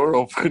leave the door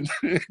open.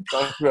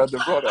 Come around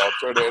the front, I'll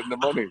turn it into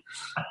money.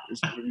 It's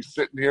gonna be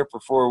sitting here for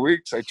 4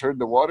 weeks. I turned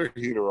the water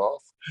heater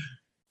off.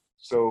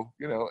 So,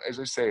 as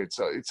I say,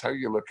 it's how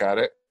you look at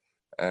it.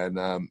 And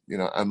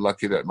I'm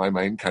lucky that my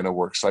mind kind of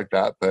works like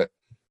that. But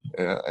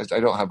I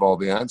don't have all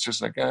the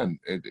answers. And again,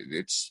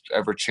 it's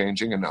ever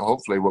changing. And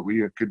hopefully what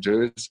we could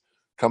do is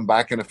come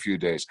back in a few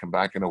days, come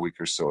back in a week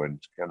or so and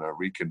kind of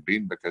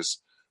reconvene, because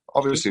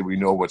obviously we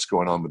know what's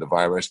going on with the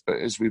virus. But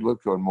as we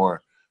look on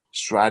more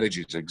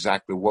strategies,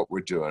 exactly what we're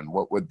doing,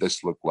 what would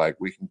this look like,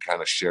 we can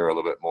kind of share a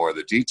little bit more of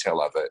the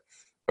detail of it.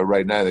 But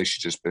right now they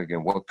should just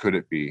begin, what could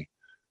it be?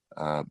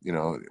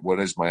 What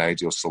is my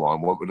ideal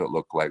salon? What would it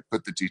look like?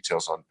 Put the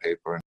details on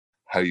paper and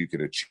how you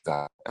could achieve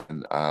that.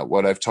 And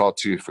what I've talked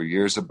to you for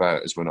years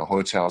about is when a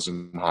hotel's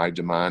in high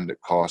demand,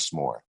 it costs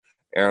more.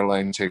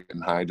 Airline ticket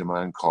in high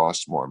demand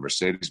costs more.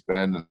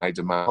 Mercedes-Benz in high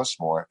demand costs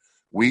more.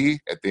 We,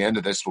 at the end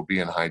of this, will be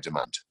in high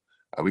demand.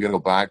 We're going to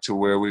go back to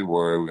where we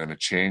were. We're going to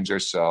change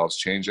ourselves,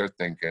 change our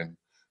thinking,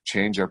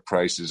 change our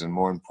prices, and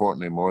more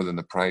importantly, more than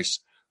the price,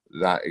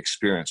 that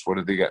experience. What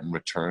do they get in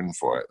return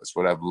for it? That's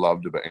what I've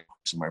loved about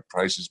increasing my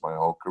prices my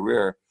whole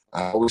career.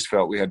 I always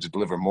felt we had to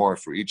deliver more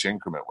for each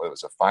increment, whether it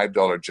was a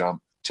 $5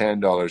 jump,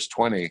 $10,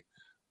 $20.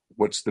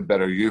 What's the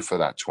better you for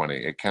that 20?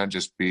 It can't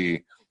just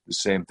be the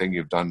same thing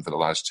you've done for the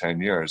last 10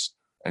 years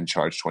and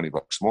charge $20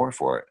 more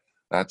for it.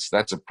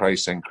 That's a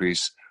price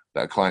increase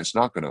that a client's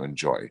not going to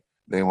enjoy.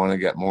 They want to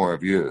get more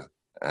of you.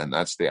 And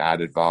that's the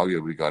added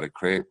value we got to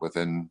create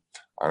within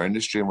our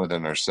industry and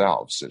within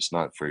ourselves. It's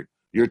not for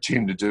your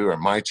team to do or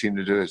my team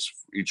to do. It's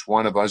each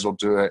one of us will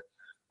do it.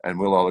 And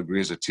we'll all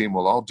agree as a team,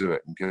 we'll all do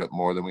it and give it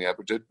more than we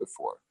ever did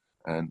before.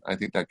 And I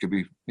think that could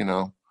be,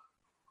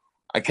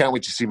 I can't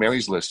wait to see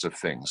Mary's list of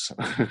things.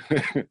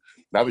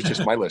 That was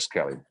just my list,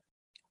 Kelly.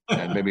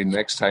 And maybe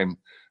next time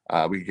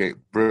we could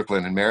get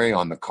Brooklyn and Mary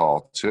on the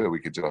call too. We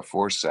could do a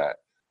 4-set.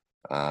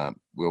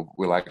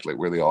 We'll act like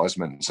we're the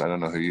Osmonds. I don't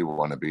know who you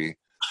want to be.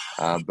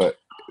 But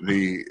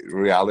the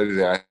reality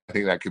there, I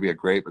think that could be a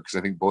great, because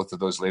I think both of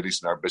those ladies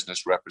in our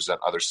business represent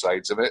other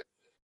sides of it.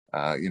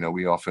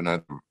 We often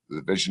are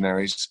the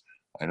visionaries.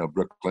 I know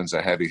Brooklyn's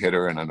a heavy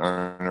hitter and an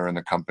earner in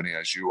the company,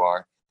 as you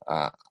are.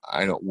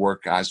 I don't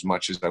work as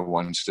much as I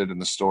once did in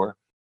the store.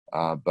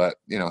 But,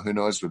 who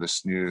knows with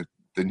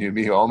the new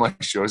me, all my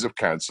shows have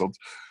canceled.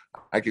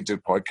 I could do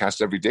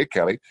podcasts every day,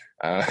 Kelly.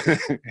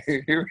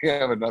 Here we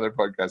have another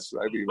podcast.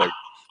 I'd be like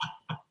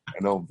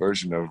an old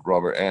version of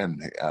Robert N.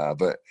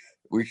 But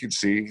we can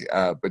see,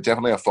 but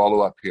definitely a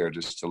follow-up here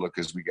just to look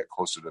as we get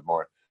closer to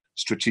more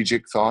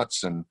strategic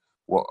thoughts and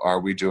what are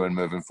we doing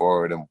moving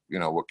forward, and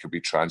what could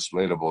be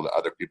translatable that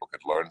other people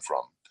could learn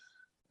from.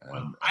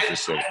 And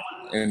just say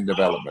in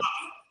development.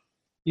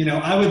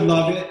 I would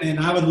love it, and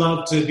I would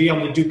love to be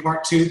able to do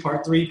part 2,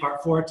 part 3,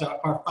 part 4,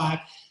 part 5,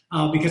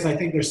 because I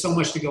think there's so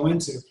much to go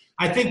into.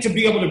 I think to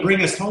be able to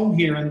bring us home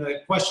here, and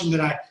the question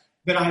that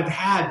I've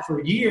had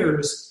for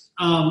years,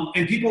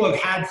 and people have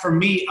had for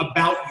me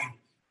about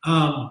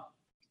you.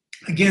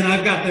 Again,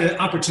 I've got the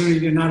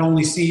opportunity to not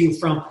only see you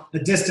from a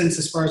distance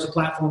as far as a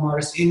platform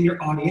artist in your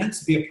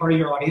audience, be a part of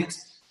your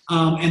audience,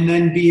 and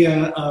then be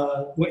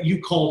what you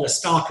called a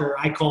stalker.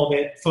 I called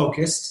it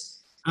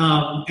focused,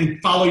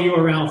 and follow you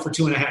around for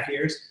 2.5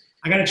 years.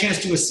 I got a chance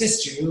to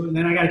assist you, and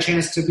then I got a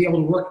chance to be able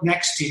to work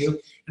next to you,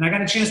 and I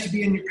got a chance to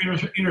be in your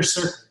inner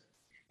circle.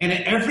 And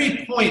at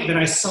every point that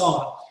I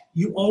saw,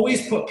 you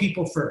always put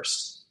people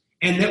first.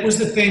 And that was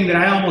the thing that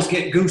I almost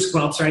get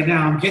goosebumps right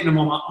now. I'm getting them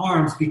on my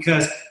arms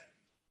because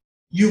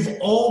you've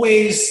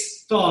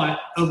always thought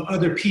of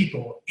other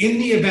people in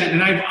the event.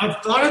 And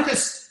I've thought of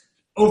this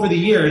over the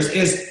years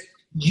is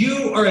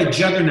you are a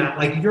juggernaut.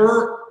 Like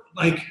you're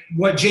like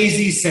what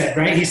Jay-Z said,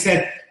 right? He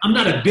said, I'm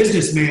not a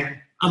businessman,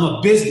 I'm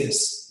a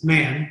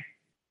businessman,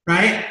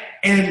 right?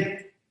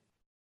 And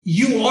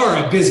you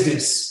are a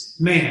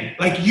businessman.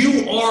 Like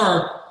you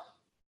are,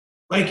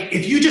 like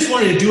if you just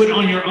wanted to do it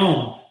on your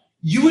own,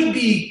 you would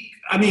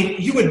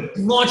you would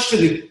launch to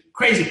the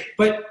crazy,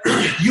 but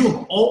you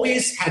have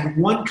always had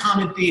one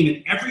common theme,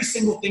 and every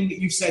single thing that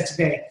you've said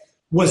today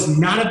was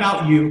not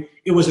about you.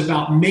 It was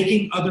about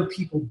making other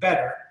people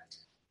better.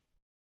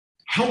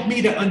 Help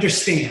me to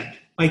understand,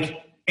 and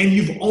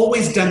you've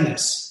always done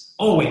this,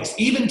 always,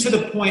 even to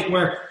the point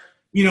where,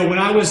 when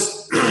I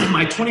was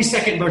my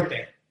 22nd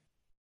birthday,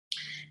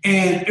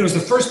 and it was the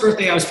first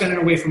birthday I was spending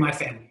away from my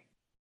family,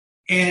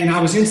 and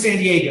I was in San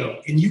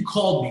Diego, and you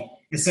called me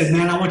and said,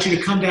 man, I want you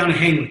to come down and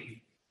hang with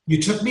me.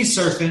 You took me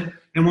surfing,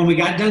 and when we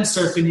got done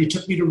surfing, you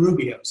took me to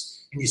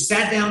Rubio's, and you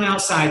sat down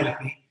outside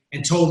with me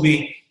and told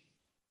me,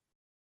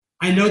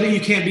 I know that you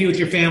can't be with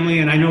your family,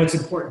 and I know it's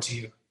important to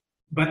you,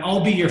 but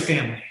I'll be your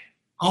family.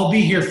 I'll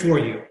be here for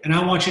you, and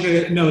I want you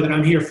to know that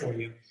I'm here for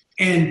you.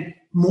 And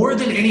more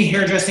than any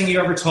hairdressing you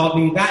ever taught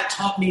me, that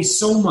taught me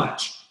so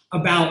much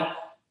about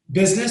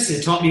business.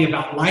 It taught me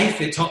about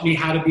life. It taught me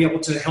how to be able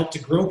to help to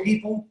grow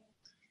people.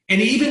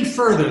 And even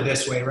further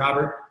this way,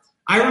 Robert,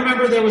 I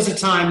remember there was a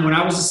time when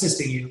I was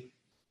assisting you,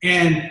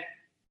 and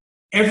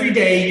every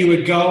day you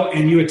would go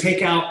and you would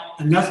take out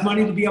enough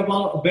money to be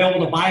able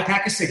to buy a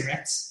pack of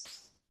cigarettes,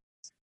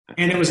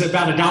 and it was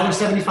about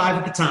 $1.75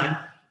 at the time.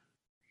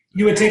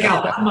 You would take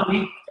out that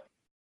money,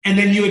 and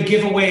then you would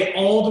give away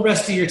all the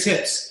rest of your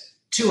tips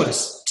to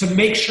us to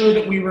make sure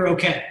that we were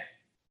okay.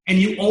 And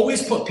you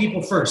always put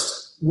people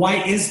first.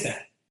 Why is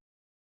that?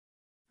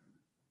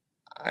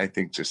 I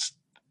think just,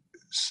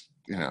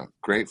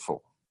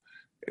 grateful.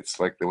 It's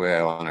like the way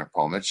I honor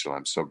Paul Mitchell.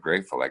 I'm so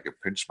grateful. I could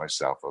pinch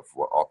myself of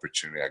what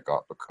opportunity I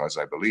got because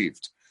I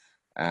believed.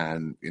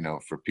 And,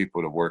 for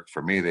people to work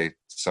for me, they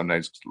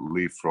sometimes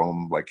leave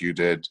home like you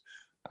did.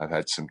 I've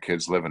had some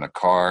kids live in a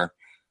car.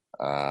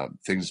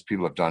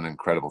 People have done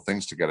incredible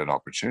things to get an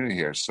opportunity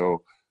here.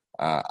 So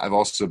I've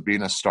also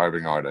been a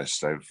starving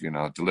artist. I've,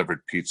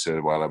 delivered pizza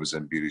while I was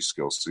in beauty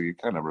school. So you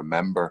kind of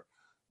remember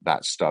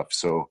that stuff.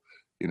 So,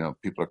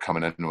 people are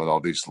coming in with all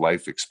these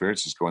life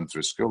experiences. Going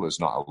through school is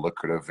not a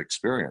lucrative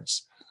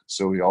experience.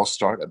 So we all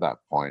start at that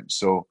point.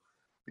 So,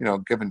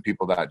 giving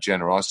people that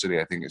generosity,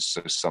 I think it's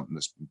just something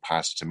that's been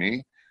passed to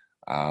me.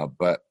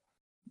 But,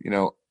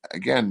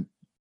 again,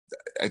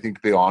 I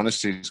think the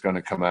honesty is going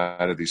to come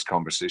out of these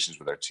conversations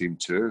with our team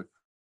too.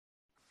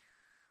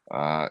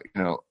 How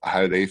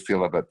they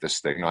feel about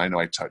this thing. I know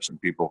I touch on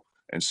people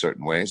in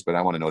certain ways, but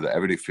I want to know that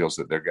everybody feels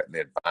that they're getting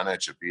the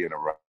advantage of being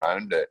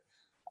around it.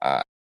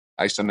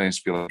 I sometimes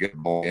feel I get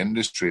more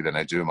industry than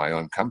I do my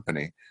own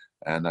company.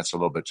 And that's a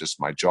little bit just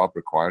my job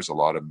requires a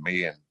lot of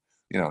me and,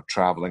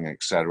 traveling,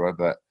 etc.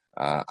 But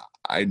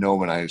I know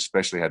when I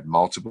especially had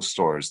multiple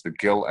stores, the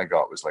guilt I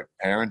got was like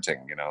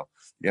parenting,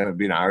 you haven't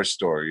been to our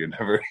store, you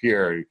never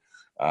hear.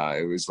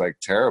 It was like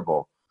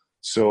terrible.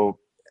 So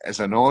as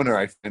an owner,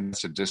 I think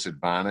it's a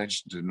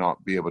disadvantage to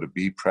not be able to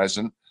be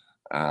present.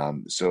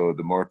 So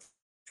the more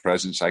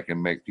presence I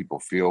can make people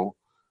feel,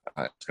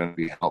 it's going to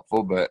be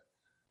helpful. But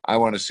I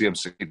want to see them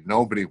succeed.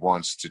 Nobody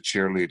wants to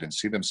cheerlead and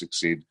see them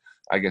succeed.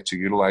 I get to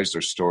utilize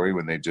their story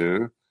when they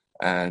do.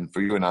 And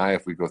for you and I,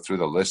 if we go through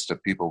the list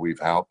of people we've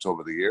helped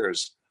over the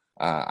years,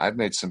 I've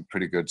made some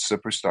pretty good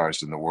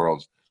superstars in the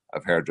world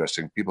of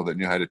hairdressing, people that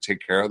knew how to take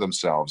care of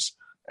themselves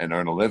and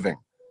earn a living.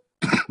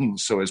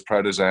 So as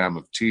proud as I am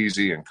of TZ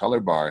and Color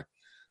Bar,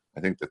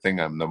 I think the thing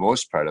I'm the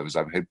most proud of is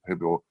I've had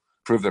people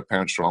prove their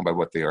parents wrong by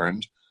what they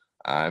earned.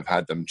 I've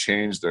had them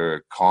change their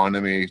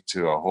economy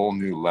to a whole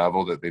new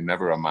level that they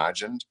never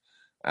imagined.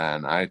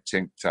 And I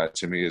think that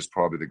to me is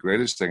probably the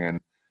greatest thing. And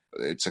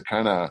it's a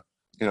kind of,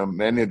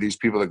 many of these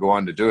people that go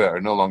on to do it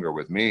are no longer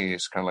with me.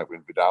 It's kind of like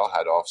when Vidal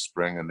had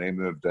offspring and they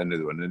moved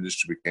into an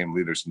industry, became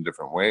leaders in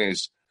different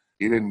ways.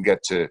 He didn't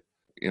get to,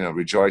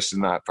 rejoice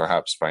in that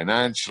perhaps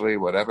financially,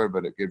 whatever,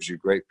 but it gives you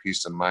great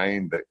peace of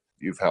mind that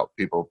you've helped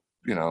people,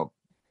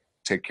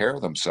 take care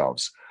of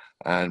themselves.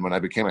 And when I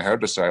became a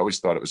hairdresser, I always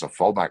thought it was a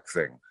fallback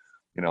thing.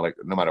 Like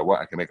no matter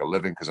what, I can make a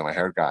living because I'm a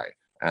hair guy.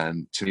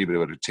 And to be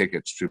able to take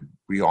it to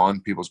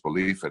beyond people's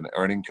belief and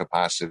earning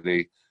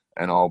capacity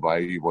and all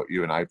by what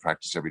you and I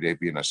practice every day,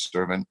 being a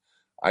servant.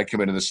 I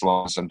come into the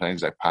salon,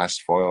 sometimes I pass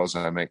foils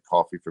and I make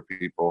coffee for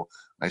people.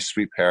 I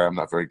sweep hair. I'm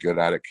not very good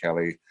at it,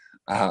 Kelly.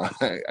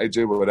 I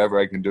do whatever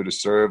I can do to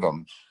serve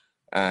them.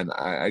 And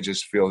I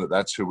just feel that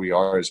that's who we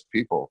are as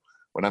people.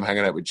 When I'm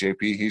hanging out with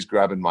JP, he's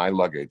grabbing my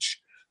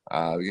luggage.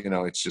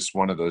 It's just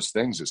one of those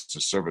things. It's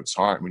a servant's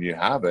heart. When you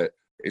have it,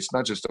 it's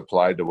not just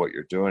applied to what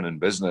you're doing in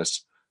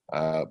business.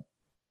 Not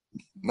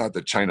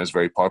that China's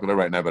very popular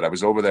right now, but I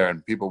was over there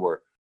and people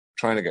were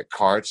trying to get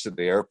carts at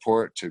the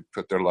airport to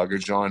put their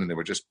luggage on, and they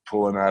were just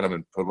pulling at them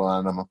and pulling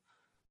on them.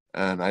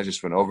 And I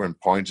just went over and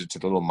pointed to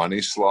the little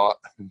money slot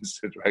and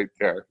said, right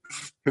there,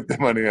 put the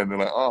money in. And they're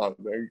like, oh,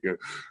 thank you.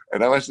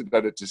 And I must have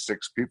done it to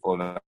 6 people,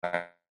 and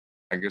I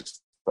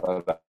just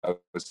thought that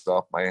was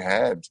off my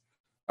head.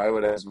 I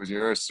would ask, when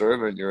you're a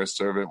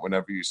servant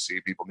whenever you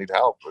see people need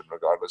help, and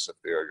regardless if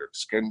they're your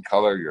skin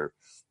color,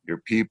 your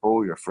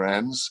people, your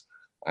friends.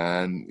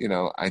 And,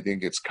 I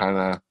think it's kind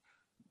of,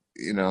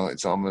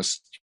 it's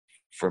almost,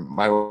 for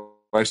my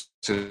wife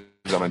says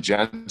I'm a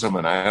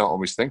gentleman. I don't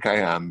always think I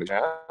am, but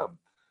I am.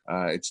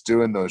 It's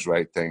doing those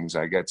right things.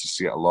 I get to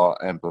see it a lot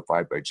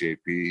amplified by JP.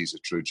 He's a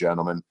true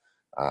gentleman.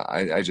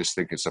 I just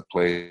think it's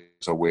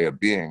a way of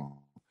being.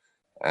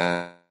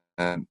 And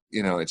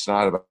it's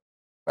not about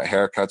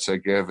haircuts I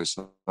give. It's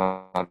not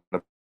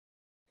about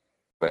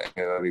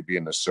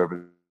being a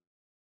servant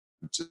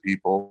to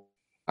people.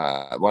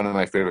 One of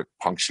my favorite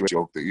punctuation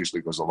joke that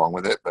usually goes along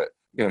with it, but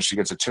she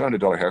gets a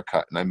 $200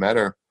 haircut, and I met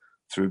her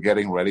through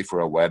getting ready for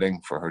a wedding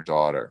for her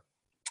daughter,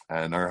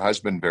 and her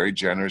husband very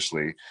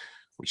generously,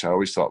 which I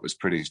always thought was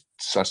pretty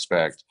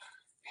suspect,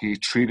 he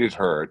treated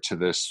her to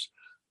this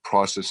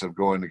process of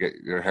going to get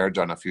your hair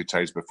done a few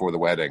times before the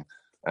wedding,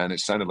 and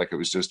it sounded like it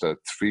was just a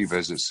 3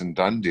 visits and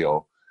done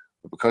deal.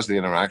 But because of the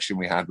interaction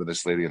we had with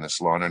this lady in the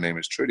salon, her name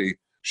is Trudy,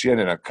 she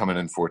ended up coming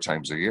in 4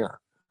 times a year.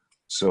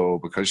 So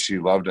because she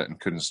loved it and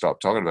couldn't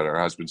stop talking about it,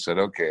 her husband said,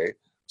 okay,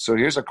 so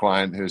here's a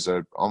client who's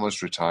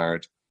almost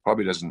retired,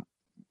 probably doesn't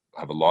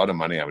have a lot of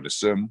money, I would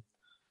assume,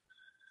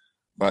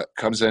 but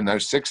comes in now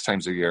 6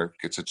 times a year,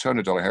 gets a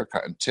 $200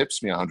 haircut and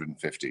tips me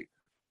 $150.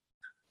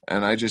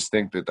 And I just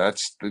think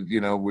that's,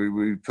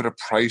 we put a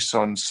price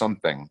on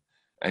something,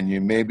 and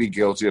you may be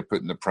guilty of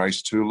putting the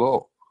price too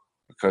low,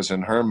 because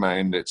in her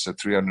mind, it's a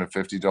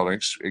 $350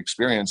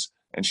 experience,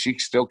 and she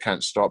still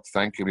can't stop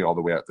thanking me all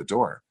the way out the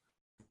door.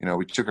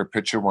 We took her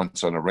picture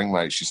once on a ring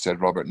light. She said,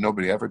 Robert,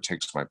 nobody ever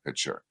takes my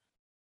picture.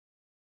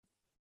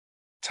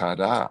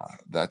 Ta-da.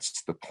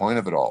 That's the point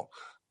of it all.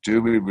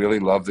 Do we really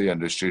love the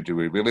industry? Do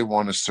we really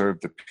want to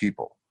serve the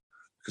people?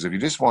 Because if you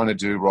just want to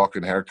do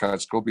rockin'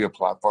 haircuts, go be a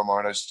platform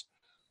artist,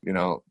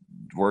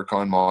 work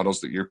on models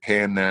that you're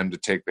paying them to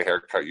take the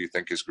haircut you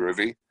think is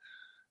groovy.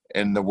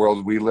 In the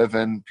world we live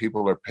in,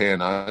 people are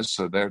paying us,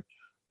 so their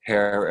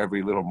hair,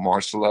 every little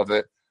morsel of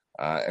it,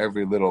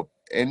 every little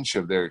inch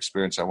of their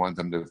experience, I want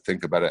them to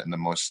think about it in the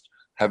most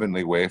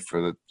heavenly way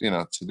for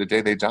to the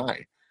day they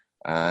die.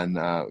 And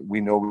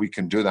we know we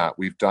can do that.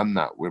 We've done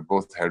that. We're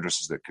both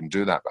hairdressers that can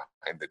do that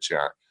behind the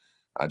chair.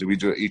 Do we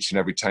do it each and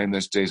every time?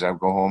 There's days I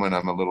go home and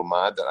I'm a little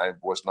mad that I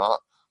was not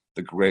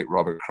the great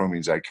Robert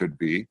Cromeans I could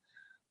be,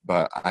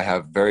 but I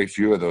have very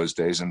few of those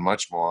days, and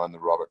much more on the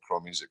Robert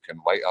Cromeans that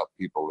can light up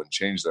people and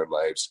change their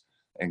lives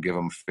and give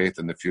them faith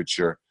in the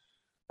future.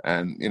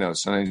 And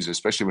sometimes,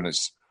 especially when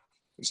it's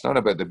not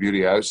about the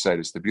beauty outside,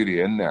 it's the beauty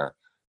in there.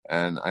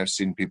 And I've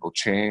seen people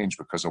change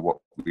because of what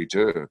we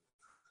do.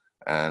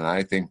 And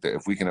I think that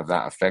if we can have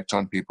that effect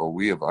on people,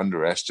 we have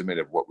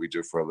underestimated what we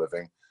do for a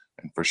living,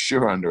 and for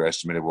sure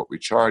underestimated what we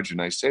charge.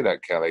 And I say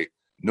that, Kelly,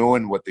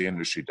 knowing what the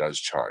industry does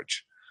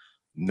charge,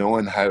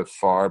 knowing how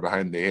far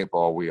behind the 8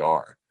 ball we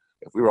are.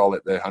 If we were all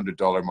at the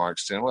 $100 mark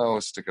saying, well,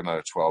 let's stick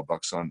another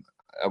 $12 on,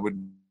 I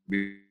wouldn't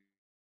be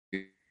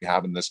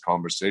having this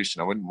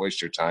conversation. I wouldn't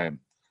waste your time.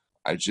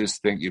 I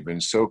just think you've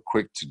been so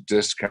quick to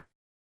discount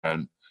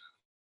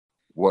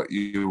what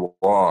you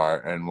are,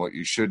 and what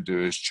you should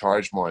do is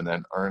charge more and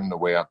then earn the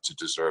way up to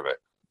deserve it.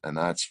 And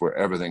that's where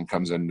everything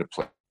comes into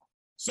play.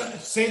 So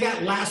say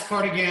that last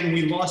part again.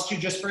 We lost you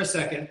just for a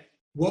second.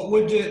 What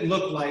would it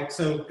look like?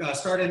 So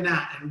start in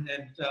that and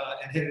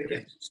hit it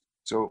again.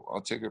 So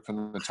I'll take it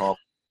from the top,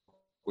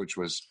 which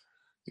was,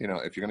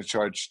 if you're going to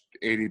charge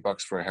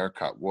 $80 for a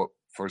haircut, what,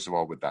 first of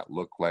all, would that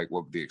look like?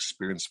 What would the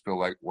experience feel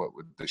like? What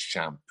would the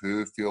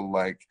shampoo feel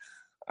like?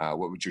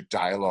 What would your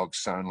dialogue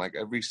sound like?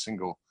 Every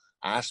single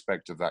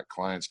aspect of that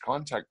client's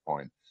contact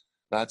point.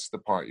 That's the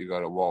part you got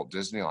to Walt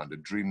Disney on, to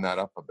dream that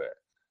up a bit.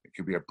 It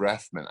could be a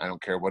breath mint. I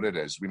don't care what it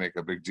is. We make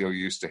a big deal.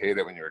 You used to hate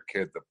it when you were a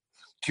kid, the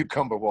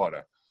cucumber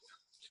water.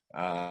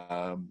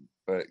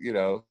 But, you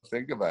know,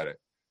 think about it.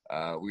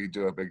 We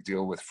do a big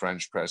deal with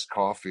French press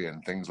coffee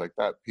and things like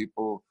that.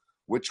 People,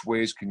 which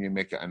ways can you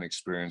make it an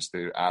experience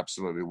they're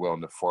absolutely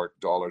willing to fork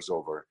dollars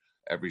over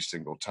every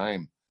single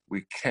time?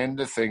 We tend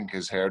to think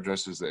as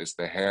hairdressers that it's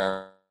the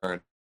hair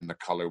and the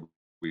color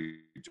we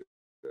do.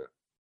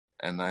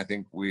 And I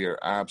think we are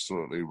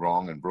absolutely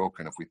wrong and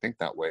broken if we think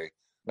that way.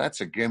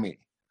 That's a gimme.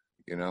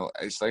 You know,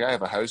 it's like I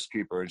have a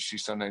housekeeper and she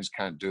sometimes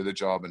can't do the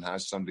job and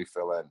has somebody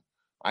fill in.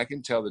 I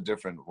can tell the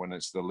difference when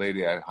it's the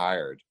lady I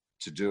hired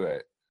to do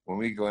it. When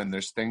we go in,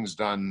 there's things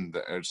done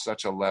that are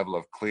such a level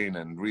of clean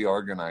and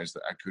reorganized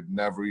that I could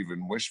never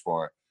even wish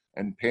for,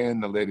 and paying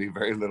the lady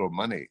very little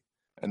money.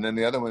 And then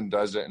the other one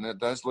does it and it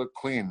does look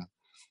clean,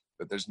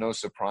 but there's no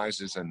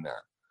surprises in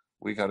there.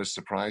 We got to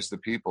surprise the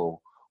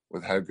people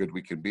with how good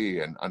we can be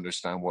and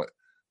understand what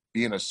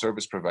being a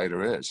service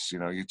provider is. You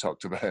know, you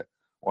talked about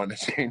wanting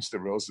to change the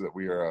rules so that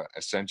we are an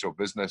essential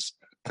business.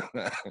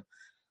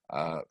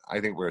 I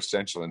think we're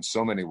essential in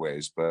so many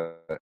ways,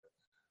 but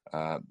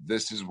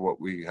this is what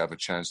we have a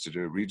chance to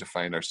do,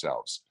 redefine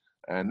ourselves.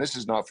 And this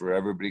is not for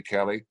everybody,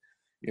 Kelly.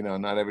 You know,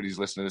 not everybody's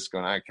listening to this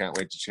going, I can't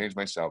wait to change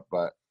myself.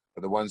 But for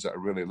the ones that are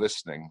really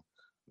listening,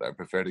 that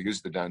prefer to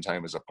use the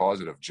downtime as a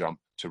positive jump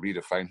to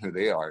redefine who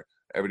they are.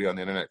 Everybody on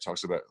the internet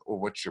talks about, oh,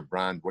 what's your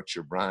brand? What's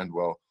your brand?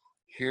 Well,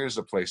 here's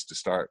a place to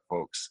start,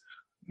 folks.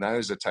 Now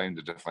is the time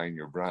to define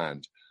your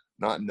brand,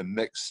 not in the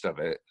midst of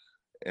it.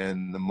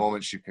 In the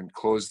moments you can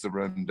close the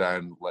room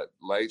down, let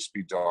lights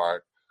be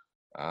dark,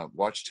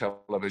 watch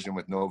television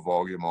with no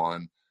volume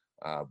on,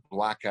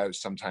 black out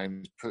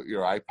sometimes, put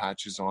your eye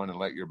patches on and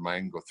let your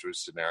mind go through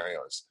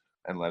scenarios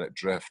and let it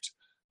drift.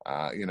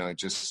 You know, it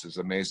just is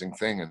an amazing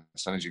thing. And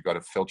sometimes you've got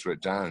to filter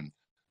it down.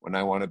 When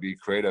I want to be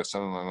creative,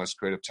 some of my most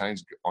creative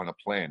times on a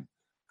plane,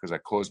 because I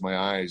close my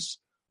eyes,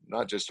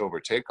 not just over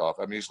takeoff.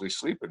 I'm usually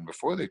sleeping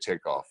before they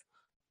take off.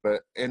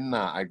 But in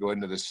that, I go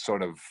into this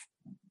sort of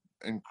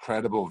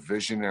incredible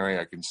visionary.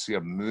 I can see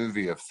a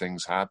movie of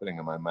things happening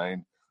in my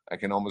mind. I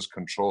can almost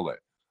control it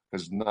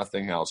because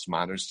nothing else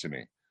matters to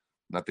me.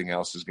 Nothing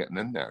else is getting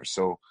in there.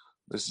 So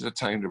this is a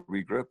time to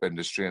regroup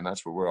industry, and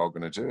that's what we're all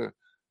going to do.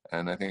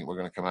 And I think we're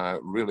going to come out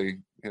really,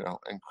 you know,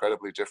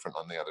 incredibly different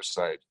on the other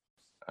side.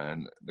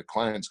 And the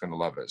client's going to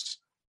love us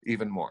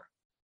even more.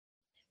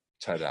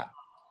 Ta-da.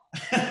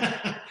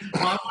 Well,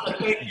 I want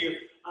to thank you,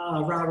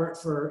 Robert,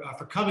 for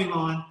coming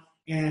on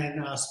and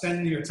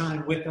spending your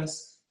time with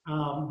us.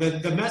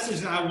 The message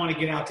that I want to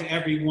get out to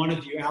every one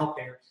of you out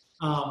there,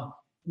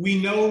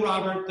 we know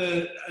Robert,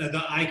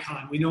 the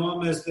icon. We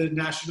know him as the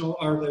national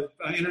or the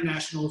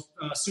international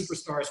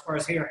superstar as far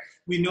as hair.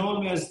 We know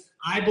him as,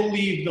 I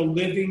believe, the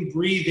living,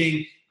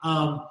 breathing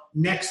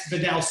next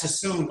Vidal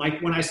Sassoon.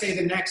 Like when I say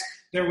the next,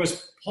 there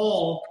was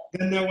Paul,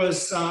 then there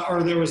was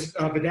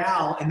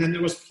Vidal, and then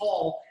there was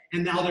Paul,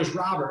 and now there's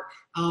Robert.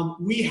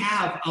 We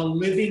have a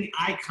living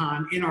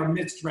icon in our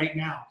midst right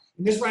now.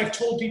 And this is what I've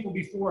told people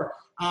before.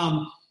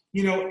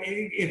 You know,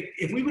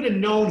 if we would have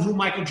known who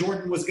Michael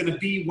Jordan was going to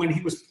be when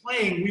he was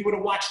playing, we would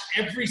have watched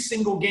every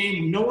single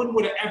game. No one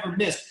would have ever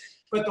missed.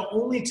 But the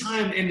only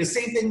time, and the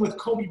same thing with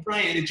Kobe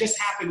Bryant, it just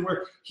happened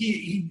where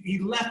he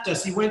left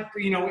us. He went,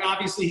 you know,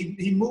 obviously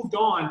he moved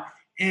on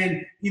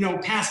and, you know,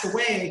 passed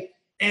away.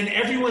 And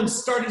everyone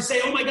started to say,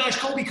 oh my gosh,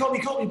 Kobe, Kobe,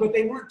 Kobe. But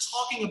they weren't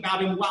talking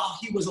about him while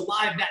he was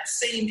alive that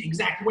same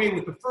exact way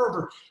with the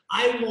fervor.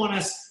 I want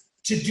us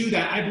to do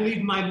that. I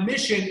believe my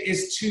mission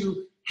is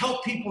to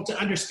help people to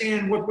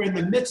understand what we're in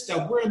the midst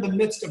of. We're in the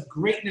midst of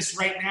greatness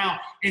right now,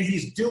 and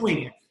he's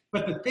doing it.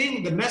 But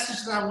the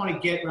message that I want to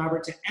get,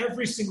 Robert, to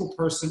every single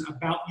person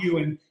about you,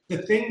 and the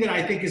thing that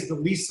I think is the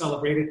least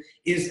celebrated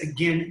is,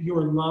 again,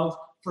 your love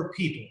for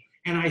people.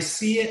 And I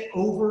see it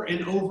over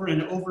and over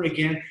and over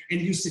again, and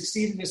you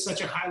succeeded at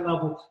such a high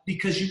level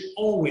because you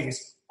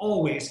always,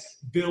 always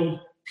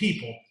build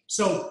people.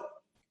 So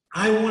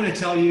I want to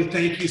tell you,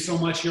 thank you so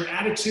much. Your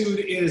attitude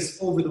is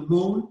over the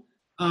moon.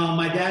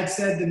 My dad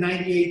said the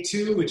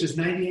 98-2, which is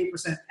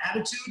 98%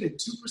 attitude and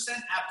 2%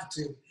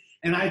 aptitude.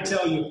 And I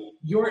tell you,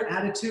 your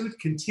attitude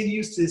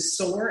continues to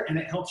soar, and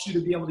it helps you to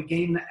be able to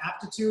gain the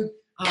aptitude.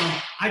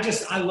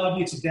 I love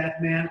you to death,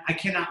 man. I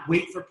cannot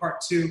wait for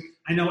part 2.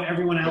 I know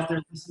everyone out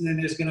there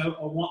listening is going to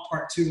want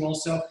part 2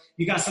 also.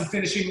 You got some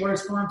finishing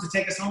words for him to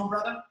take us home,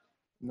 brother?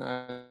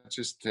 No,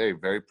 just, hey,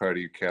 very proud of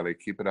you, Kelly.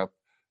 Keep it up.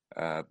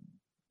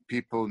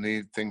 People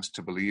need things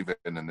to believe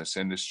in this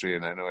industry,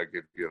 and I know I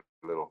give you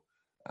a little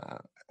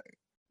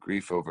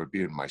grief over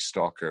being my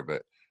stalker,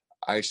 but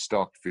I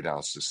stalked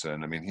Vidal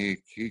Sassoon. I mean,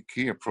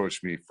 he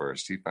approached me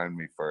first. He found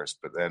me first,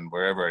 but then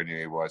wherever I knew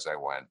he was, I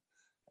went.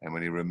 And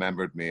when he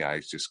remembered me, I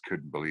just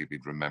couldn't believe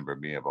he'd remember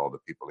me of all the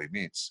people he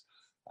meets.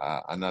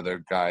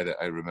 Another guy that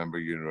I remember,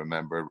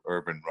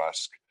 Irvin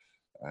Rusk.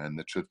 And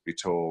the truth be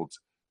told,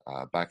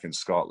 back in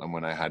Scotland,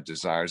 when I had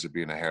desires of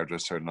being a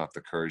hairdresser and not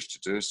the courage to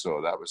do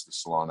so, that was the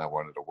salon I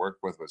wanted to work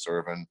with, was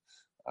Irvin.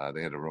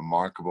 They had a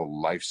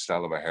remarkable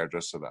lifestyle of a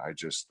hairdresser that I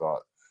just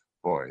thought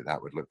boy,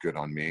 that would look good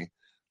on me.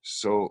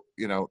 So,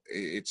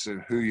 it's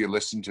who you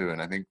listen to.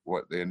 And I think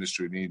what the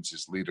industry needs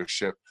is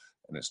leadership.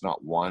 And it's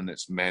not one,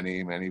 it's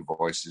many, many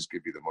voices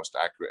give you the most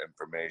accurate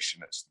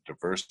information. It's the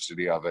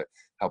diversity of it,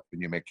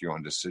 helping you make your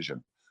own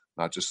decision,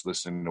 not just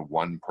listening to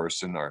one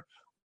person or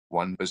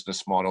one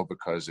business model,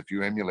 because if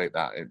you emulate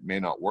that, it may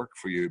not work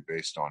for you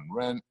based on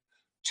rent,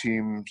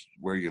 teams,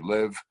 where you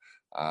live.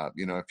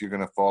 If you're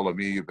going to follow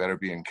me, you better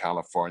be in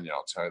California.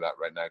 I'll tell you that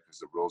right now, because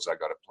the rules I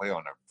got to play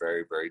on are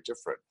very, very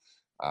different.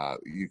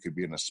 You could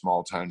be in a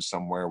small town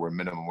somewhere where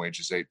minimum wage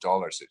is $8.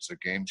 It's a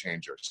game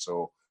changer.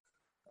 So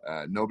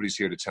nobody's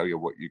here to tell you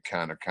what you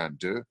can or can't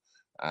do.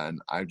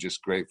 And I'm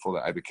just grateful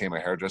that I became a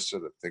hairdresser.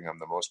 The thing I'm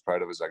the most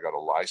proud of is I got a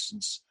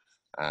license.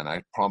 And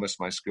I promised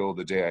my school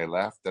the day I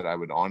left that I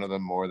would honor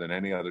them more than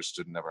any other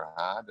student ever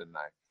had. And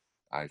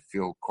I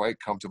feel quite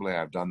comfortably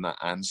I've done that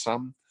and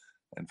some.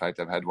 In fact,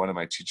 I've had one of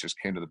my teachers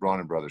came to the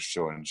Bronner Brothers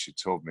show, and she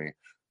told me,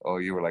 "Oh,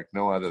 you were like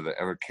no other that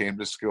ever came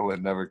to school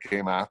and never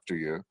came after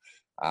you."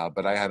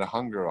 But I had a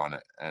hunger on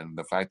it. And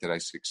the fact that I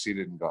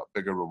succeeded and got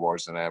bigger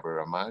rewards than I ever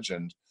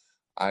imagined,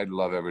 I'd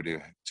love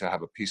everybody to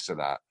have a piece of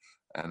that.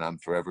 And I'm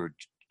forever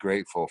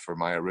grateful for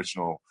my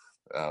original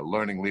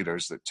learning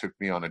leaders that took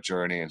me on a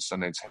journey and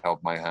sometimes held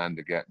my hand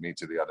to get me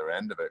to the other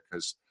end of it,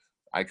 because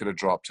I could have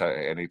dropped out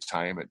at any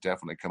time. It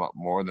definitely came up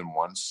more than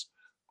once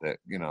that,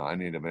 I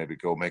need to maybe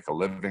go make a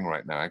living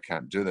right now. I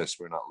can't do this.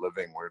 We're not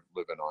living. We're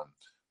living on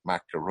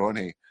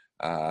macaroni,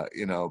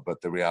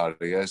 but the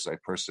reality is I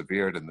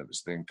persevered, and it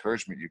was the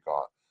encouragement you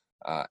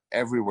got.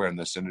 Everywhere in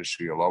this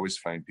industry, you'll always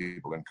find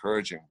people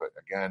encouraging, but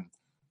again,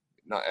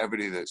 not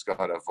everybody that's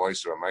got a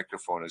voice or a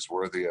microphone is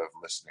worthy of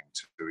listening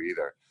to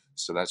either.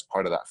 So that's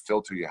part of that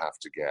filter you have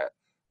to get.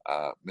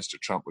 Mr.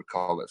 Trump would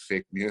call it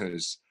fake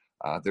news.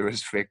 There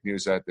is fake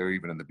news out there,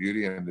 even in the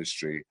beauty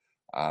industry.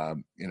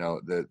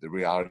 The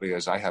reality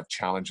is I have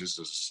challenges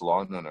as a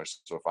salon owner.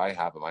 So if I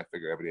have them, I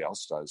figure everybody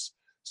else does.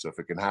 So if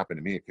it can happen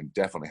to me, it can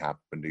definitely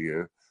happen to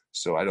you.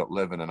 So I don't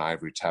live in an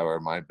ivory tower.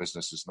 My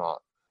business is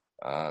not,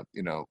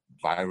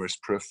 virus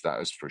proof,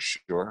 that is for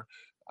sure.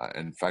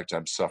 In fact,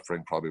 I'm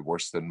suffering probably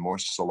worse than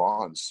most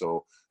salons.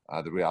 So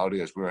the reality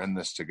is we're in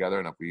this together,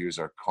 and if we use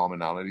our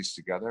commonalities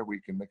together,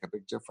 we can make a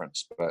big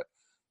difference. But,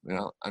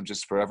 I'm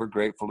just forever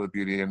grateful to the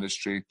beauty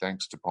industry.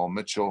 Thanks to Paul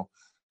Mitchell.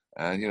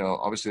 And,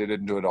 obviously they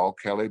didn't do it all,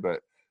 Kelly,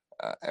 but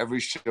every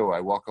show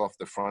I walk off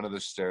the front of the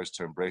stairs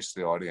to embrace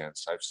the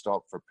audience. I've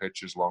stopped for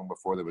pictures long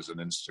before there was an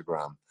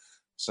Instagram.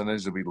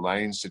 Sometimes there'll be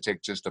lines to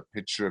take just a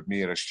picture of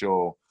me at a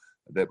show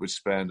that would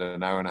spend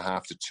an hour and a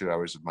half to 2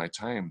 hours of my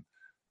time.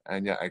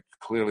 And yet I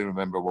clearly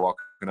remember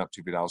walking up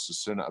to Vidal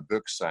Sassoon at a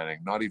book signing,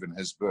 not even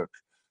his book.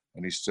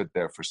 And he stood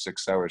there for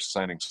 6 hours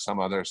signing some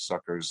other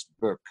sucker's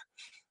book.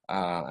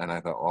 And I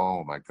thought,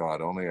 oh my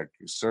God, only a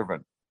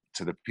servant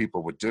to the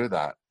people would do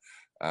that.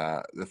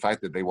 The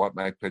fact that they want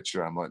my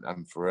picture,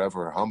 I'm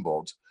forever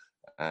humbled.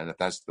 And if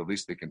that's the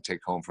least they can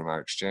take home from our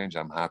exchange,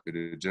 I'm happy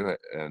to do it.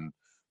 And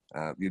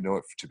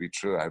it to be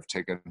true. I've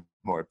taken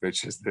more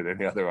pictures than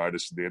any other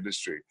artist in the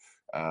industry,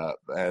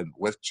 and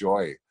with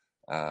joy.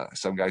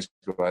 Some guys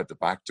go out the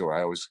back door.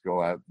 I always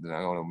go out and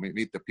I want to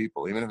meet the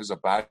people, even if it's a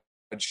bad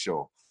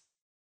show,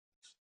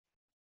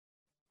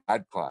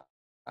 bad class.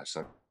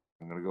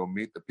 I'm going to go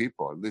meet the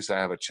people. At least I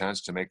have a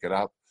chance to make it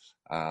up.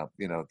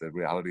 The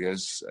reality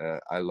is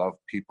I love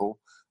people.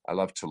 I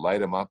love to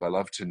light them up. I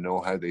love to know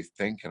how they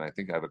think, and I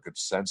think I have a good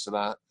sense of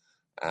that.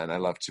 And I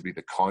love to be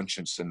the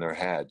conscience in their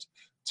head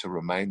to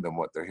remind them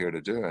what they're here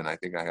to do. And I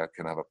think I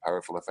can have a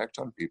powerful effect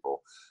on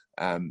people.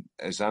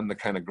 As I'm the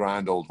kind of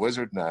grand old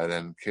wizard now,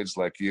 then kids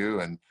like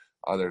you and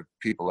other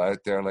people out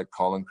there like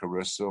Colin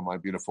Caruso, my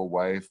beautiful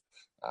wife,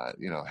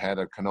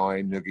 Heather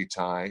Kanoy, Noogie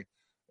Tai,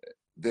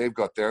 they've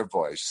got their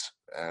voice.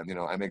 And,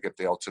 I may get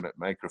the ultimate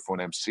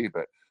microphone MC,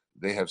 but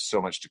they have so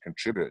much to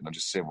contribute. And I'm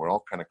just saying, we're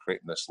all kind of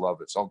creating this love.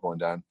 It's all going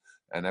down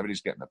and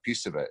everybody's getting a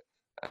piece of it.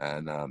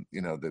 And,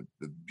 the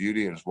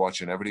beauty is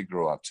watching everybody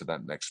grow up to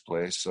that next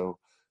place. So,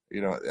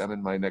 I'm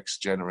in my next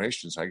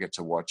generation, so I get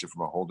to watch it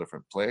from a whole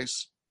different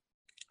place.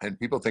 And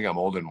people think I'm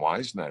old and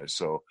wise now.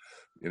 So,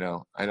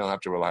 I don't have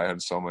to rely on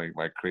so many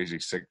my crazy,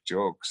 sick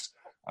jokes.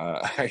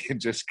 I can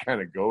just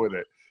kind of go with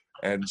it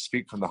and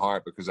speak from the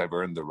heart because I've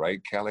earned the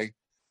right, Kelly.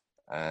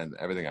 And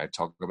everything I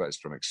talk about is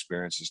from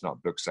experience. It's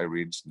not books I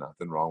read. There's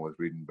nothing wrong with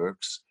reading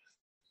books.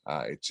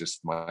 It's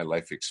just my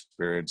life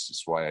experience.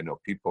 It's why I know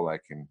people. I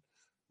can,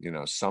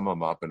 sum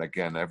them up. And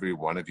again, every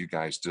one of you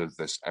guys does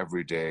this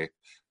every day.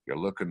 You're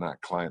looking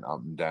that client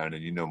up and down,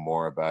 and you know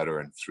more about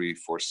her in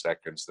 3-4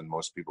 seconds than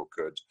most people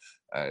could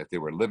if they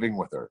were living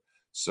with her.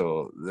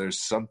 So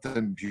there's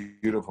something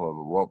beautiful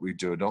about what we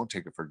do. Don't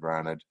take it for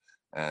granted.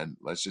 And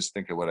let's just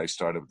think of what I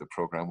started the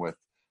program with.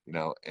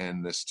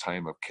 In this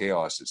time of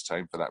chaos, it's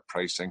time for that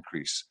price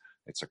increase.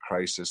 It's a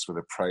crisis with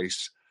a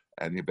price,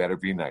 and you better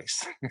be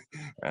nice.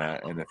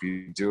 And if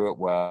you do it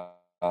well,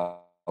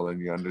 and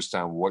you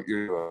understand what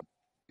you're doing,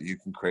 you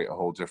can create a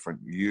whole different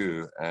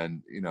you.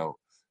 And,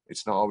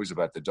 it's not always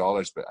about the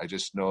dollars, but I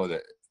just know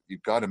that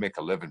you've got to make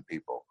a living,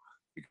 people.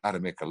 You've got to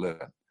make a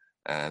living.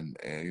 And,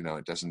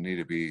 it doesn't need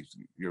to be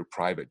your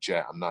private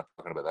jet. I'm not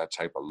talking about that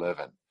type of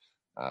living.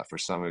 For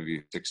some of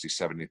you,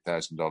 $60,000,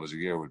 $70,000 a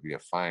year would be a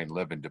fine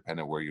living,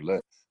 depending on where you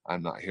live.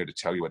 I'm not here to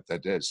tell you what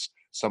that is.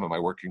 Some of my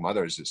working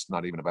mothers, it's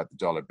not even about the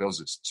dollar bills.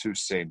 It's 2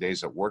 same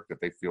days at work that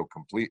they feel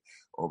complete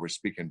over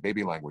speaking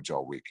baby language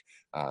all week.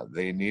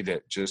 They need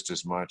it just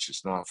as much.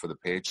 It's not for the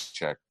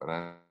paycheck, but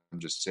I'm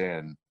just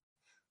saying,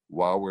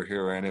 while we're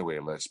here anyway,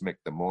 let's make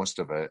the most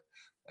of it.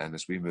 And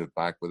as we move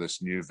back with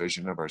this new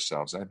vision of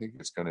ourselves, I think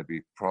it's going to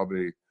be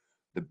probably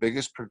the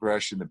biggest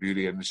progression the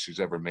beauty industry's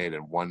ever made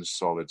in one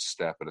solid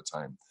step at a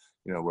time.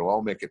 We'll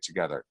all make it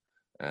together.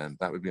 And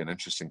that would be an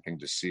interesting thing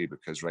to see,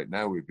 because right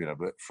now we've been a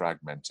bit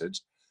fragmented.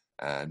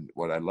 And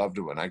what I loved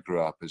when I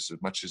grew up is,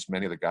 as much as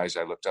many of the guys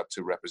I looked up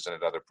to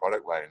represented other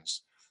product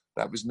lines,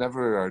 that was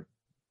never a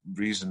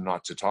reason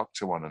not to talk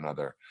to one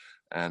another.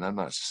 And I'm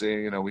not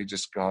saying, we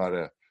just got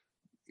to,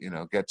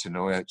 get to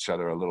know each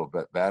other a little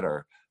bit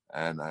better.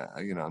 And,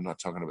 I'm not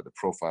talking about the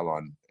profile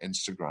on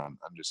Instagram.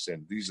 I'm just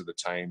saying these are the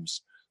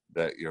times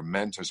that your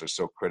mentors are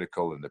so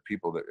critical, and the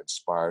people that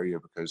inspire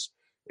you. Because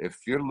if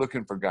you're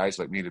looking for guys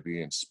like me to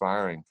be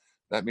inspiring,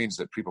 that means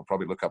that people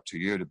probably look up to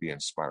you to be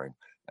inspiring.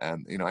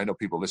 And, I know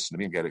people listen to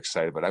me and get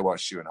excited, but I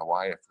watched you in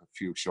Hawaii a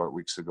few short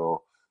weeks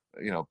ago,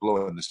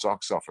 blowing the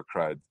socks off a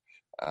crowd.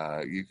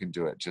 You can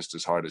do it just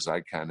as hard as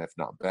I can, if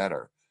not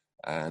better.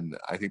 And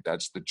I think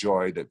that's the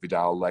joy that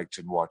Vidal liked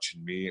in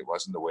watching me. It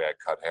wasn't the way I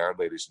cut hair,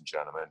 ladies and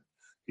gentlemen.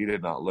 He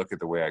did not look at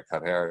the way I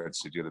cut hair and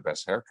said, "You're the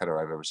best hair cutter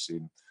I've ever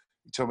seen."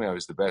 He told me I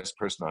was the best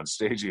person on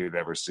stage he had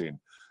ever seen.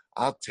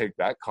 I'll take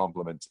that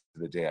compliment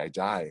to the day I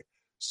die.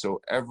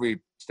 So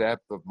every step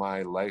of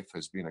my life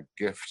has been a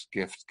gift,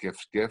 gift,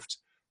 gift, gift.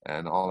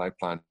 And all I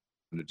plan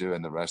to do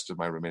in the rest of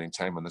my remaining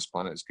time on this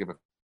planet is give a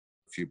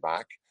few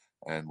back,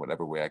 and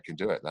whatever way I can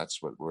do it.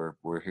 That's what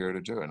we're here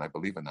to do. And I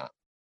believe in that.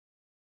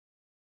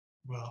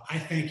 Well, I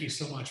thank you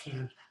so much,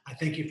 man. I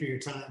thank you for your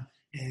time.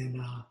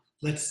 And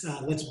let's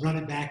run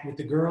it back with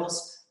the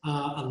girls.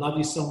 I love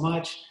you so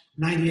much.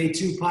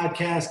 98.2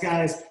 podcast,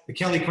 guys. The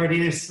Kelly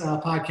Cardenas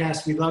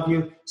podcast. We love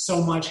you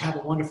so much. Have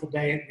a wonderful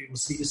day, and we will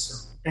see you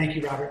soon. Thank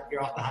you, Robert.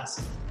 You're off the hot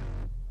seat.